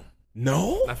 No.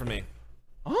 No. Not for me.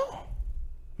 Oh.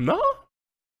 No.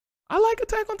 I like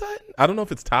Attack on Titan. I don't know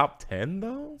if it's top 10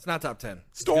 though. It's not top 10.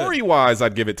 Story wise,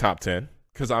 I'd give it top 10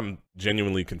 because I'm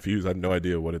genuinely confused. I have no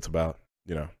idea what it's about.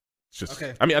 You know, it's just.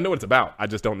 Okay. I mean, I know what it's about. I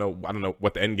just don't know. I don't know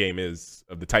what the end game is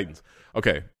of the Titans.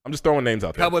 Okay, I'm just throwing names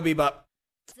out there. Cowboy Bebop.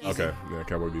 Okay, yeah,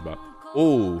 Cowboy Bebop.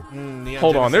 Ooh, Neon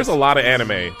hold on. Genesis. There's a lot of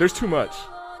anime. There's too much.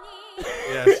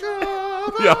 Yes.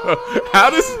 Yo, how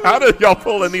do y'all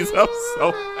pulling these up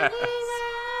so fast?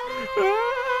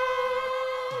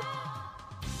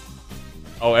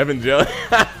 Oh, Evan Joe.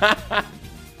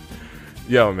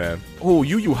 Yo, man. Oh,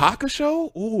 Yu Yu Hakusho?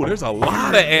 Ooh, there's a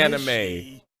lot of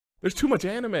anime. There's too much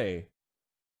anime.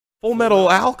 Full Metal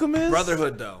Alchemist?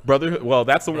 Brotherhood, though. Brotherhood. Well,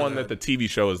 that's the one that the TV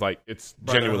show is like. It's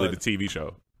genuinely the TV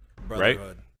show. Right?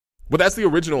 But that's the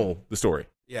original, the story.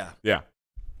 Yeah. Yeah.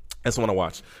 That's the one I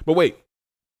watched. But wait.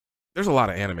 There's a lot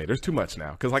of anime. There's too much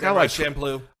now. Because like Samurai I like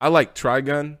Champloo. I like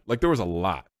Trigun. Like there was a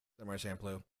lot. Samurai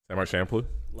Champloo. Samurai Champloo.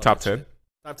 Love Top that 10. shit.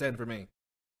 Top 10 for me.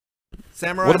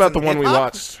 Samurai. What about the one we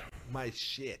watched? My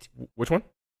shit. Which one?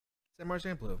 Samurai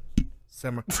Champloo.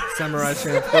 Samurai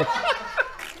Champloo.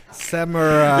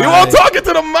 Samurai. You all talking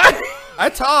to the mic. I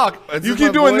talk. You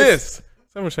keep doing this.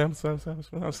 My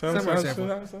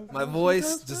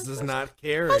voice just does not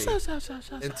carry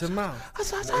into mouth.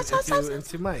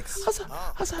 Into mics.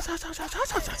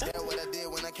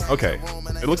 Okay.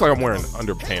 It looks like I'm wearing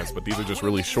underpants, but these are just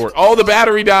really short. Oh, the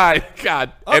battery died.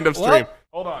 God. End of stream.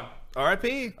 Hold on.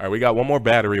 R.I.P. All right, we got one more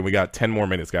battery and we got 10 more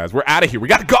minutes, guys. We're out of here. We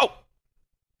got to go.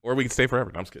 Or we can stay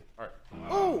forever. No, I'm just kidding. All right.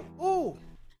 Oh, oh.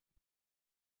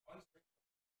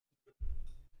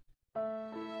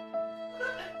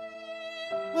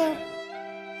 Well,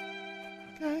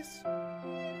 guys.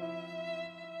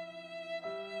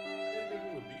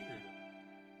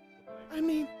 I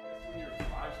mean,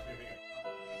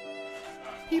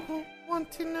 people want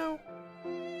to know,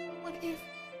 what if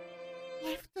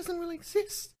life doesn't really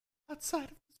exist outside of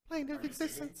this plane of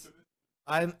existence?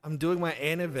 I'm doing my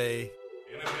Anabe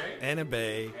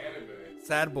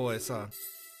sad boy song.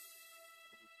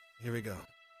 Here we go.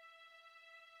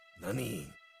 Nani?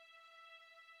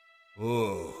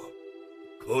 Oh,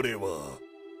 これは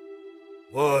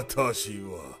私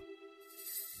は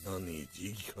何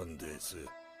時間です。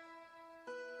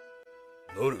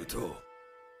Naruto,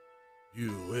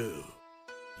 you will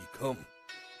become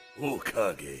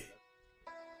Hokage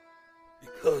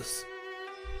because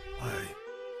I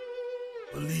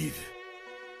believe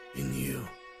in you.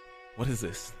 What is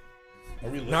this? Are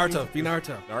we Naruto, be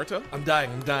Naruto. Naruto? I'm dying.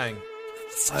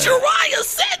 Jiraiya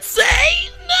Sensei,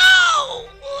 no!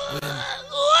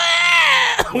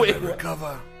 When I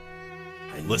recover.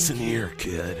 Listen here,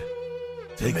 kid.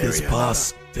 Take this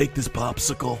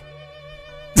popsicle.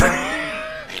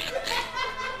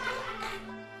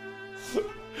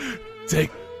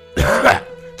 Take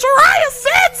Jiraiya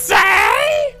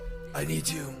Sensei! I need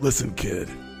you. Listen, kid.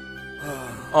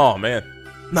 Oh, man.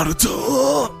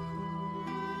 Naruto!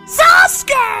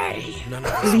 Sasuke! None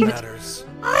of this matters.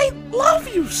 I love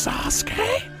you,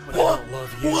 Sasuke. But I don't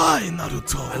love you. Why,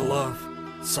 Naruto? I love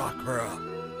Sakura.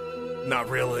 Not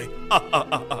really.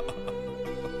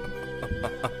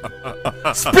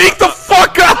 Speak the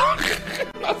fuck up!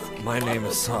 My name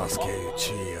is Sasuke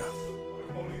Uchiha.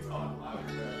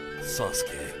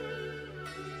 Sasuke.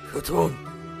 Koton.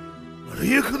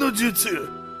 Ryuko no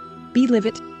Jutsu. Be live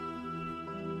it.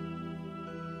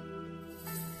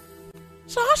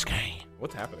 Sasuke.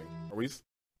 What's happening? Are we?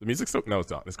 The music's still? No,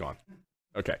 it's not. It's gone.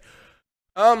 Okay.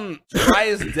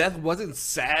 Jiraiya's death wasn't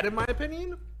sad, in my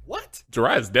opinion. What?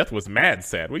 Jiraiya's death was mad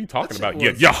sad. What are you talking That about?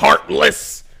 shit was- You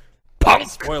heartless punk.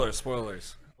 Spoilers.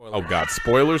 Oh God!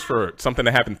 Spoilers for something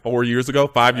that happened 4 years ago,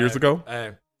 5 years ago.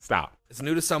 Hey, Stop. it's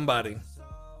new to somebody.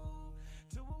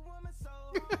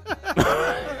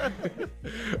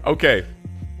 Okay.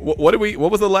 What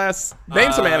was the last?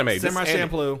 Name some anime. Just Samurai anime.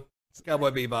 Champloo,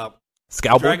 Cowboy Bebop,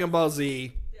 Scalpel. Dragon Ball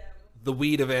Z, the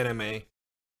weed of anime.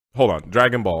 Hold on.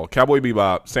 Dragon Ball, Cowboy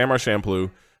Bebop, Samurai Champloo.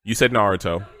 You said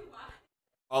Naruto.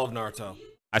 All of Naruto.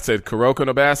 I said Kuroko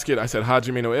no Basket. I said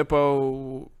Hajime no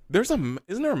Ippo. Isn't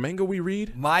there a manga we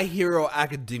read? My Hero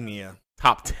Academia.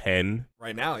 Top 10?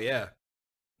 Right now, yeah.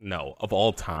 No, of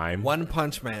all time. One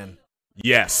Punch Man.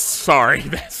 Yes. Sorry,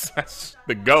 that's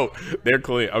the GOAT. They're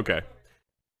clear. Okay.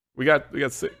 We got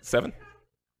 6, 7. Is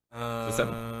it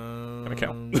 7. Can I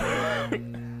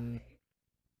count?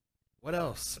 What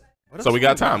else? So we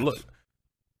got time. Look,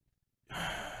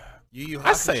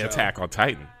 I say Attack on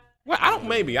Titan. Well, I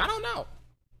don't know.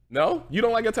 No, you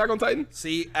don't like Attack on Titan?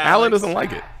 See, Alan doesn't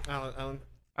like it. Alan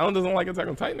Doesn't like Attack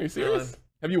on Titan. Are you serious?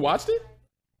 Have you watched it?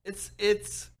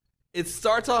 It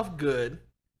starts off good,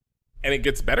 and it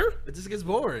gets better. It just gets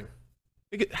boring.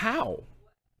 How?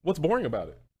 What's boring about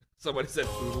it? Somebody said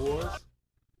Food Wars.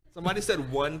 Somebody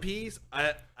said One Piece.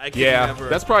 I can't never.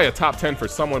 That's probably a top 10 for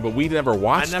someone, but we never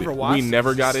watched it. I never watched We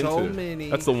never it. got So into many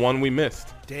it. That's the one we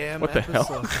missed. Damn. What the hell?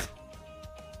 episodes.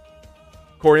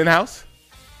 Corey in the House?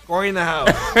 Corey in the House.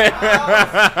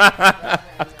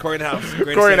 Corey in the House.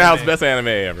 Corey in the House, best anime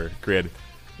ever created.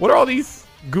 What are all these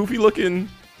goofy looking?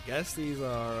 I guess these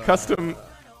are custom.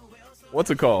 What's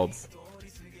it called?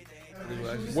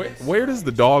 Where does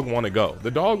the dog want to go?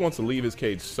 The dog wants to leave his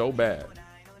cage so bad.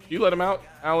 You let him out,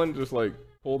 Alan. Just like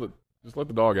just let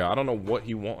the dog out. I don't know what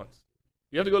he wants.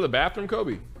 You have to go to the bathroom,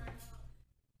 Kobe.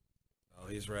 Oh,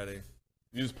 he's ready.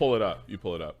 You just pull it up. You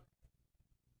pull it up.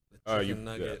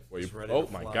 Nugget is ready oh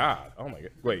to my fly. god! Oh my god!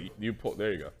 Wait, you pull.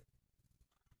 There you go.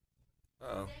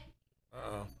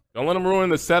 Uh-oh. Don't let him ruin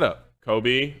the setup,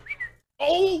 Kobe.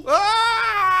 Oh!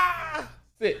 Ah!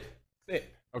 Sit.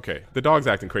 Okay, the dog's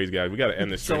acting crazy, guys. We got to end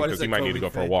this So stream what because is he it, might need to Kobe go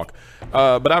for a fit? walk.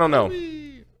 But I don't know.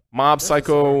 Mob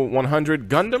Psycho 100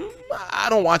 Gundam. I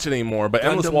don't watch it anymore. But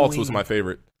Endless Gundam Waltz was Wing. my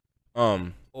favorite.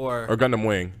 Or Gundam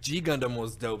Wing. G Gundam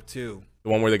was dope too. The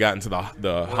one where they got into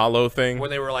the hollow thing. When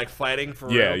they were like fighting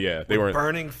for Yeah, real. yeah, they With were-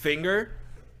 burning finger.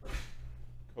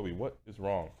 Kobe, what is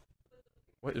wrong?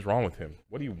 What is wrong with him?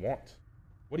 What do you want?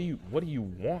 What do you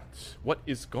want? What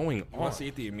is going on? wants to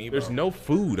eat the amiibo. There's no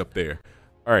food up there.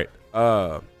 All right.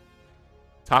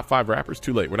 Top 5 rappers?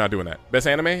 Too late. We're not doing that. Best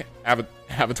anime?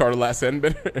 Avatar: The Last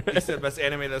Airbender. He said best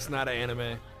anime that's not an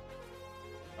anime.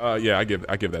 Yeah, I give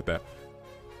that.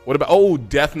 What about? Oh,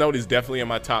 Death Note is definitely in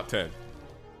my top 10.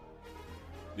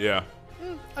 Yeah.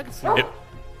 I can see it.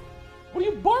 What are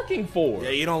you barking for? Yeah,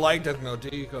 you don't like Death Note,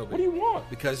 do you, Kobe? What do you want?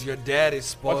 Because your dad is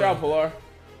spoiled. Watch out, Pilar.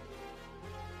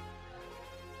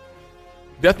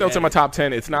 Death Note's in my top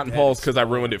 10. It's not in Paul's because I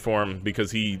ruined it for him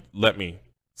because he let me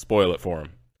spoil it for him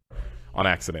on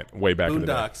accident way back in the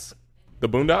day. Boondocks. The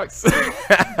Boondocks?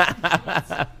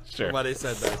 Sure. Somebody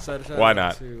said that. Shout Why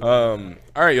not? to- All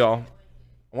right, y'all.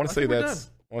 I want to say think we're that's.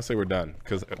 I want to say we're done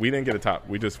because we didn't get a top.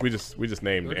 We just named We're just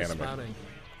anime. spouting.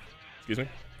 Excuse me.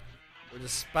 We're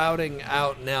just spouting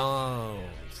out now.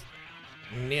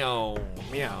 Meow,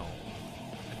 meow.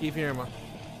 I keep hearing my.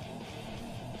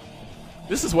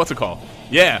 This is what's it called?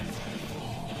 Yeah.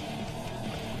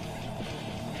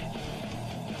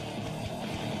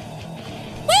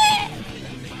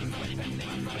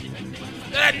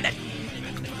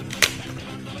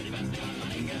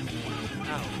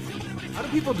 How do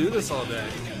people do this all day?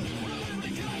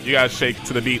 You gotta shake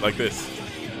to the beat like this.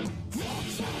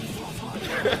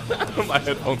 My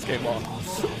headphones came off.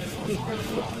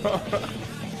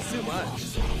 It's too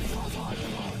much.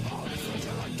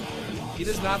 He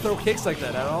does not throw kicks like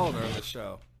that at all during the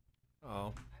show.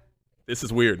 Oh. This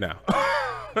is weird now.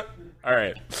 All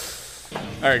right,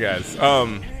 guys.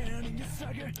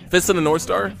 Fist of the North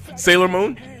Star, Sailor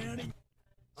Moon,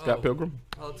 Scott Pilgrim.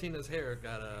 Tina's hair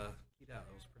got heat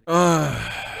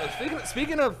out.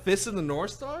 Speaking of Fist of the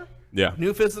North Star, Yeah.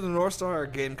 new Fist of the North Star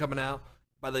game coming out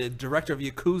by the director of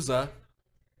Yakuza,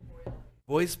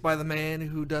 voiced by the man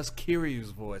who does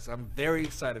Kiryu's voice. I'm very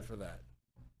excited for that.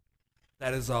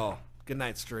 That is all. Good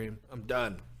night, stream. I'm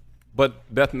done. But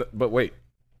wait,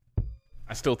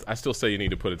 I still say you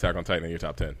need to put Attack on Titan in your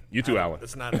top 10. You too, Alan.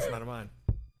 It's not of mine.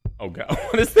 Oh god,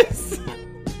 what is this?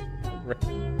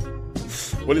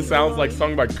 What it sounds like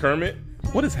sung by Kermit?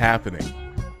 What is happening?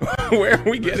 Where are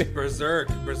we getting? Berserk.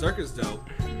 Berserk is dope.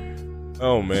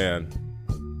 Oh man.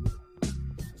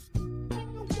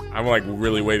 I'm like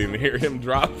really waiting to hear him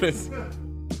drop this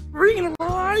green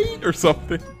light or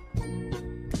something. Here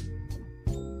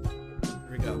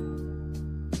we go.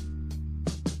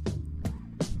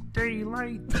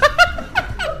 Daylight.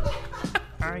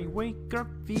 I wake up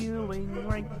feeling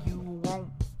like you won't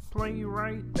play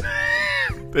right.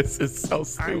 This is so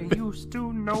stupid. I used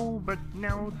to know, but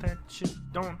now that shit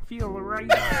don't feel right.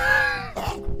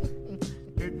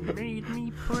 It made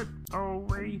me put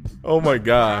away. Oh my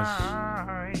gosh.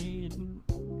 pride.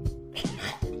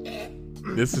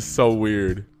 This is so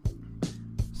weird.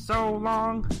 So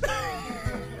long.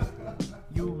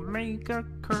 You make a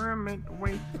Kermit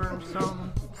wait for so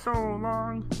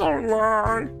long. So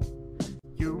long.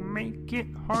 You make it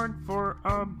hard for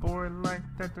a boy like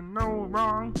that to know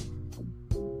wrong.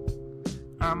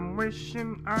 I'm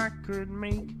wishing I could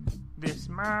make this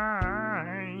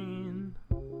mine.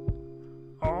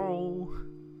 Oh,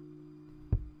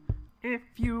 if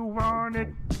you want it,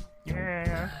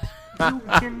 yeah, you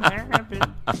can have it.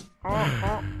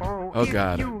 Oh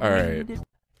god. All right.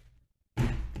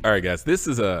 All right, guys. This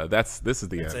is the end. That's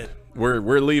it.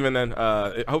 We're leaving then.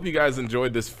 I hope you guys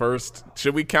enjoyed this first.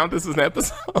 Should we count this as an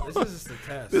episode? This is just a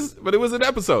test. But it was an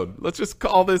episode. Let's just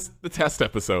call this the test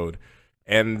episode.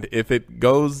 And if it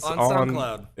goes On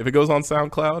SoundCloud. if it goes on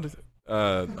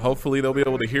SoundCloud, hopefully they'll be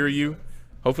able to hear you.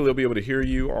 Hopefully they'll be able to hear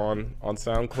you on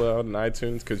SoundCloud and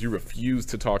iTunes because you refused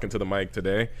to talk into the mic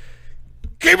today.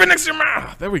 Keep it next to your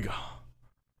mouth. There we go.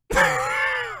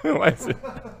 Why is it?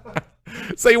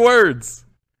 Say words.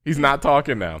 He's not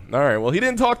talking now. All right. Well, he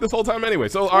didn't talk this whole time anyway.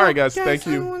 So, all right, guys. Thank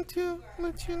you. I want to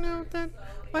let you know that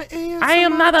my I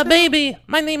am not a baby.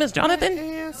 My name is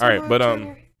Jonathan. All right, but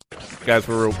guys,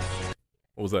 what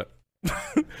was that?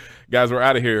 Guys, we're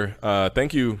out of here.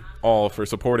 Thank you all for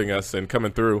supporting us and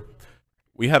coming through.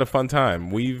 We had a fun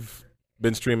time. We've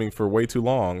been streaming for way too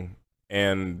long,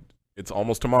 and it's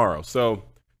almost tomorrow. So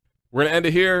we're gonna end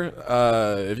it here.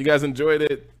 If you guys enjoyed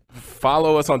it,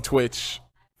 follow us on Twitch.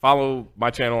 Follow my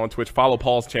channel on Twitch. Follow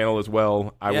Paul's channel as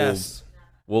well.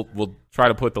 We'll try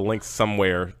to put the links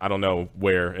somewhere. I don't know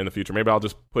where in the future. Maybe I'll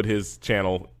just put his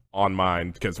channel on mine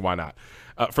because why not?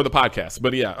 For the podcast.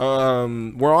 But yeah,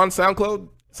 we're on SoundCloud,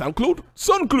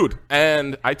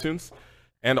 and iTunes,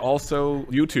 and also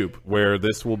YouTube, where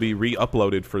this will be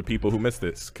re-uploaded for people who missed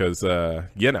this because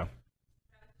you know,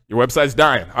 your website's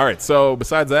dying. All right. So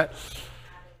besides that,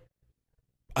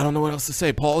 I don't know what else to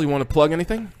say. Paul, you want to plug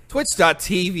anything?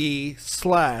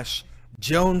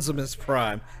 Twitch.tv/Jonesimus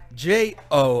Prime.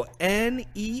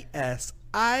 JONESIMUS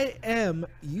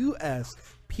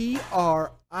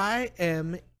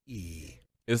Prime.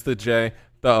 It's the J,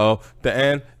 the O, the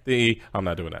N, the E. I'm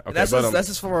not doing that. Okay, That's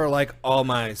just for like all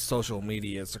my social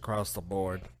medias across the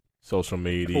board. Social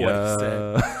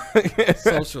media.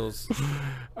 Socials.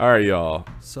 All right, y'all.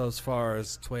 So as far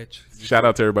as Twitch. Shout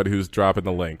out to everybody who's dropping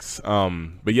the links.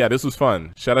 But yeah, this was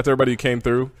fun. Shout out to everybody who came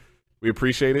through. We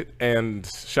appreciate it. And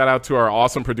shout out to our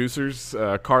awesome producers,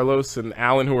 Carlos and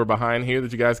Alan, who are behind here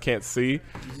that you guys can't see.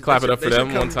 Clap it up for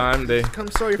them one time. They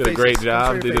did a great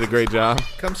job. They did a great job.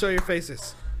 Come show your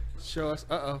faces. Show us.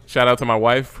 Uh-oh. Shout out to my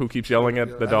wife who keeps yelling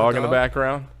at the dog in the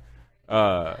background.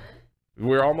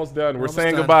 We're almost done. We're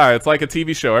saying goodbye. It's like a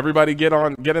TV show. Everybody get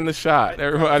in the shot.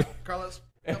 Everybody. Carlos.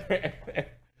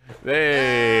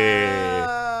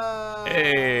 Hey.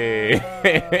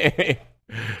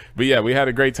 But yeah, we had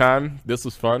a great time. This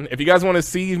was fun. If you guys want to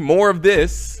see more of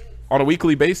this on a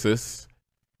weekly basis,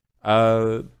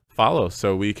 follow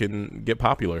so we can get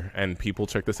popular and people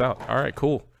check this out. All right,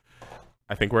 cool.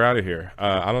 I think we're out of here.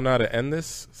 I don't know how to end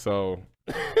this, so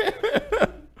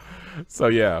so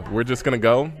yeah, we're just gonna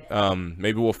go.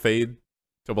 Maybe we'll fade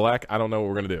to black. I don't know what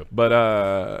we're gonna do. But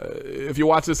if you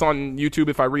watch this on YouTube,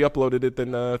 if I re-uploaded it,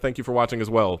 then thank you for watching as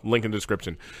well. Link in the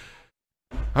description.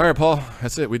 All right, Paul.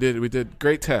 That's it. We did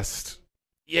great test.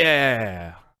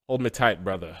 Yeah. Hold me tight,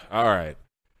 brother. All right.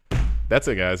 That's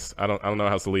it, guys. I don't know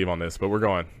how else to leave on this, but we're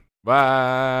going.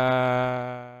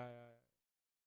 Bye.